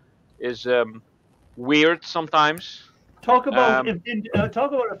there is weird sometimes. Talk about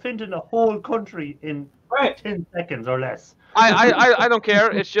offending a whole country in 10 seconds or less. I don't care.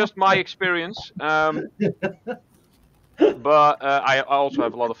 It's just my experience. But I also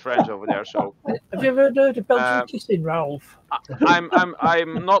have a lot of friends over there. So have you ever heard of Belgian kissing, Ralph? I'm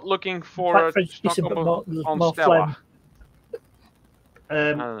not looking for a stock on Stella.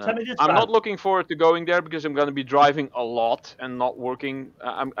 I'm not looking forward to going there because I'm going to be driving a lot and not working.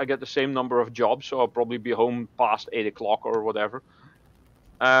 I get the same number of jobs, so I'll probably be home past 8 o'clock or whatever.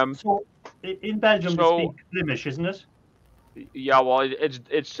 So in Belgium, they speak Flemish, isn't it? Yeah, well,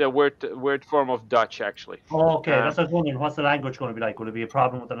 it's a weird form of Dutch actually. Oh, okay, that's what I was wondering. What's the language going to be like? Will it be a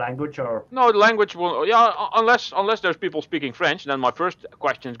problem with the language, or? No, the language will. Yeah, unless there's people speaking French, then my first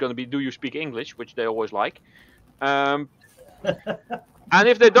question is going to be, do you speak English? Which they always like. And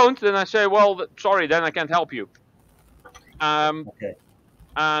if they don't, then I say, well, sorry, then I can't help you. Okay.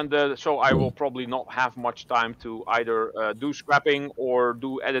 And so I will probably not have much time to either do scrapping or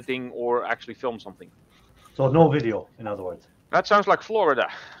do editing or actually film something. So no video, in other words. That sounds like Florida.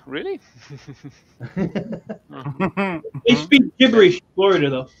 Really? They speak gibberish in Florida,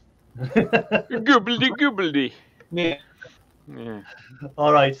 though. Gubbledy. Yeah.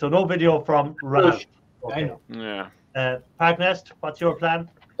 All right, so no video from Ralph. Okay. Yeah. Pagnest, what's your plan?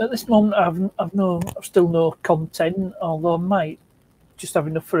 At this moment, I've still no content, although I might just have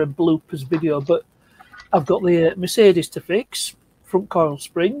enough for a bloopers video. But I've got the Mercedes to fix, front coil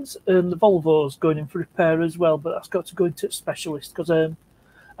springs, and the Volvo's going in for repair as well. But that's got to go into a specialist because I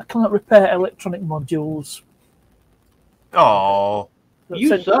cannot repair electronic modules. Oh,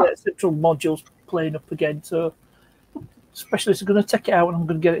 central modules playing up again. So specialists are going to take it out, and I'm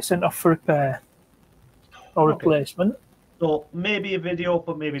going to get it sent off for repair or replacement. So maybe a video,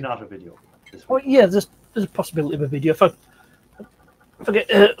 but maybe not a video. Well, yeah, there's a possibility of a video. If I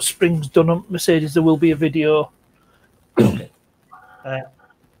get springs done on Mercedes, there will be a video. Okay.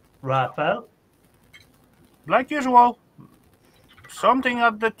 Raphael? Like usual, something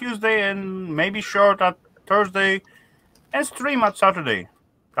at the Tuesday and maybe short at Thursday and stream at Saturday.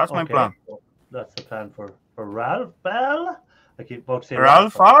 That's my plan. So that's the plan for Ralph Bell. I keep about to say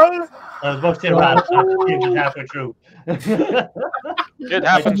Ralph. I was about to say Ralph. I'm halfway through. It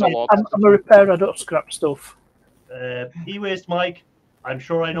happens a lot. I'm a repairer. I don't scrap stuff. E-Waste Mike, I'm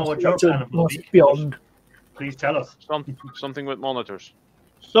sure I know what your plan will be. Beyond. Please tell us. Something with monitors.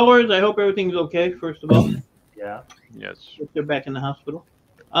 Stowers, I hope everything's okay, first of all. Yeah. Yes. If they're back in the hospital.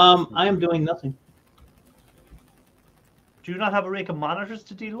 I am doing nothing. Do you not have a rake of monitors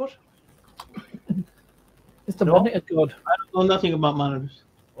to deal with? It's the monitor god. I don't know nothing about monitors.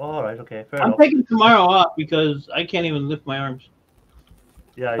 All right, okay, fair I'm enough. taking tomorrow off because I can't even lift my arms.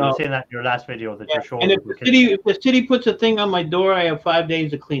 Yeah, you were saying that in your last video that your shoulder. And if the city puts a thing on my door, I have 5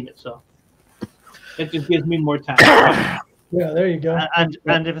 days to clean it. So That just gives me more time. Yeah, there you go.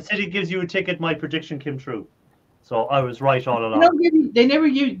 And if a city gives you a ticket, my prediction came true. So I was right all along.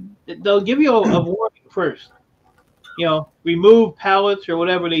 They'll give you a warning first. You know, remove pallets or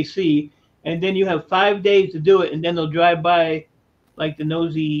whatever they see, and then you have 5 days to do it, and then they'll drive by like the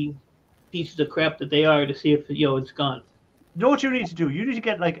nosy pieces of crap that they are to see if it's gone. You know what you need to do? You need to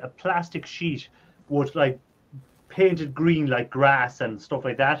get like a plastic sheet with like painted green like grass and stuff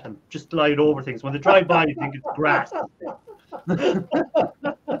like that, and just slide over things. When they drive by, you think it's grass.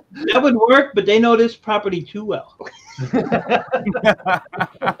 That would work, but they know this property too well.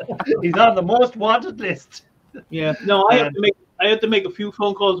 He's on the most wanted list. Yeah, no, I have to make a few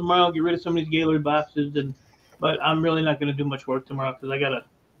phone calls tomorrow, get rid of some of these Gaylord boxes, but I'm really not going to do much work tomorrow because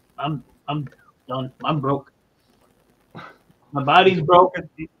I'm done. I'm broke. My body's broken.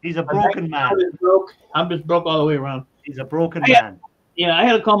 He's a broken man. I'm just broke all the way around. He's a broken man. I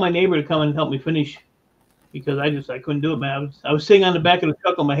had to call my neighbor to come and help me finish because I couldn't do it, man. I was sitting on the back of the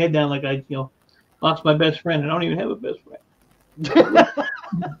truck with my head down like I lost my best friend. I don't even have a best friend.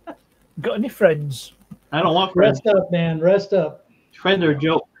 Got any friends? I don't want friends. Rest up, man. Rest up. Friends are a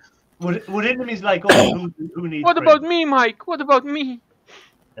joke. Would enemies like us who needs What friends? about me, Mike? What about me?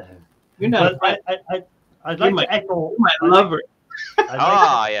 You're not. I'd like to echo. My lover.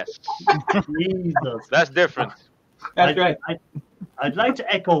 Yes. Jesus. That's different. That's right. I'd like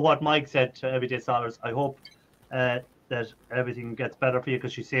to echo what Mike said to Everyday Scholars. I hope that everything gets better for you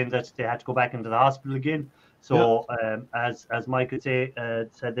because she's saying that they had to go back into the hospital again. So as Mike would say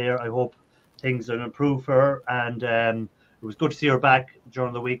said there, I hope things will improve for her. And it was good to see her back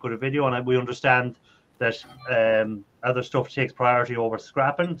during the week with a video. And we understand that other stuff takes priority over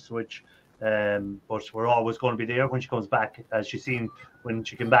scrapping, but we're always going to be there when she comes back. As she's seen when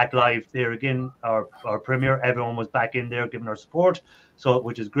she came back live there again, our premiere, everyone was back in there giving her support,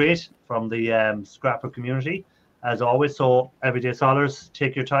 which is great from the scrapper community as always. So Everyday Scholars,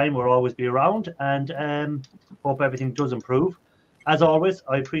 take your time. We'll always be around, and hope everything does improve. As always,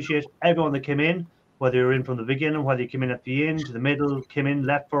 I appreciate everyone that came in, whether you're in from the beginning, whether you came in at the end, to the middle, came in,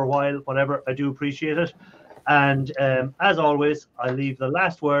 left for a while, whatever. I do appreciate it. And as always, I leave the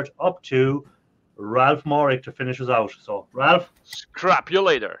last word up to Ralph Morick to finish us out. So, Ralph. Scrap you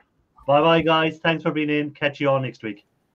later. Bye-bye, guys. Thanks for being in. Catch you all next week.